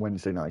next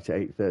Wednesday night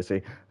at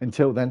 8:30.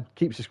 Until then,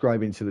 keep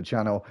subscribing to the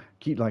channel,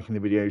 keep liking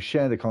the videos,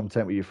 share the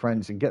content with your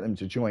friends, and get them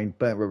to join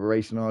Burnt Rubber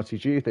Racing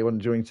RTG if they want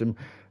to join some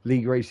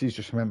league races.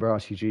 Just remember,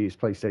 RTG is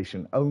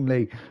PlayStation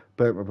only.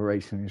 Burnt Rubber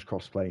Racing is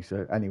crossplay,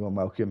 so anyone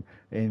welcome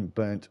in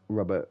Burnt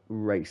Rubber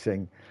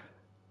Racing.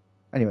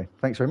 Anyway,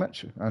 thanks very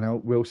much,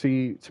 and we'll see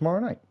you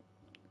tomorrow night.